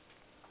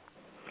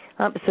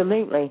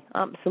 Absolutely.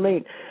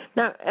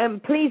 Now,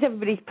 please,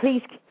 everybody,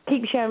 please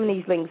keep sharing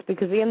these links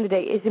because at the end of the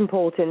day it is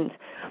important,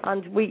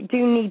 and we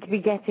do need to be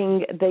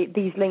getting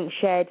these links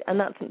shared, and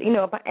that's,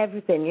 about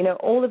everything.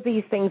 All of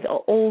these things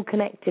are all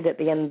connected at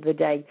the end of the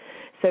day,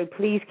 so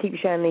please keep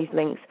sharing these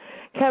links.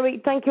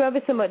 Kerry, thank you ever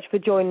so much for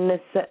joining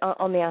us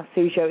on the Ask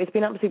Sue show. It's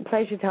been an absolute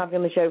pleasure to have you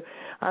on the show,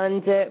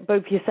 and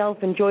both yourself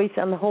and Joyce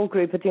and the whole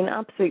group are doing an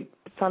absolute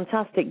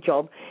fantastic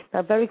job.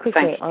 Now, very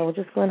quickly, I will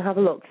just go and have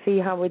a look, see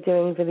how we're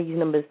doing for these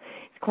numbers.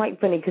 It's quite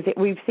funny because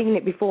we've seen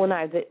it before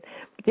now that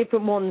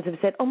different ones have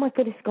said, oh my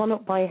goodness, it's gone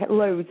up by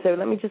loads. So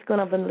let me just go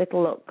and have a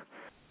little look.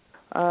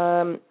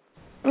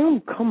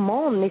 Oh, come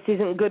on, this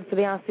isn't good for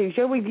the Ask Sue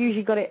show. We've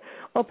usually got it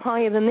up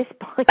higher than this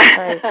by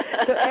now.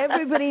 So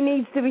everybody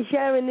needs to be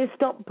sharing this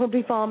Stop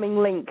Puppy Farming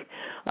link.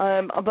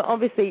 But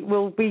obviously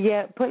we'll be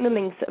putting the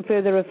links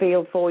further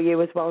afield for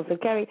you as well. So,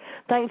 Kerry,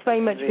 thanks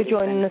very much for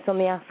joining us on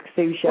the Ask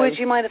Sue show. Would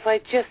you mind if I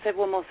just said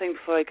one more thing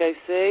before I go,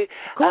 Sue?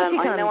 Of course you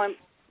can. I know I'm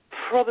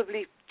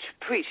probably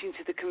preaching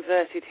to the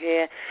converted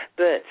here,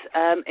 but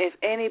if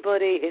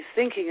anybody is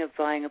thinking of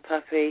buying a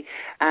puppy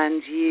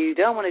and you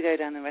don't want to go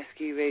down the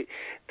rescue route,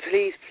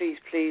 please, please,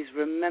 please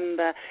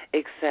remember,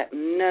 accept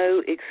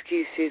no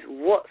excuses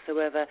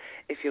whatsoever.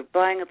 If you're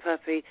buying a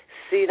puppy,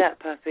 see that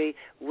puppy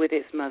with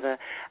its mother,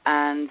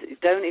 and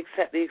don't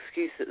accept the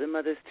excuse that the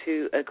mother's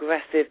too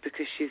aggressive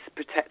because she's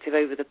protective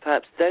over the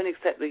pups. Don't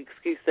accept the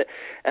excuse that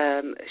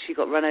she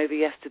got run over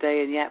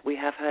yesterday, and yet we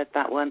have heard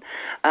that one.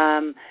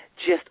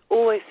 Just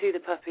always see the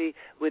puppy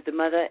with the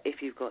mother. If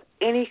you've got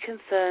any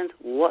concerns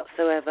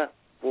whatsoever,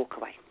 walk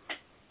away.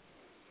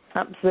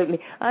 Absolutely.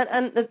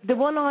 And the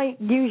one I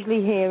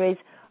usually hear is,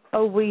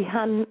 oh, we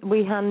hand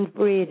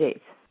breed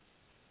it.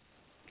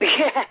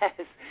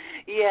 Yes,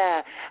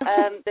 yeah.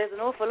 There's an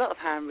awful lot of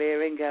hand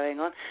rearing going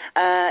on.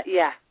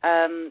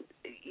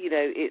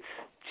 It's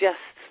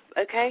just,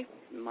 okay,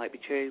 it might be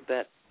true,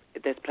 but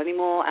there's plenty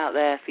more out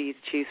there for you to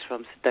choose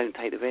from, so don't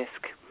take the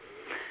risk.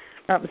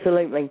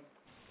 Absolutely.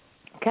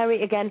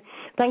 Kerry, again,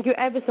 thank you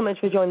ever so much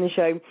for joining the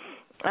show,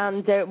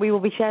 and we will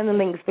be sharing the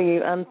links for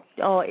you, and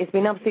it's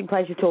been an absolute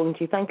pleasure talking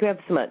to you. Thank you ever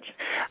so much.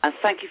 And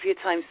thank you for your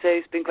time, Sue.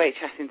 It's been great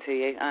chatting to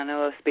you. I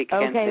know I'll speak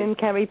again soon. Okay, then,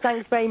 Kerry,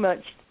 thanks very much.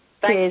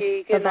 Thank Cheers.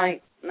 you. Good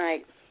Bye-bye.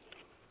 night.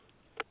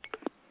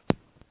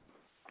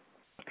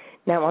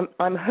 Now,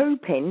 I'm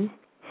hoping,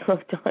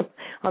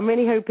 I'm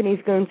really hoping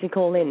he's going to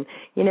call in.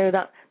 You know,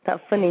 that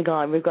funny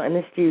guy we've got in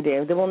the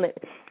studio, the one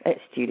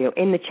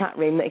in the chat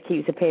room that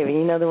keeps appearing,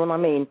 you know the one I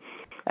mean?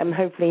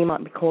 Hopefully he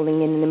might be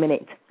calling in a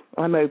minute.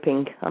 I'm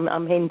hoping.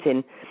 I'm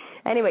hinting.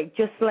 Anyway,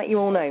 just to let you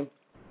all know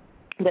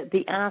that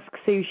the Ask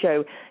Sue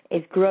show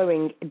is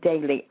growing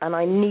daily, and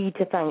I need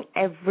to thank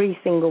every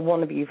single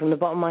one of you from the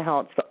bottom of my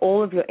heart for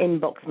all of your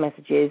inbox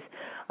messages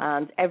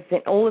and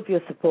everything, all of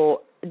your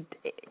support,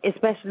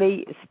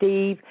 especially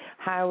Steve,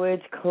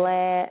 Howard,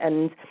 Claire,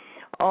 and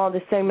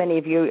there's so many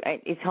of you.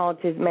 It's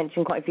hard to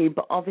mention quite a few,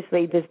 but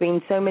obviously there's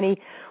been so many.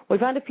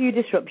 We've had a few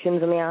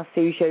disruptions on the Ask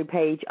Sue show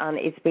page, and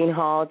it's been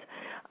hard.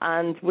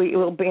 And we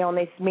will be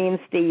honest, me and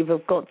Steve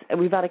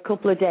we've had a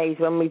couple of days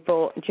when we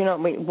thought, do you know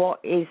what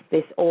is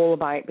this all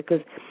about?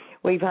 Because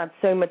we've had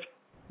so much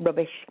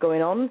rubbish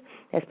going on,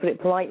 let's put it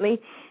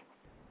politely.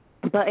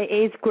 But it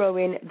is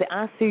growing, the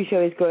Ask Sue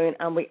show is growing,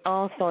 and we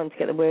are starting to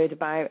get the word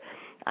about,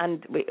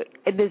 and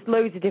there's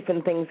loads of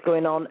different things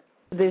going on.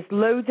 There's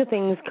loads of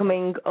things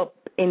coming up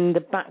in the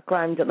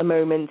background at the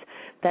moment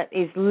that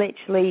is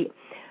literally...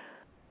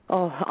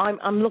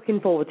 I'm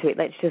looking forward to it,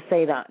 let's just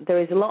say that. There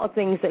is a lot of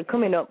things that are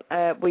coming up.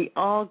 We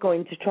are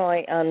going to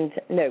try and...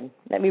 No,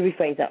 let me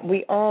rephrase that.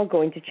 We are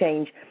going to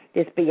change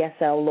this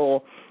BSL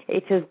law.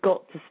 It has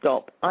got to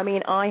stop. I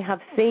mean, I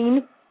have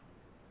seen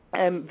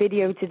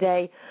video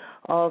today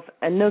of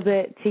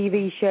another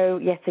TV show,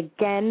 yet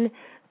again,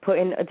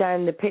 putting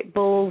down the pit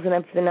bulls and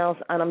everything else,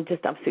 and I'm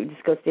just absolutely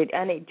disgusted.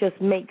 And it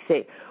just makes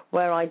it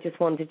where I just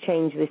want to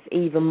change this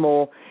even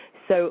more.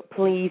 So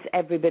please,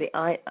 everybody,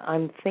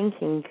 I'm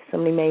thinking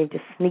somebody may have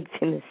just sneaked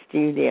in the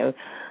studio.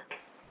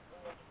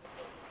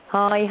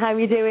 Hi, how are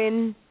you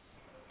doing?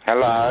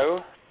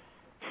 Hello.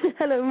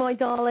 Hello, my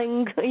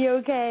darling. Are you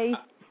okay?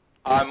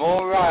 I'm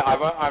all right.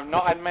 I've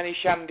not had many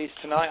shandies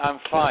tonight. I'm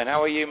fine.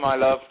 How are you, my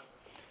love?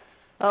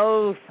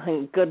 Oh,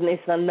 thank goodness.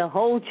 And the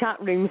whole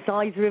chat room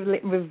sighs with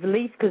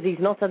relief because he's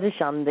not had a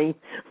shandy.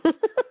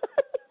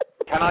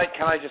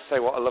 Can I just say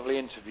what a lovely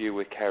interview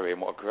with Kerry,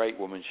 and what a great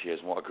woman she is,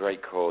 and what a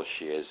great cause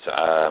she is,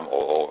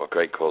 or a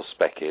great cause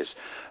Spec is,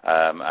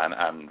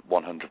 and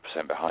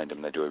 100% behind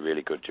them. They do a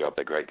really good job.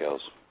 They're great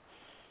girls.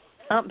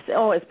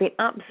 It's been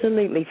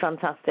absolutely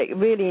fantastic.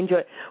 Really enjoy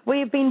it. We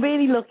have been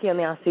really lucky on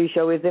the Ask Sue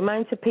show with the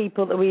amount of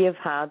people that we have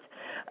had,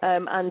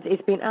 and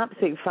it's been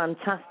absolutely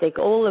fantastic.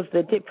 All of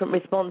the different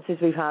responses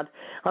we've had.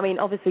 I mean,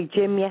 obviously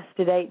Jim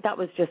yesterday, that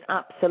was just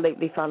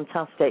absolutely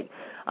fantastic.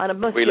 And I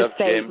must we just love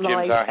say, Jim.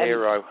 Jim's our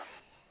hero.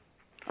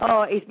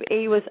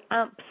 He was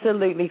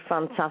absolutely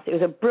fantastic.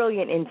 It was a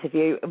brilliant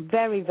interview,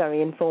 very,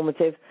 very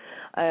informative,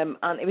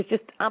 and it was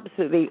just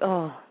absolutely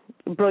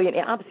brilliant.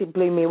 It absolutely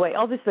blew me away.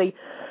 Obviously,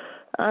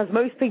 as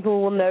most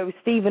people will know,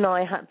 Steve and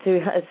I had to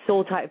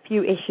sort out a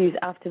few issues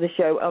after the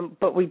show,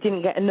 but we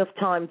didn't get enough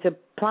time to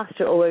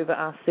plaster it all over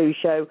our Sue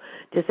show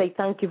to say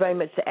thank you very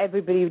much to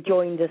everybody who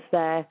joined us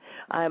there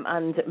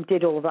and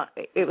did all that.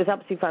 It was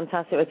absolutely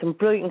fantastic. There were some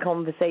brilliant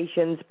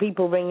conversations,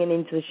 people ringing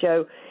into the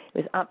show.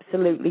 It was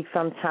absolutely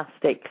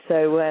fantastic.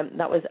 So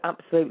that was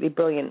absolutely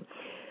brilliant.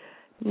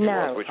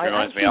 Now, which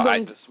reminds me,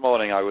 this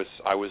morning I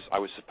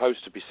was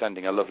supposed to be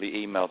sending a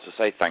lovely email to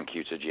say thank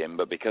you to Jim,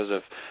 but because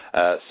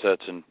of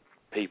certain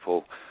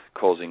people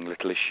causing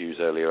little issues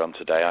earlier on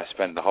today, I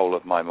spent the whole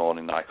of my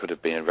morning that I could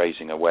have been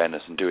raising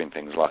awareness and doing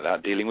things like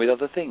that, dealing with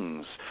other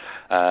things.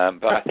 But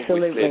I think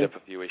we've cleared up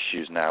a few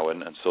issues now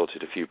and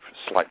sorted a few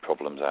slight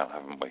problems out,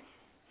 haven't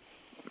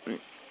we?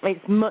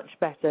 It's much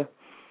better.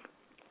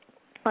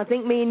 I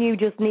think me and you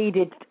just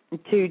needed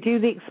to do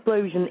the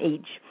explosion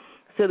each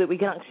so that we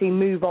can actually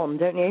move on,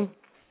 don't you?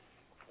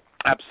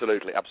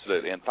 Absolutely,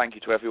 absolutely, and thank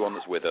you to everyone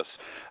that's with us.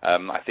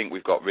 I think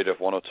we've got rid of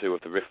one or two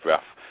of the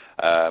riffraff,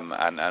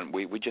 and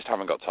we just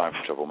haven't got time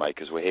for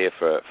troublemakers. We're here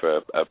for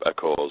a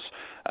cause,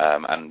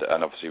 and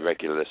obviously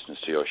regular listeners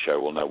to your show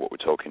will know what we're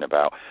talking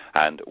about,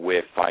 and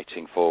we're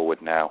fighting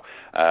forward now,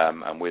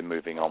 and we're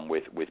moving on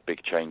with big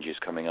changes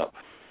coming up,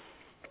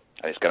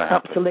 and it's going to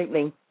happen.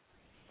 Absolutely.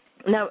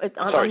 Now,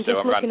 I'm just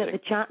looking at the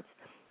chat.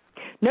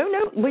 No,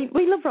 we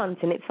love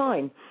ranting, it's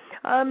fine.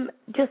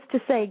 Just to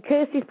say,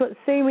 Kirsty's put,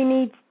 Sue, we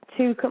need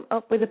to come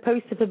up with a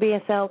poster for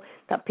BSL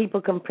that people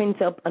can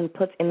print up and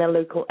put in their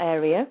local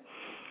area.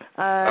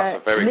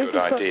 That's a very good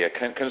idea.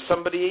 Can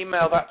somebody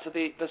email that to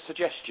the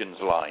suggestions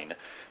line?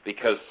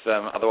 Because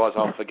otherwise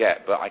I'll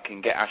forget, but I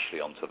can get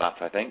Ashley onto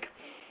that, I think.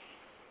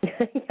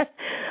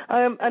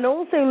 And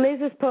also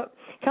Liz has put,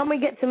 can we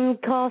get some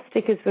car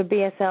stickers for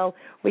BSL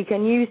we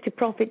can use to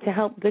profit to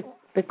help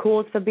the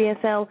cause for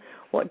BSL?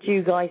 What do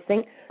you guys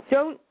think?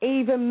 Don't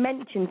even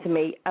mention to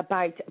me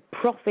about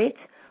profit,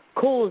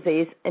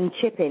 causes and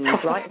chip-ins,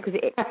 right? Because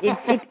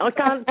I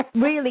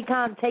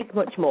can't take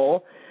much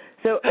more.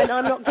 So, and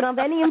I'm not going to have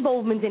any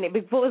involvement in it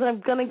because I'm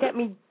going to get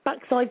me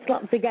backside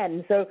slapped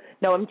again. So,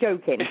 no, I'm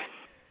joking.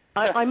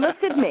 I must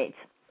admit,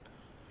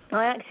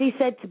 I actually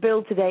said to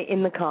Bill today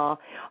in the car,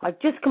 I've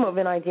just come up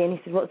with an idea, and he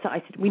said, what's that?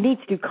 I said, we need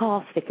to do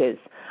car stickers.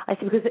 I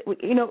said, because,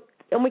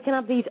 and we can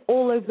have these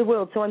all over the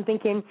world. So I'm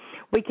thinking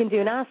we can do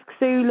an Ask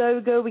Sue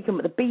logo, we can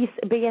put the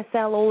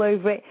BSL all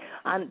over it,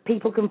 and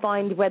people can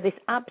find where this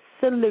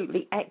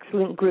absolutely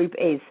excellent group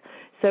is.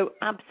 So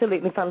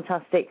absolutely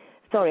fantastic.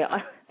 Sorry,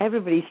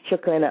 everybody's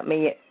chuckling at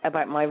me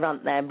about my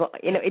rant there, but,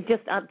 it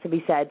just had to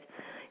be said.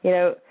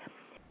 It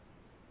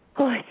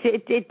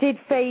did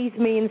faze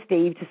me and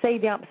Steve, to say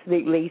the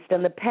absolute least,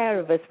 and the pair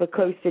of us were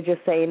close to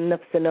just saying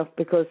enough's enough,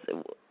 because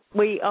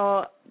we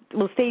are...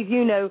 Well, Steve,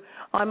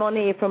 I'm on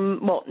here from,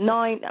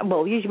 9,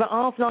 usually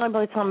about 9:30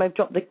 by the time I've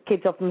dropped the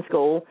kids off from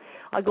school.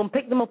 I go and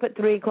pick them up at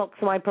 3 o'clock,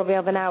 so I probably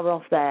have an hour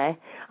off there.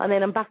 And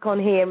then I'm back on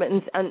here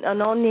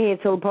and on here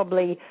till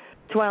probably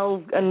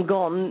 12 and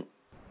gone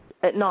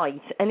at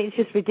night. And it's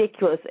just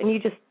ridiculous.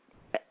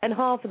 And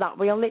half of that,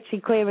 we are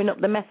literally clearing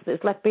up the mess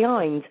that's left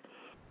behind.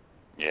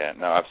 Yeah,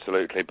 no,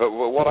 absolutely. But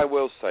what I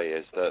will say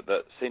is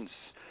that since,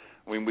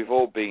 we've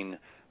all been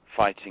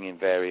fighting in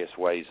various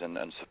ways and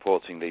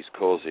supporting these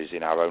causes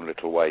in our own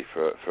little way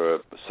for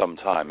some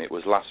time. It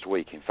was last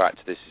week, in fact,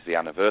 this is the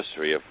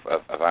anniversary of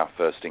our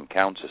first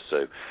encounter,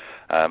 Sue.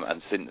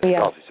 And since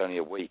God, it's only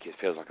a week, it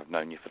feels like I've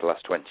known you for the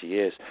last 20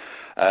 years.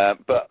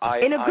 But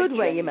in a good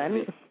way, you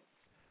meant.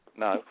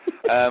 No.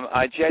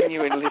 I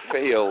genuinely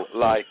feel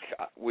like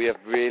we have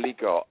really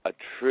got a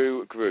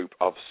true group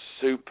of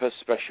super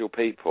special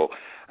people.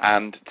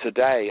 And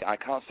today, I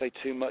can't say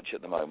too much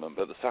at the moment,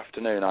 but this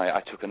afternoon I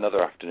took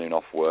another afternoon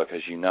off work,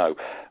 as you know,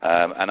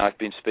 and I've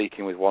been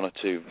speaking with one or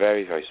two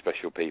very, very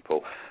special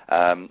people.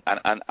 And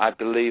I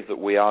believe that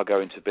we are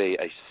going to be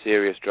a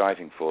serious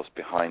driving force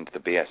behind the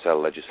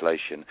BSL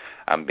legislation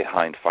and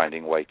behind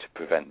finding a way to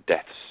prevent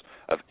deaths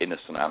of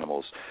innocent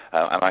animals,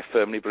 and I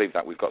firmly believe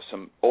that. We've got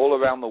some all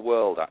around the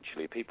world,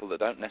 actually, people that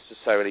don't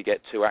necessarily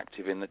get too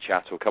active in the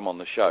chat or come on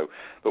the show,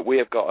 but we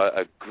have got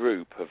a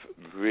group of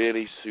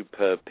really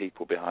superb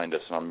people behind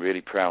us, and I'm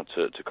really proud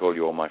to call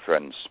you all my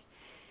friends.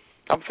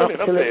 I'm filling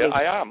up here.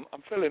 I am.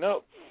 I'm filling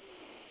up.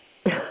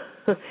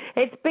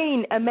 It's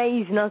been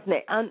amazing, hasn't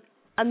it? And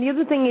the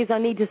other thing is, I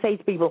need to say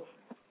to people,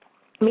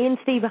 me and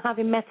Steve are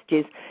having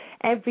messages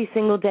every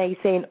single day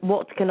saying,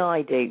 what can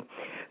I do?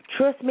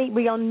 Trust me,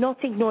 we are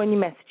not ignoring your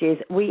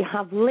messages. We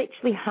have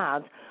literally had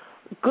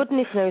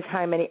goodness knows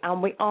how many,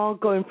 and we are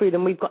going through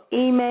them. We've got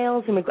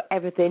emails and we've got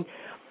everything.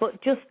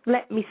 But just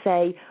let me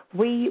say,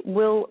 we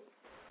will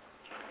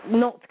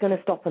not going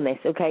to stop on this,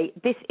 okay?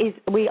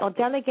 We are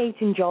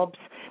delegating jobs.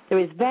 There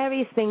is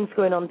various things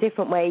going on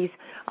different ways,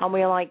 and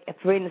we are like,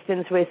 for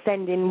instance, we're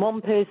sending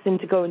one person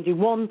to go and do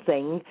one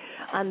thing,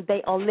 and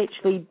they are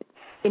literally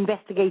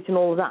investigating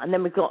all of that, and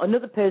then we've got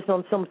another person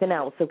on something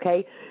else,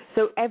 okay?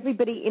 So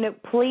everybody,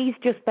 please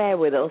just bear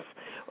with us.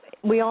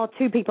 We are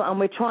two people, and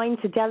we're trying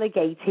to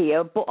delegate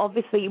here, but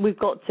obviously we've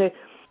got to,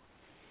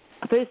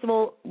 first of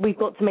all, we've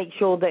got to make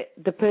sure that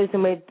the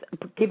person we're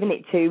giving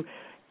it to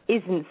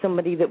isn't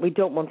somebody that we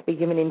don't want to be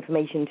giving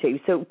information to.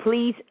 So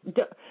please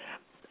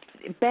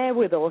bear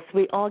with us.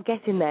 We are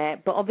getting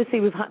there, but obviously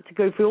we've had to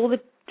go through all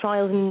the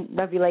trials and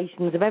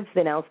revelations of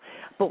everything else,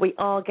 but we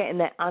are getting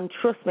there. And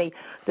trust me,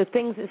 the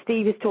things that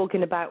Steve is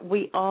talking about,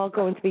 we are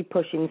going to be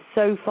pushing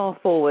so far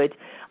forward.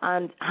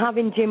 And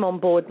having Jim on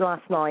board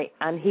last night,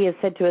 and he has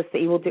said to us that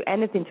he will do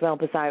anything to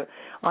help us out,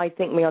 I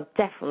think we are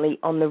definitely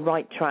on the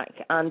right track.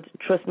 And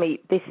trust me,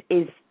 this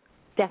is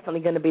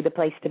definitely going to be the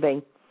place to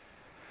be.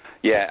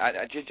 Yeah,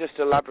 just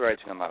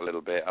elaborating on that a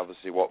little bit,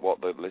 obviously what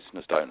the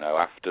listeners don't know,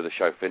 after the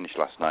show finished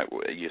last night,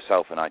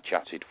 yourself and I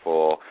chatted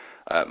for,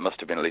 must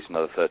have been at least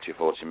another 30 or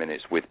 40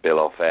 minutes with Bill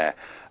off air,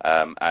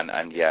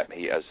 and yeah,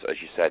 he, as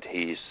you said,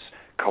 he's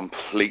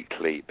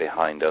completely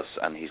behind us,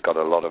 and he's got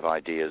a lot of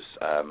ideas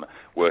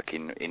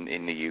working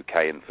in the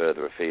UK and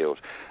further afield.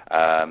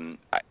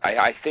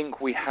 I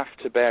think we have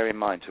to bear in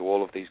mind, to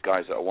all of these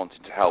guys that are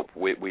wanting to help,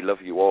 we love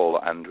you all,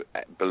 and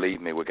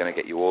believe me, we're going to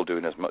get you all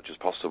doing as much as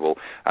possible,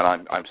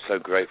 and I'm so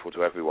grateful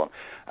to everyone.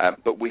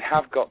 But we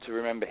have got to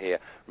remember here,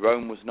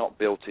 Rome was not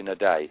built in a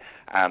day,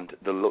 and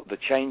the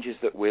changes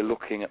that we're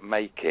looking at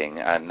making,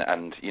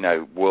 and you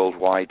know,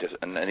 worldwide,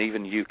 and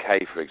even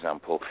UK, for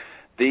example,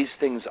 these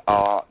things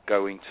are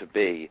going to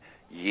be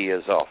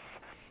years off.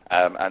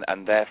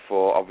 And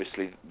therefore,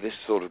 obviously, this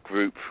sort of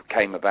group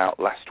came about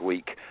last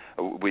week.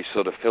 We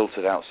sort of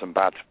filtered out some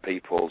bad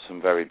people,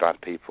 some very bad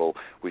people.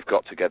 We've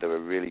got together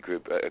a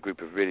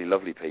group of really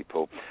lovely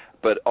people.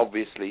 But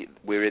obviously,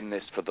 we're in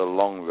this for the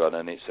long run,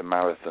 and it's a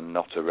marathon,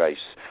 not a race.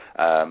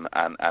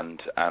 And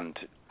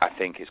I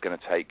think it's going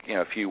to take, you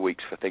know, a few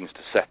weeks for things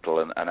to settle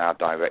and our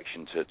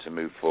direction to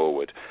move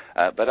forward.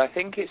 But I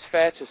think it's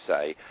fair to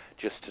say,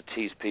 just to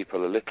tease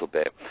people a little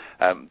bit,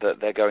 that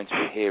they're going to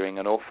be hearing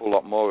an awful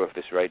lot more of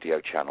this radio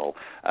channel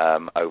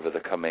over the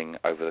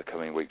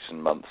coming weeks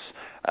and months.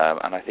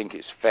 And I think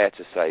it's fair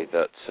to say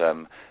that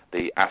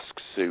the Ask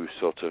Sue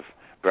sort of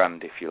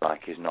brand, if you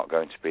like, is not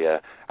going to be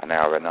an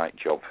hour a night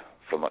job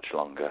for much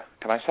longer.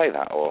 Can I say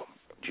that, or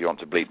do you want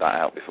to bleep that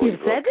out before you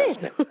said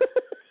it?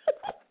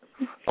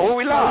 Oh, are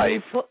we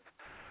live?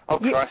 Oh,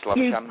 Christ, love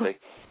Shandy.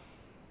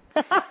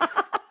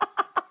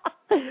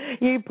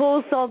 You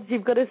poor sods,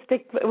 you've got to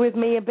stick with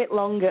me a bit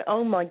longer.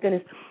 Oh, my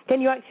goodness.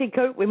 Can you actually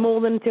cope with more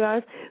than 2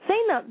 hours?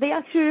 Saying that, they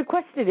actually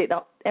requested it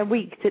a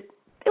week.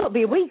 It'll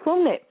be a week,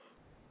 won't it?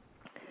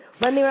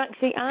 When they were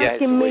actually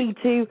asking me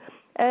to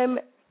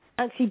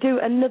actually do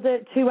another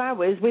 2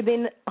 hours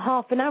within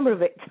half an hour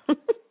of it. Do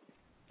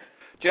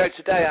you know,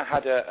 today I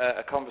had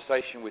a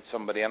conversation with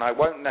somebody, and I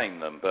won't name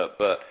them, but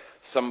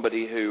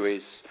somebody who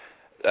is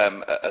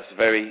a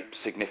very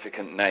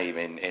significant name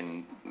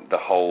in the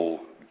whole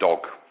dog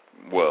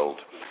world,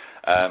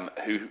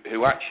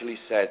 who actually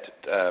said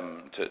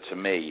to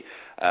me,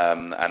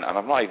 and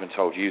I've not even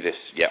told you this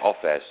yet off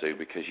air, Sue,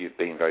 because you've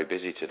been very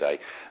busy today,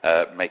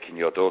 making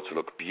your daughter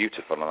look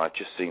beautiful, and I've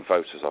just seen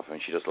photos of her,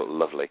 and she does look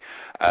lovely.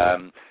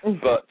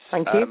 But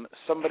Thank you.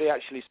 Somebody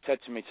actually said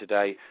to me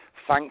today,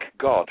 thank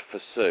God for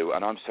Sue,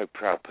 and I'm so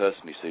proud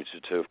personally, Sue,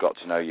 to have got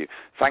to know you.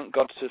 Thank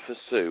God for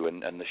Sue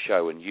and the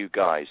show and you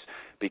guys,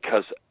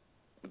 because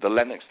the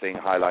Lennox thing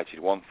highlighted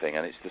one thing,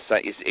 and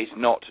it's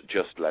not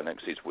just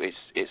Lennox,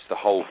 it's the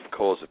whole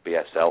cause of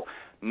BSL.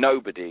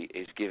 Nobody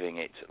is giving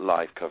it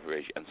live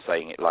coverage and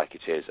saying it like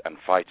it is and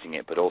fighting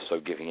it, but also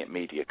giving it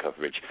media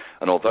coverage.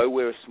 And although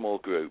we're a small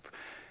group,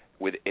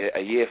 with a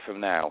year from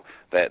now,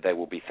 there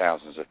will be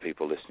thousands of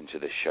people listening to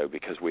this show,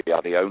 because we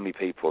are the only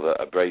people that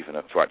are brave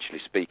enough to actually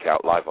speak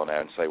out live on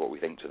air and say what we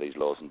think to these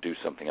laws and do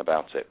something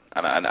about it.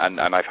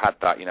 And I've had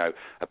that, you know,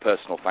 a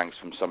personal thanks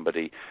from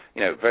somebody,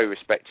 you know, very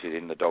respected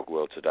in the dog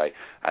world today,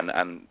 and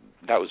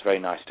that was very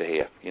nice to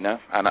hear, you know.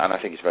 And I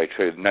think it's very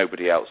true.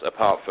 Nobody else,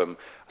 apart from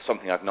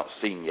something I've not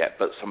seen yet,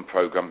 but some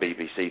program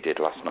BBC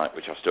did last night,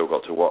 which I've still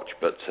got to watch.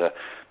 But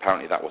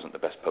apparently that wasn't the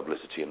best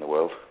publicity in the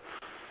world.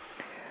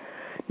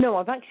 No,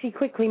 I've actually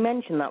quickly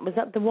mentioned that. Was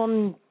that the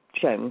one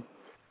show?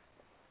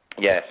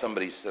 Yeah,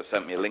 somebody's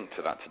sent me a link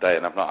to that today,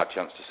 and I've not had a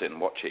chance to sit and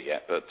watch it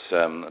yet, but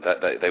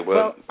they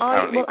weren't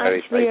apparently very I will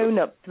actually own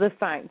up to the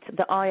fact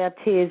that I had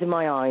tears in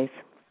my eyes.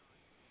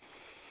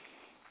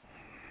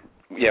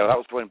 Yeah, that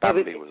was when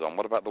Bambi was on.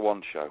 What about the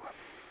one show?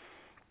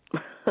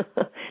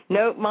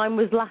 No, mine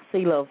was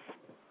Lassie, love.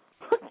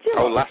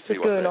 Lassie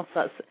was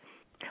it?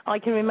 I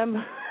can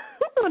remember.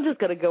 I'm just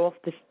going to go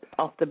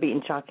off the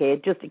beaten track here.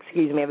 Just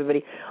excuse me,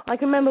 everybody. I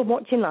can remember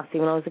watching Lassie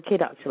when I was a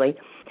kid, actually,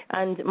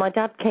 and my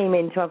dad came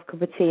in to have a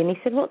cup of tea, and he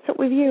said, "What's up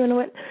with you?" And I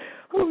went,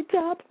 "Oh,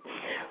 Dad,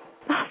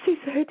 Lassie's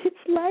hurt its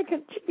leg,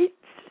 and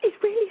he's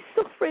really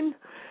suffering."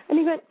 And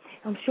he went,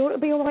 "I'm sure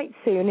it'll be all right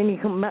soon." And he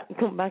come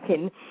back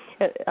in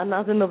and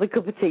had another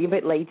cup of tea a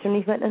bit later, and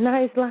he went, "And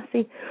how's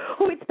Lassie?"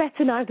 "Oh, it's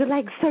better now. The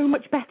leg's so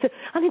much better,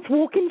 and it's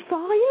walking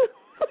fine."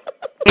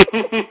 And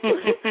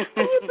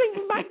you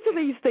think back to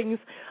these things,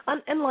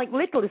 and like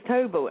littlest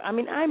Hobo, I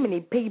mean, how many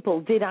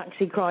people did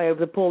actually cry over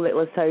the poor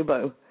littlest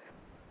Hobo?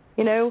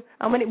 You know,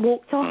 and when it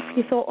walked off,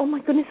 you thought, "Oh my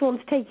goodness, I want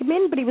to take him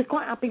in," but he was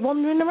quite happy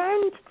wandering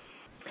around.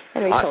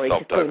 Anyway, sorry,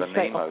 just going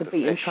straight off the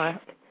beaten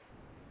track.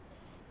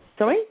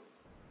 Sorry?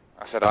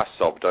 I said I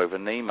sobbed over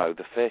Nemo,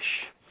 the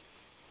fish.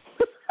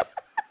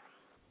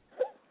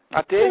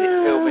 I did.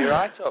 It filled me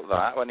right up,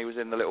 that, when he was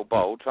in the little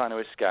bowl trying to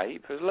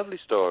escape. It was a lovely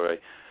story.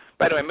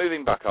 But anyway,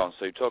 moving back on,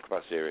 Sue, talk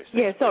about serious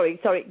things. Yeah, sorry,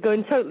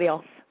 going totally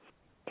off.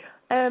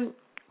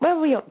 Where are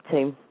we up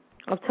to?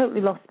 I've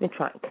totally lost my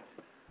track.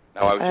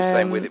 No, I was just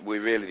saying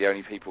we're really the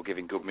only people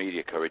giving good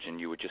media coverage,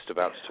 and you were just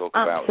about to talk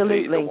about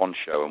the one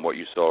show and what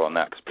you saw on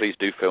that, because please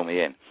do fill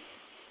me in.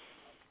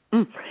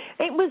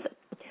 It was,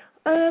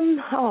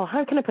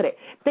 how can I put it?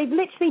 They've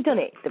literally done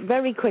it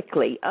very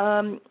quickly.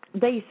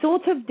 They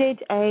sort of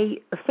did a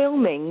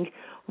filming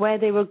where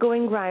they were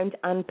going round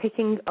and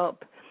picking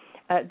up,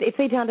 if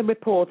they'd had a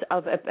report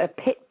of a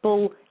pit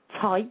bull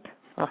type,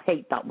 I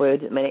hate that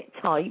word at the minute,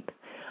 type,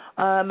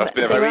 That's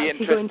been a very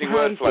interesting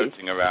word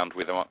floating around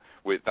with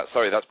that.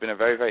 Sorry, that's been a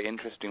very, very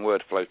interesting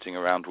word floating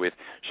around with,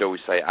 shall we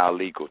say, our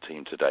legal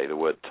team today. The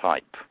word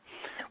type.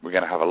 We're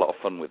going to have a lot of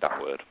fun with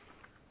that word.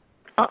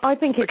 I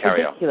think it's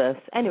ridiculous.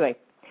 Anyway,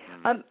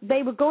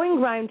 they were going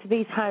round to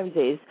these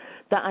houses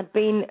that had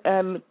been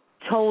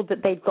told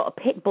that they'd got a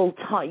pit bull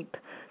type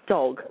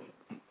dog.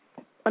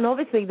 And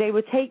obviously they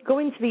were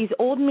going to these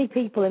ordinary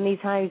people in these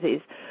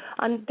houses,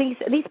 and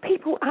these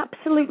people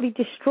absolutely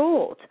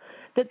distraught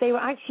that they were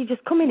actually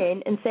just coming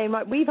in and saying,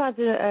 right, we've had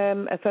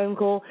a phone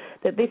call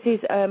that this is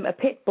a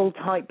pit bull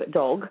type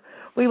dog.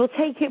 We will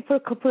take it for a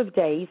couple of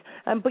days,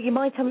 but you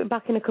might have it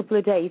back in a couple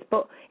of days,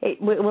 but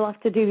we'll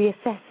have to do the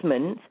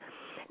assessment.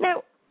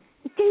 Now,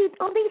 dude,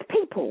 are these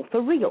people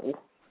for real?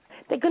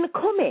 They're going to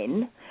come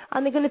in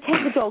and they're going to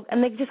take the dog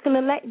and they're just going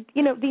to let,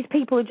 these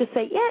people would just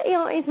say,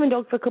 yeah, here's my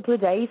dog for a couple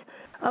of days.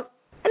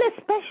 And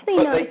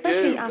especially but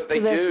now, they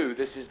do.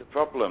 This is the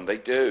problem. They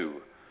do.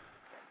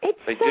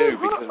 They do,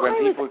 because when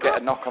people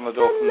get a knock on the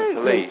door from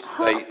the police,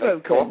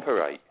 they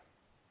cooperate.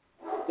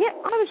 Yeah,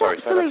 I was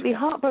absolutely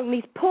heartbroken.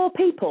 These poor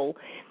people.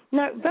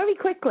 Now, very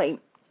quickly,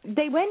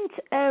 they went.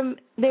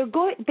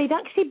 They'd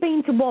actually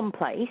been to one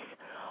place.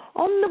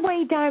 On the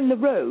way down the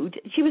road,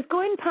 she was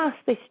going past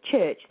this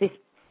church. This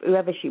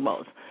whoever she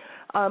was,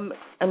 and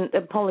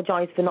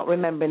apologise for not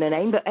remembering her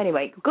name. But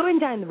anyway, going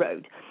down the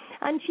road,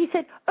 and she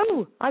said,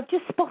 "Oh, I've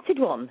just spotted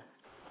one."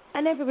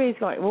 And everybody's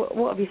like,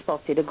 what have you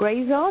spotted? A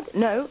graveyard?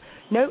 No,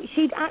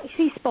 she'd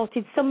actually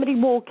spotted somebody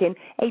walking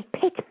a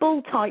pit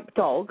bull type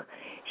dog.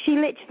 She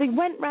literally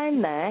went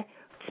round there,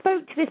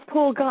 spoke to this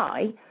poor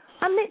guy,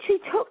 and literally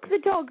took the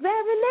dog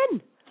there and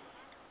then.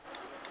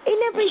 He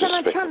never even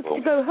had a chance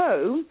to go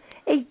home.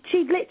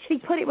 She'd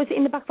literally put it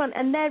in the back van,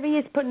 and there he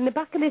is put in the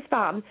back of this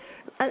van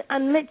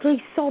and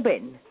literally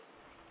sobbing.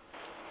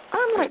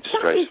 I'm like,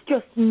 that is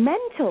just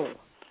mental.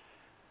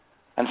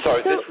 And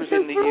sorry, this was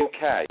in the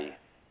UK?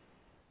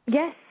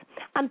 Yes,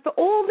 and for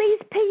all these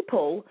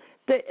people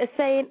that are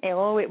saying,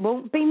 oh, it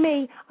won't be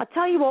me, I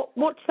tell you what,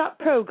 watch that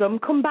programme,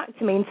 come back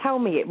to me and tell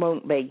me it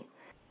won't be.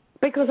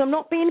 Because I'm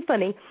not being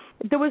funny.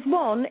 There was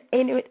one,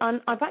 and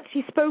I've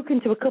actually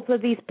spoken to a couple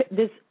of these.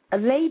 There's a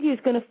lady who's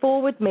going to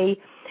forward me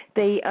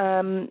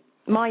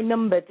my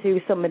number to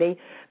somebody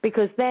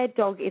because their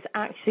dog is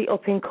actually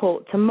up in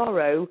court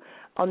tomorrow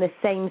on the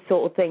same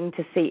sort of thing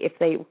to see if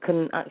they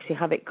can actually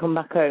have it come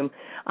back home.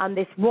 And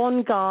this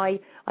one guy,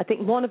 I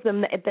think one of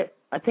them,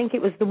 I think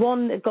it was the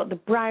one that got the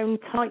brown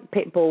type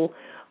pit bull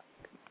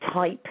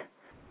type,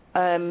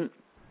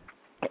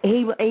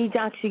 he'd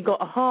actually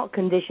got a heart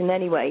condition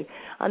anyway,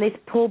 and this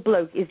poor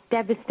bloke is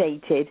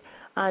devastated,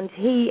 and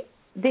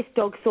this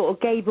dog sort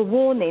of gave a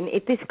warning.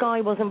 If this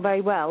guy wasn't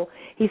very well,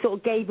 he sort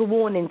of gave a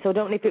warning, so I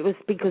don't know if it was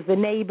because the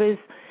neighbours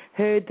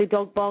heard the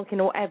dog barking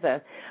or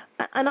whatever.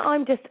 And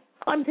I'm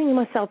thinking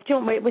to myself, do you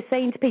know what we're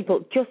saying to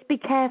people? Just be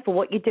careful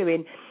what you're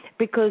doing,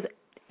 because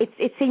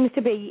it seems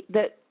to be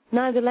that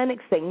now the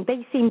Lennox thing,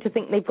 they seem to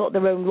think they've got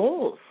their own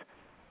laws.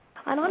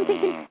 And I'm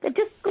thinking, they're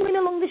just going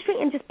along the street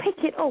and just pick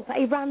it up,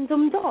 a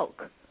random dog.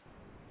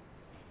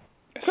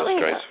 It's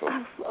disgraceful.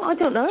 I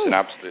don't know. It's an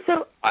absolute...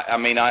 So, I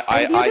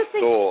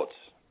thought...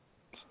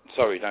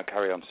 Sorry, don't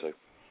carry on, Sue.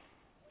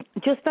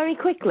 Just very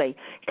quickly,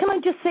 can I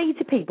just say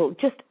to people,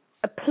 just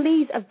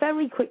please, a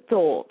very quick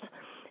thought.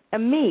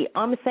 And me,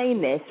 I'm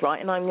saying this,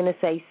 right, and I'm going to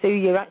say, Sue,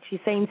 you're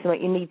actually saying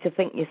something you need to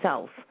think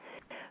yourself.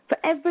 For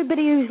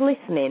everybody who's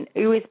listening,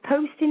 who is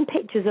posting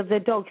pictures of their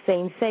dog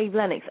saying save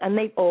Lennox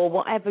or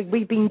whatever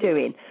we've been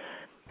doing,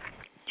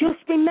 just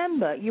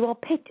remember you are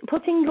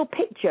putting your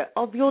picture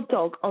of your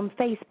dog on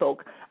Facebook,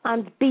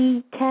 and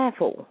be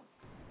careful.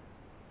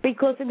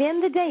 Because at the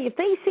end of the day, if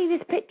they see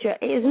this picture,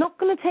 it is not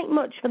going to take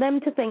much for them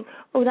to think,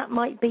 oh, that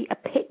might be a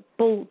pit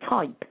bull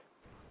type.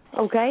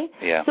 Okay?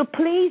 Yeah. So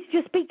please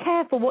just be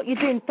careful what you're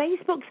doing.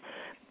 Facebook's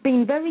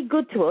been very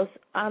good to us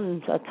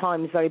and at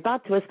times very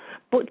bad to us,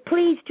 but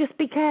please just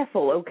be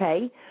careful,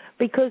 okay?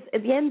 Because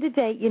at the end of the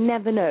day, you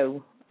never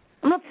know.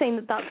 I'm not saying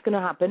that that's going to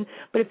happen,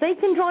 but if they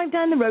can drive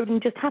down the road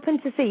and just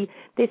happen to see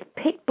this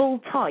pit bull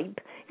type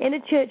in a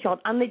churchyard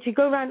and literally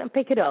go around and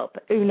pick it up,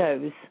 who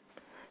knows?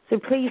 So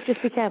please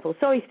just be careful.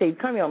 Sorry, Steve,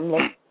 carry on.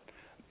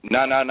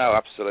 No,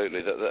 absolutely.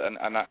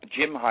 And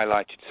Jim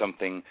highlighted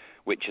something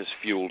which has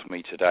fueled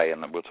me today,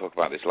 and we'll talk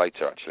about this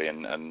later, actually,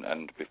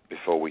 and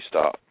before we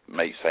start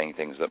saying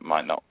things that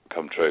might not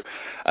come true.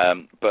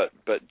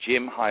 But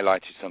Jim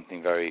highlighted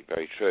something very,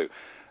 very true.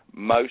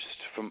 Most,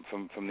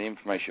 from the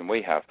information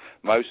we have,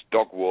 most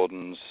dog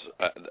wardens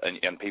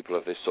and people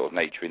of this sort of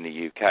nature in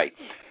the UK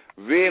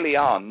really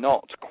are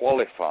not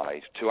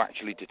qualified to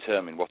actually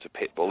determine what a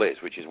pit bull is,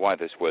 which is why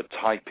this word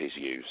type is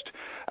used.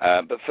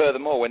 But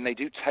furthermore, when they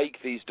do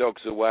take these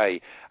dogs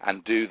away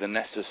and do the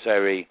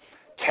necessary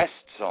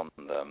tests on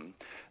them,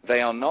 they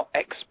are not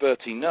expert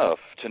enough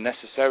to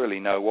necessarily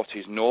know what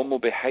is normal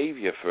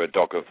behaviour for a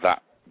dog of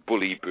that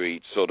bully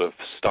breed sort of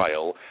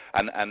style.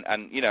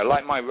 And you know,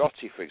 like my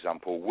Rottie, for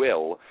example,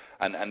 will,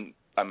 and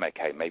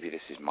okay, maybe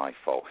this is my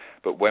fault,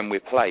 but when we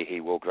play, he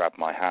will grab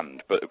my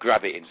hand, but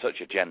grab it in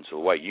such a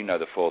gentle way. You know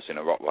the force in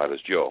a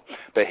Rottweiler's jaw,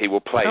 but he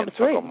will play and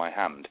tug on my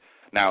hand.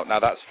 Now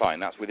that's fine.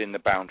 That's within the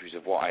boundaries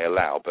of what I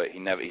allow, but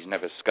he's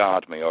never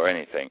scarred me or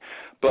anything.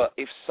 But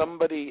if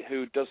somebody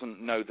who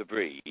doesn't know the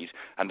breed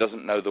and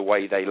doesn't know the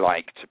way they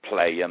like to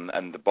play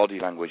and the body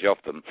language of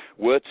them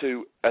were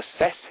to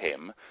assess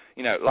him,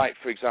 like,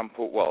 for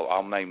example, well,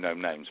 I'll name no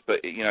names, but,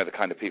 the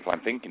kind of people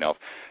I'm thinking of,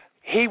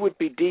 he would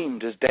be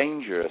deemed as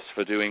dangerous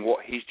for doing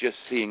what he's just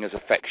seeing as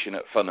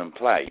affectionate fun and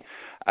play.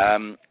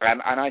 And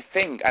I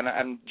think,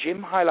 and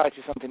Jim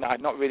highlighted something that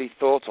I'd not really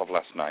thought of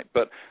last night,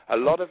 but a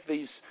lot of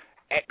these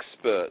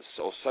experts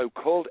or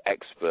so-called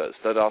experts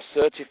that are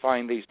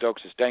certifying these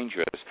dogs as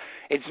dangerous,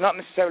 it's not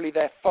necessarily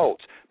their fault,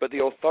 but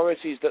the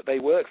authorities that they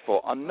work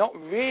for are not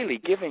really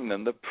giving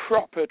them the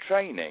proper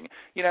training.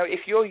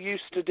 If you're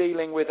used to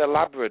dealing with a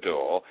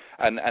Labrador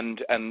and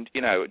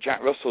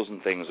Jack Russells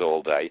and things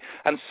all day,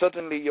 and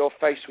suddenly you're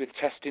faced with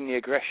testing the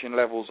aggression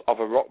levels of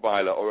a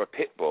Rottweiler or a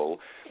Pit Bull,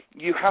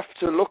 you have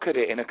to look at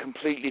it in a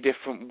completely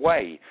different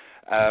way.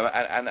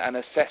 And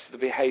assess the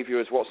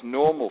behaviour as what's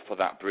normal for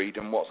that breed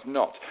and what's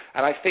not.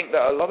 And I think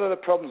that a lot of the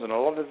problems and a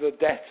lot of the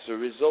deaths are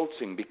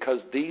resulting because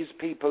these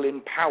people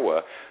in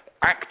power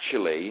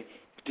actually,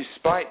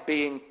 despite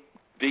being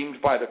deemed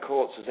by the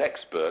courts as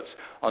experts,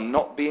 are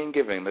not being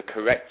given the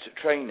correct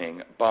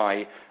training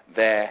by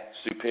their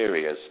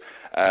superiors.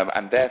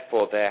 And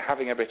therefore they're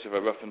having a bit of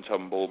a rough and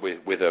tumble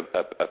with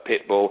a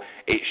pit bull.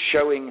 It's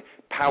showing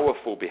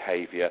powerful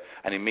behaviour,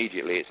 and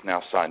immediately it's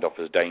now signed off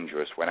as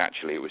dangerous when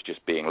actually it was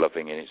just being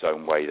loving in its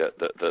own way that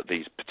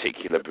these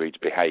particular breeds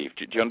behave.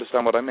 Do you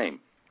understand what I mean?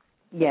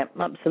 Yeah,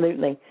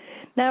 absolutely.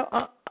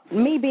 Now,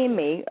 me being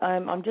me,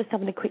 I'm just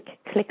having a quick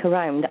click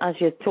around as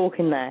you're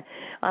talking there,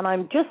 and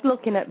I'm just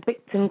looking at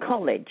Bicton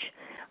College,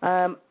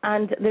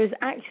 and there's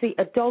actually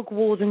a dog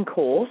warden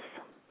course.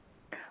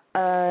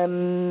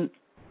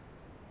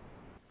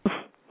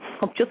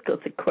 I've just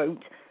got to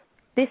quote,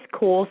 this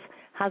course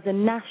has a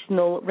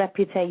national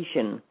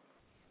reputation.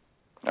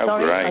 Oh,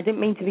 sorry, great. I didn't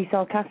mean to be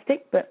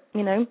sarcastic, but,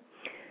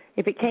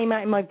 if it came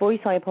out in my voice,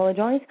 I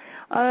apologise.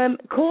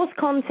 Course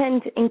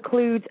content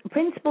includes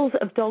principles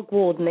of dog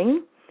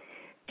wardening,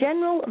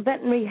 general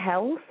veterinary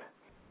health,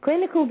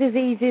 clinical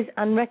diseases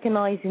and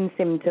recognising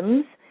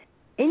symptoms,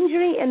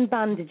 injury and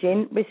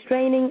bandaging,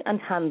 restraining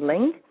and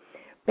handling,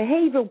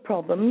 behavioural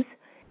problems,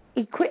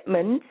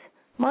 equipment,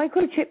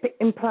 microchip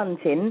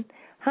implanting,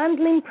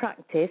 handling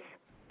practice,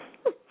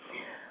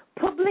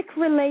 public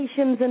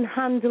relations and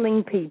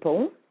handling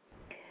people,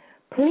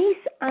 police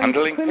and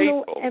handling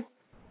criminal... people?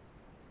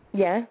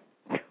 Yeah.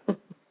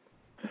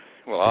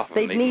 Well,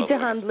 they'd need to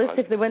handle us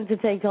if they went to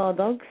take our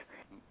dogs.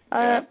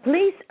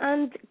 Police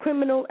and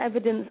Criminal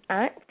Evidence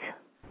Act,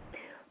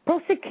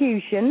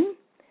 prosecution,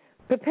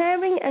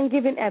 preparing and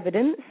giving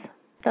evidence,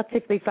 that's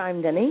if they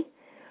found any,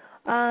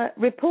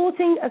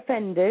 reporting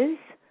offenders,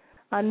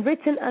 and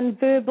written and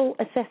verbal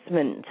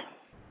assessment.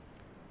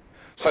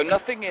 So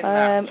nothing in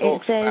that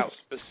talks about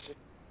specific...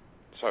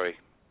 Sorry,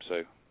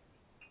 Sue.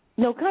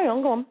 No, carry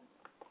on, go on.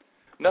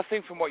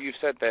 Nothing from what you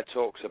said there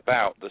talks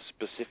about the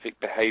specific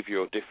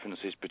behavioural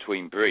differences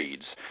between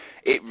breeds.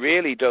 It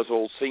really does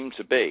all seem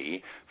to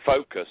be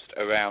focused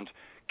around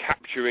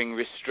capturing,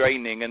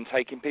 restraining and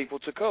taking people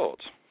to court.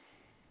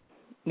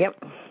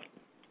 Yep.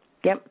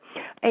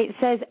 It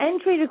says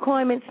entry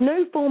requirements,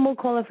 no formal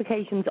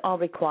qualifications are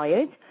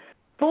required.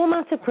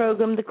 Format of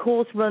programme, the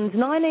course runs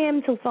 9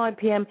 a.m. till 5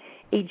 p.m.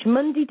 each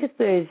Monday to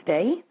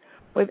Thursday,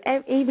 with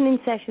evening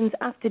sessions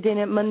after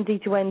dinner, Monday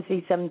to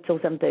Wednesday, 7 till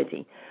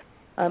 7:30.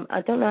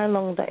 I don't know how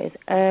long that is.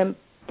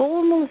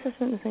 Formal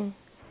assessment thing.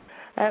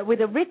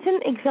 With a written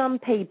exam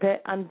paper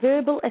and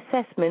verbal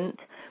assessment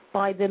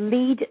by the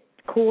lead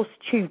course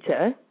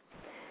tutor.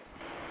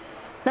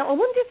 Now, I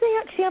wonder if they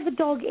actually have a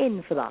dog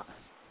in for that.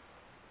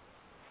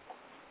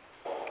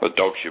 The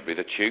dog should be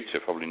the tutor,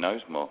 probably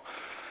knows more.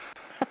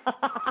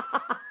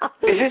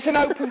 Is this an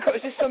open?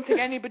 Is this something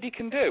anybody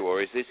can do,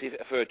 or is this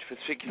for a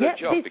particular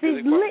job? This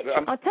is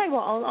I'll tell you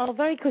what. I'll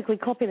very quickly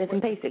copy this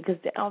and paste it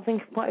because I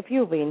think quite a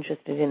few will be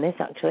interested in this.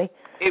 Actually,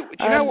 do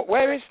you know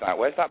where is that?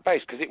 Where's that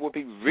based? Because it would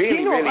be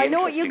really, really I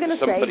know what you're going to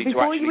say.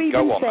 Before you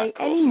even say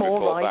any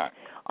more, right?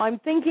 I'm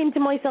thinking to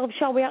myself,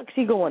 shall we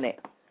actually go on it?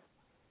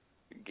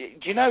 Do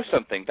you know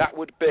something? That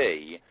would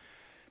be.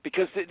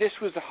 Because this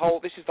is the whole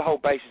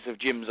basis of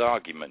Jim's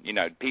argument.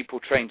 People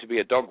train to be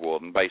a dog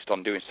warden based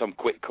on doing some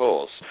quick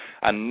course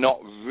and not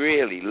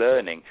really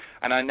learning.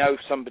 And I know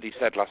somebody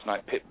said last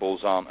night pit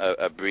bulls aren't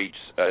a breed,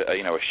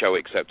 a show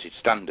accepted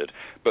standard.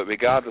 But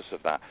regardless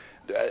of that,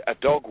 a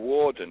dog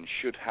warden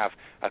should have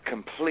a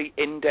complete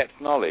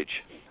in-depth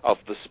knowledge of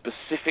the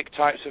specific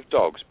types of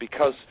dogs,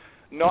 because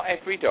not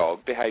every dog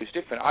behaves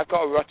different. I've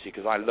got a Rottie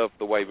because I love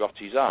the way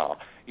Rotties are,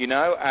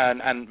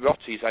 and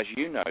Rotties, as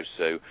you know,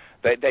 Sue,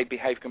 they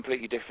behave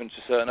completely different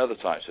to certain other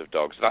types of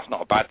dogs. That's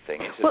not a bad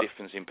thing. It's a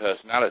difference in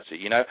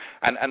personality,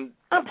 and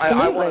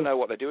I want to know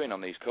what they're doing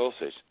on these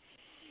courses.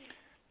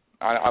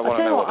 I want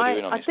to know what they're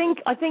doing on these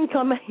courses. I think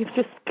I may have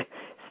just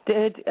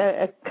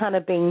a can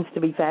of beans,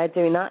 to be fair,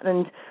 doing that.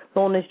 And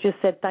Lorna's just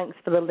said thanks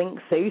for the link,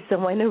 Sue. So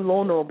I know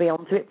Lorna will be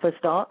onto it for a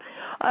start.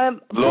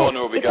 Lorna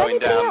will be going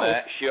down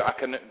else?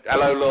 there.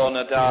 Hello,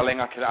 Lorna, darling.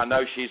 I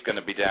know she's going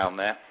to be down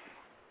there.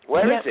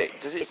 Where is it?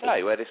 Does it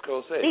say where this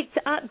course is? It's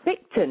at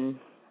Bicton.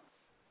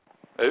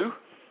 Who?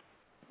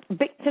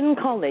 Bicton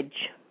College.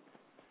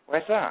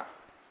 Where's that?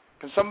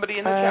 Can somebody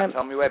in the chat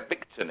tell me where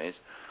Bicton is?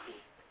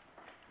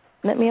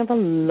 Let me have a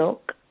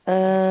look.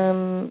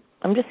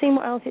 I'm just seeing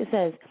what else it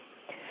says.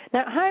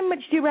 Now, how much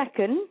do you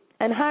reckon,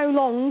 and how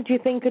long do you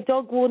think a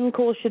dog warden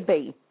course should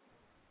be?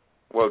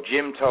 Well,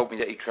 Jim told me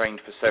that he trained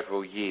for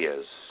several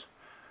years,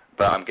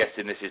 but I'm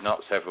guessing this is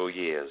not several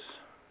years.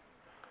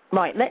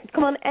 Right,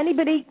 come on,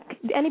 anybody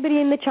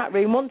in the chat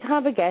room want to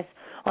have a guess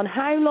on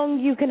how long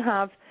you can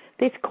have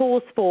this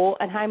course for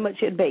and how much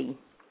it'd be?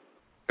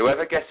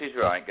 Whoever guesses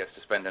right gets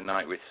to spend a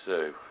night with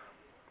Sue.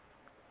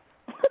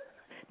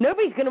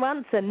 Nobody's going to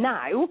answer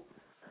now.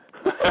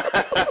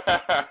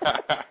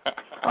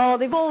 Oh,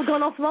 they've all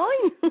gone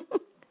offline.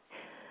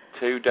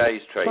 2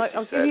 days, Tracy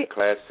said.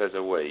 Claire says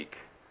a week.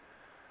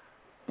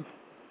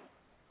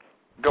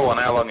 Go on,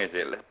 how long is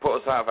it? Put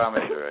us out of our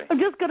misery. I'm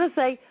just going to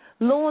say,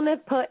 Lorna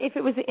put, if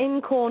it was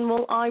in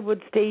Cornwall, I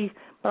would, Steve,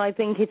 but I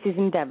think it is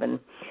in Devon.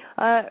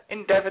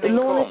 In Devon, in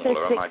Lorna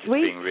Cornwall, or am I just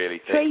being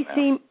really thick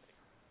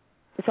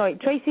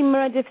Tracy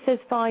Meredith says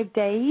 5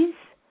 days.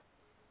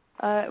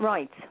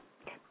 Right.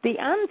 The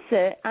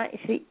answer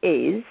actually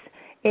is,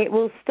 it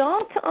will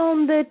start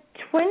on the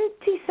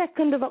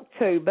 22nd of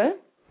October.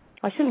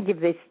 I shouldn't give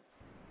this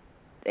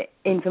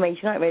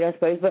information out, really, I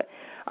suppose,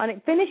 and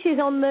it finishes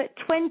on the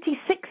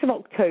 26th of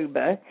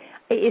October.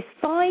 It is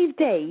 5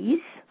 days,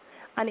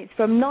 and it's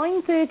from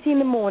 9:30 in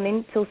the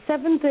morning till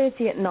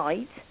 7:30 at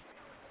night.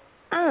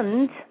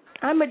 And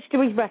how much do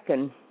we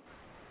reckon?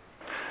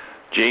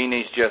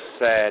 Jeannie's just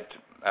said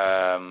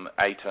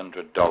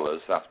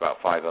 $800. That's about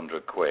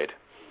 500 quid.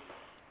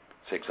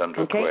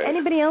 600 quid. Okay,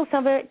 anybody else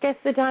have a guess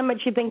at how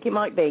much you think it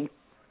might be?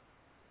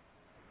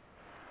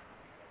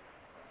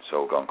 It's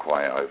all gone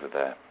quiet over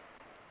there.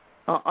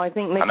 I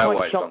think they're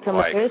quite shocked on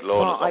the first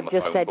part I've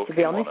just said, to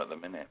be honest. At the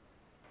minute.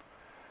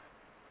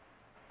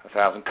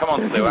 1,000. Come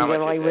on, Sue, how much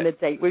I is win it? a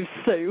date with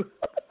Sue.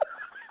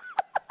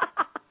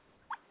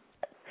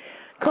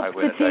 Cups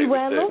win a of tea, date with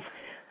well, Sue. love?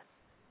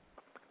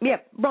 Yeah,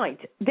 right.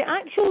 The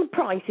actual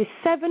price is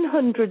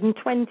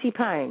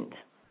 £720.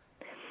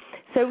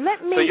 So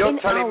let me, so you're in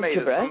telling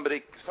algebra,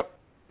 me that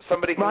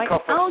somebody can right,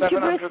 cough up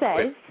algebra 700 says,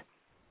 quid?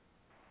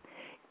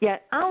 Yeah,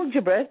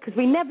 algebra, because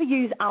we never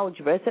use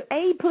algebra, so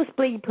A plus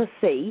B plus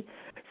C.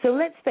 So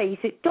let's face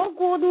it, dog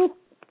warden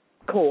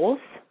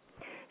course,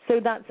 so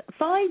that's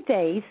 5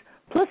 days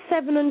plus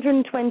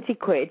 720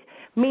 quid,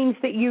 means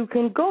that you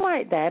can go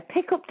out there,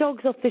 pick up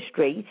dogs off the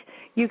street,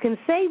 you can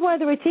say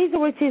whether it is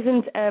or it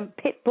isn't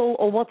pit bull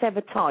or whatever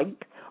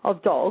type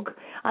of dog,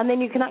 and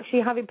then you can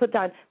actually have it put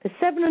down for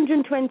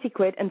 720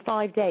 quid and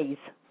 5 days.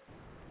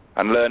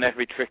 And learn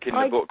every trick in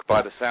the book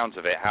by the sounds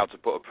of it, how to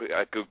put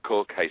a good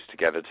court case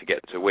together to get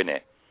to win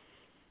it.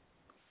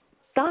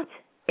 That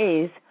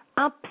is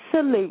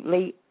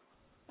absolutely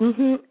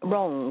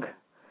wrong.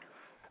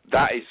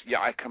 That is, yeah,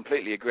 I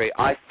completely agree.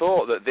 I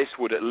thought that this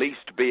would at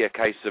least be a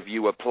case of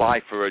you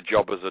apply for a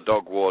job as a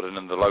dog warden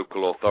and the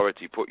local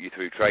authority put you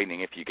through training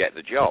if you get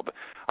the job.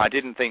 I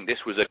didn't think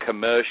this was a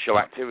commercial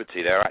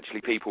activity. There are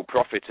actually people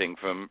profiting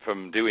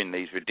from doing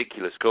these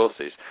ridiculous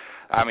courses.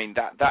 I mean,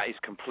 that is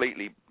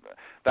completely,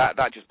 that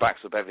just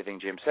backs up everything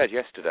Jim said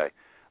yesterday.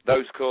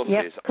 Those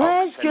courses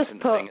are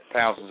sentencing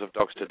thousands of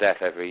dogs to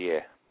death every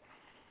year.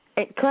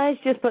 Claire's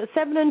just put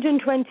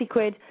 720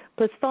 quid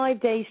plus 5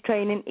 days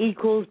training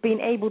equals being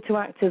able to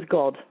act as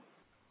God.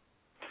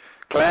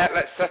 Claire,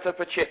 let's set up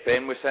a chip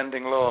in. We're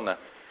sending Lorna.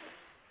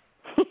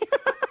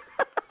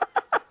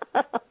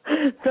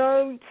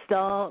 Don't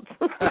start.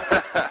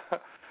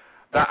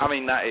 That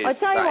is. I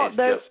tell you what,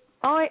 though, just...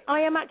 I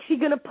am actually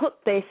going to put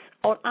this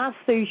on our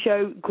Sue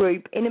Show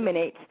group in a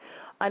minute,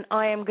 and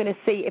I am going to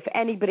see if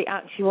anybody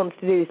actually wants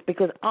to do this,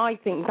 because I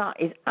think that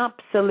is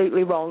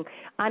absolutely wrong,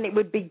 and it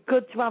would be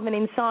good to have an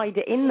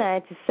insider in there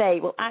to say,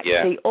 well,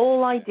 actually,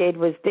 all I did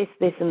was this,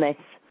 this, and this.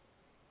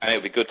 And it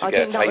would be good to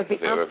get a tape of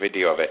it or a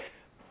video of it.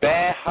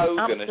 Bear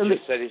Hogan has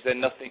just said, is there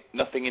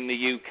nothing in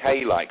the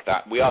UK like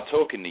that? We are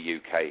talking the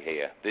UK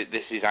here.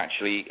 This is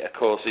actually a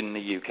course in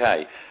the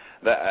UK.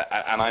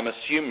 And I'm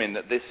assuming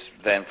that this,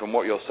 then, from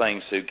what you're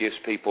saying, Sue, gives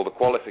people the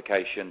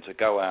qualification to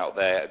go out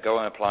there, go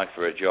and apply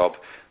for a job,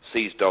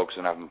 seize dogs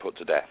and have them put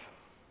to death.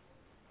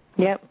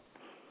 Yep.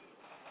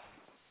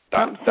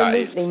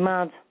 Absolutely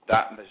mad.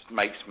 That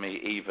makes me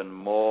even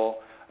more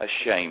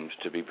ashamed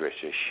to be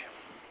British.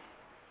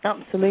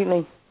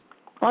 Absolutely.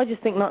 I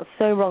just think that's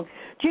so wrong.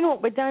 Do you know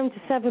what? We're down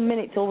to 7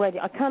 minutes already.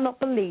 I cannot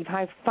believe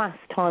how fast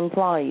time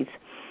flies.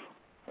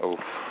 Oh,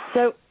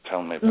 so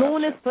tell me about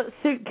Lorna's put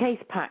suitcase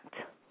packed.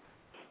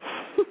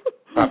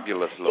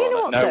 Fabulous, Lorna. You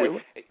know what, no,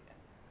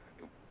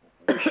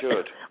 we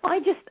should.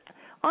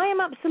 I am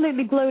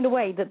absolutely blown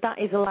away that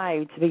is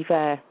allowed, to be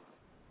fair.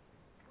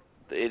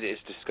 It is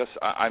disgusting.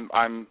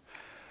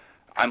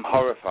 I'm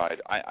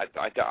horrified.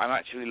 I'm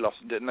actually lost.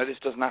 No, this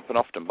doesn't happen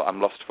often, but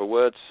I'm lost for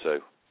words, Sue.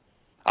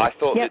 I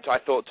thought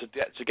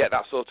to get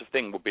that sort of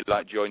thing would be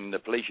like joining the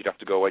police. You'd have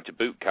to go away to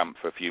boot camp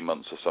for a few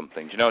months or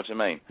something. Do you know what I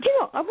mean? Do you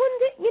know? I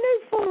wonder. You know,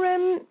 for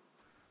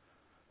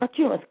do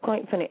you know, it's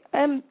quite funny.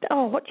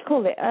 What do you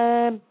call it?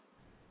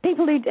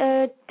 People who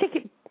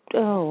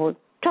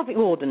traffic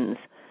wardens.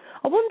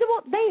 I wonder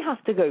what they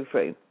have to go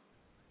through.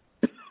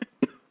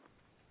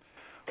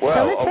 Well,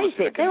 now, let's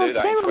face it, they're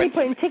only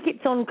putting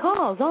tickets on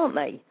cars, aren't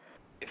they?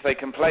 If they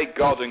can play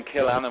God and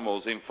kill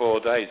animals in 4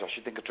 days, I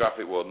should think a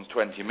traffic warden's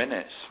 20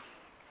 minutes.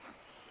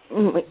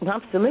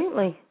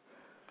 Absolutely.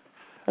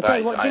 I'll tell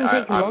you what, it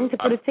didn't take long to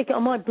put a ticket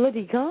on my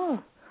bloody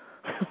car.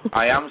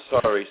 I am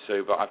sorry,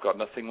 Sue, but I've got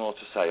nothing more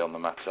to say on the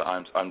matter.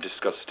 I'm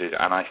disgusted,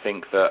 and I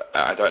think that,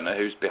 I don't know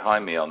who's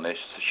behind me on this,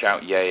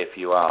 shout yay if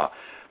you are,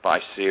 but I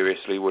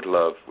seriously would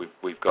love,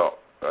 we've got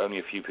only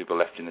a few people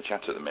left in the chat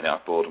at the minute,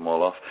 I've bored them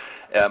all off,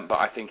 but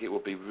I think it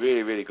would be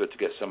really, really good to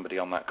get somebody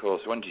on that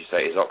course. When did you say?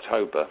 It's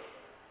October?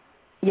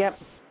 Yep.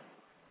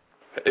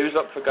 Who's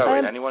up for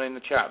going? Anyone in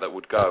the chat that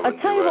would go? I'll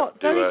tell you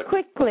what, very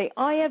quickly,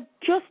 I have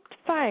just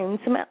found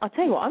some. I'll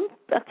tell you what,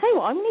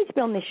 I need to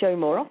be on this show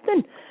more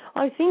often.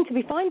 I seem to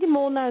be finding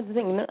more now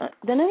than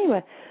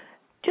anywhere.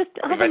 Just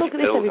have a look at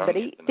this,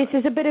 everybody. This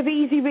is a bit of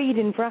easy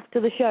reading for after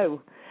the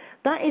show.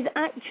 That is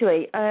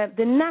actually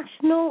the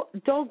National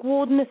Dog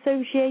Warden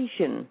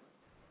Association.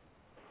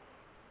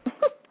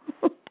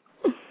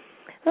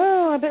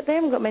 Oh, I bet they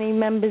haven't got many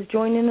members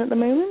joining at the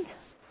moment.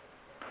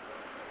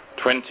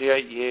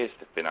 28 years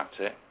they've been at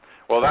it.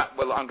 Well,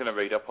 I'm going to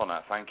read up on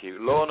that, thank you.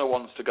 Lorna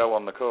wants to go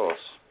on the course.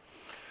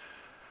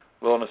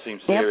 Lorna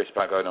seems serious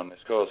about going on this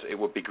course. It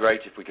would be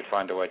great if we could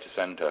find a way to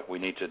send her. We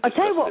need to discuss this.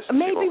 I'll tell you what,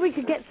 maybe we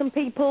could get some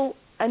people,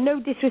 and no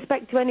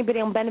disrespect to anybody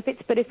on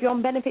benefits, but if you're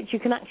on benefits, you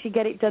can actually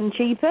get it done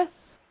cheaper.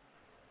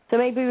 So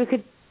maybe we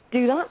could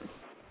do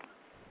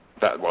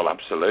that? Well,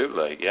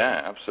 absolutely.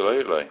 Yeah,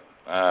 absolutely.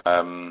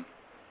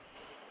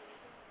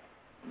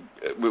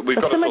 We've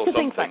got to sort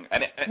something.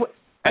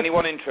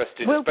 Anyone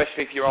interested,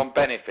 especially if you're on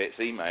benefits,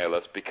 email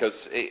us, because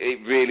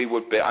it really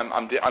would be.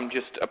 I'm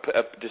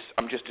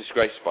just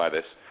disgraced by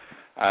this,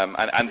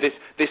 and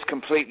this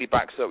completely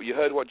backs up. You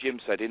heard what Jim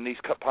said. In these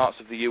parts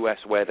of the US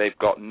where they've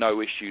got no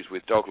issues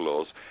with dog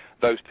laws,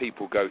 those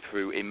people go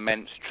through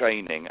immense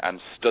training and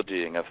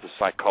studying of the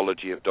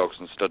psychology of dogs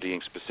and studying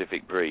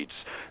specific breeds.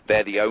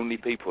 They're the only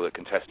people that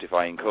can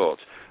testify in court.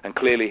 And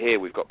clearly here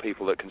we've got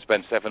people that can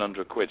spend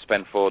 700 quid,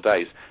 spend 4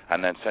 days,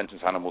 and then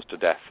sentence animals to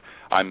death.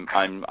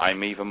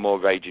 I'm even more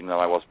raging than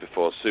I was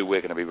before. Sue,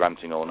 we're going to be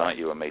ranting all night,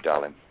 you and me,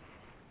 darling.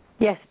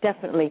 Yes,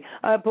 definitely.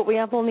 But we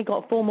have only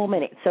got 4 more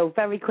minutes, so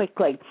very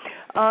quickly.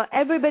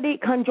 Everybody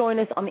can join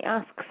us on the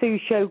Ask Sue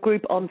Show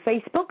group on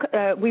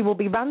Facebook. We will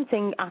be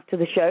ranting after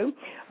the show,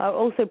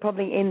 also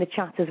probably in the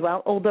chat as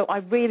well, although I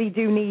really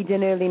do need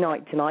an early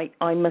night tonight,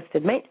 I must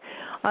admit.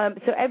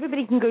 So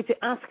everybody can go to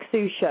Ask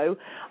Sue Show.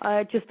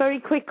 Just very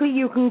quickly,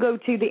 you can go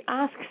to the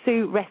Ask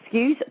Sue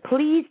Rescues.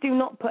 Please do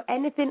not put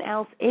anything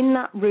else in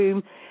that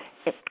group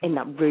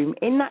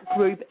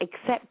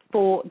except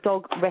for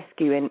dog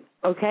rescuing,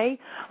 okay?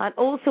 And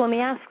also on the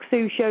Ask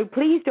Sue Show,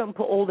 please don't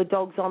put all the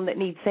dogs on that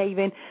need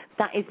saving.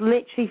 That is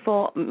literally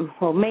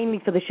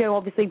mainly for the show,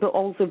 obviously, but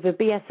also for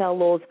BSL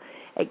laws,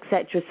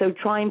 etc. So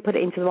try and put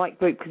it into the right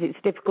group because it's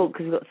difficult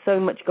because we've got so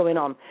much going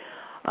on.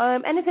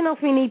 Anything else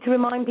we need to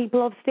remind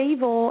people of,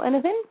 Steve, or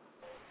anything?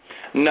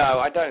 No,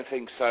 I don't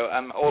think so.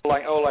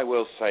 All I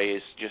will say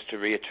is just to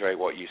reiterate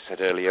what you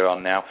said earlier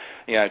on. Now,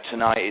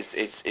 tonight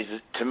is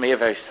to me a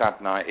very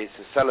sad night. It's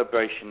a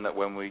celebration that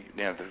when we,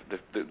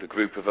 the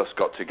group of us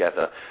got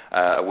together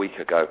a week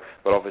ago.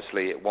 But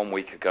obviously, 1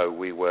 week ago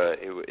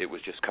it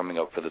was just coming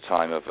up for the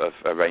time of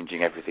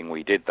arranging everything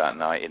we did that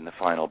night in the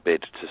final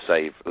bid to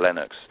save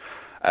Lennox.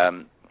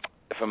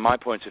 From my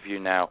point of view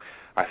now,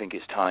 I think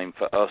it's time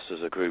for us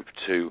as a group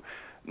to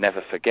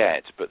never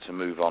forget, but to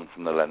move on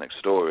from the Lennox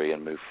story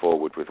and move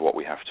forward with what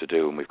we have to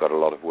do, and we've got a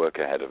lot of work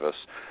ahead of us.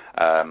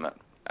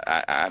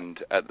 And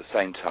at the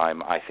same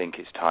time, I think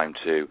it's time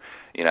to,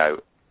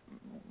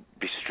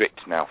 be strict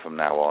now from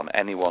now on.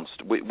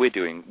 We're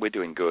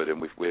doing good,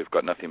 and we've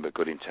got nothing but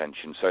good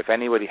intentions. So if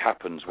anybody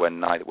happens when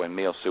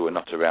me or Sue are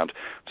not around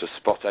to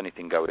spot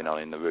anything going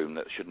on in the room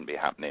that shouldn't be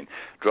happening,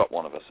 drop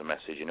one of us a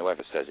message, and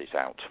whoever says it's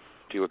out.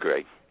 Do you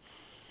agree?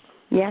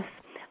 Yes.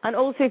 And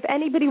also, if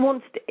anybody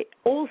wants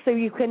to,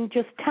 you can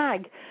just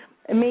tag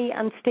me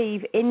and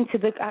Steve into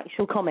the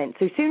actual comment.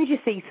 So as soon as you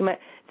see something,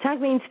 tag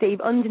me and Steve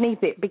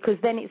underneath it, because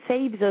then it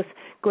saves us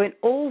going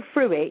all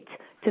through it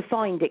to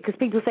find it. Because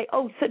people say,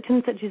 oh, such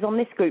and such is on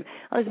this group,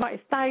 and there's about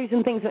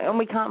 1,000 things, and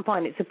we can't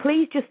find it. So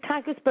please just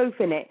tag us both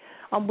in it,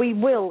 and we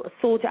will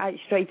sort it out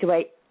straight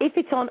away. If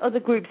it's on other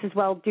groups as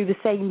well, do the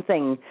same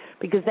thing,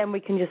 because then we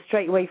can just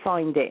straight away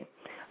find it.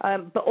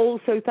 But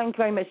also, thank you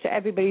very much to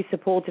everybody who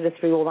supported us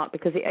through all that,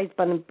 because it has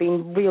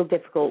been real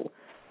difficult.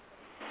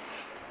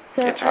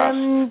 So,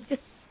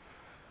 just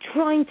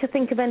trying to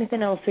think of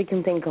anything else we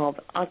can think of.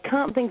 I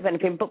can't think of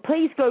anything, but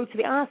please go to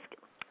the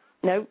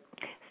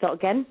start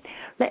again.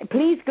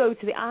 Please go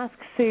to the Ask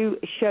Sue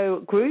Show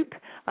group.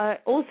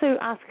 Also,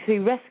 Ask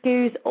Sue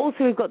Rescues.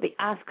 Also, we've got the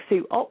Ask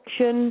Sue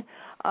auction.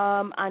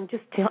 And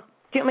just to,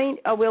 do you know what I mean?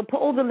 We'll put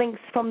all the links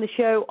from the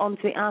show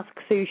onto the Ask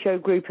Sue Show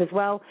group as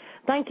well.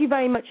 Thank you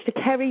very much to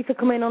Kerry for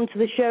coming onto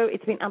the show.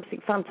 It's been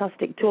absolutely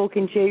fantastic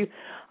talking to you.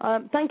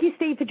 Thank you,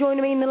 Steve, for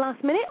joining me in the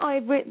last minute.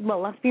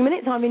 Last few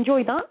minutes. I've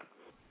enjoyed that.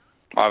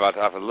 I've had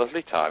to have a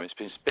lovely time. It's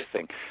been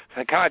spiffing.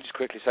 Can I just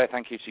quickly say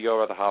thank you to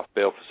your other half,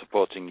 Bill, for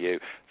supporting you.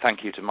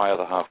 Thank you to my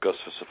other half, Gus,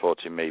 for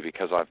supporting me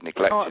because I've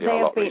neglected you a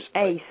lot recently.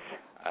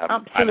 They have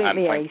been ace.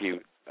 Absolutely and thank ace. you,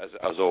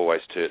 as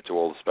always, to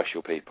all the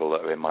special people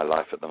that are in my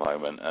life at the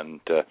moment, and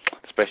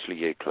especially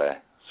you,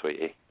 Claire,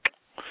 sweetie.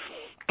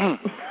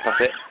 That's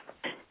it.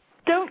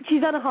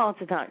 She's had a heart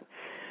attack.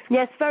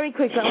 Yes, very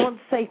quickly, I want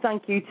to say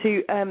thank you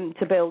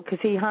to Bill because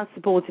he has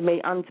supported me.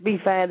 And to be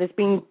fair, there's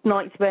been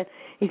nights where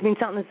he's been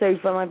sat on the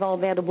sofa and I've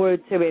hardly had a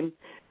word to him.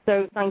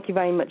 So thank you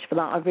very much for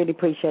that. I really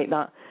appreciate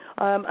that.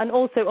 And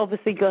also,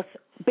 obviously, Gus,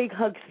 big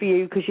hugs for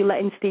you because you're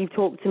letting Steve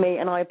talk to me,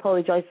 and I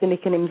apologise for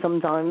nicking him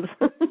sometimes.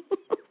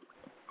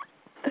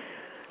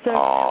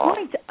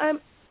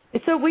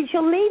 So we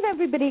shall leave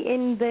everybody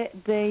in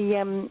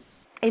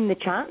the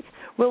chat.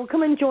 We'll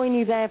come and join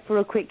you there for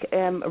a quick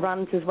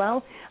rant as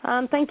well.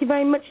 And thank you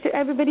very much to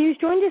everybody who's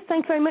joined us.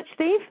 Thanks very much,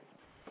 Steve.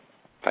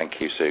 Thank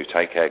you, Sue.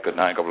 Take care. Good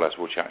night. God bless.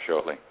 We'll chat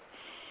shortly.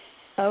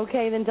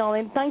 Okay, then,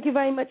 darling. Thank you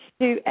very much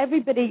to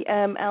everybody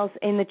else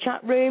in the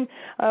chat room.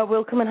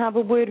 We'll come and have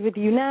a word with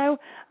you now,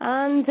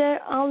 and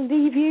I'll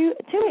leave you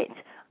to it.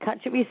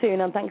 Catch up with you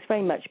soon, and thanks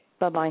very much.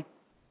 Bye-bye.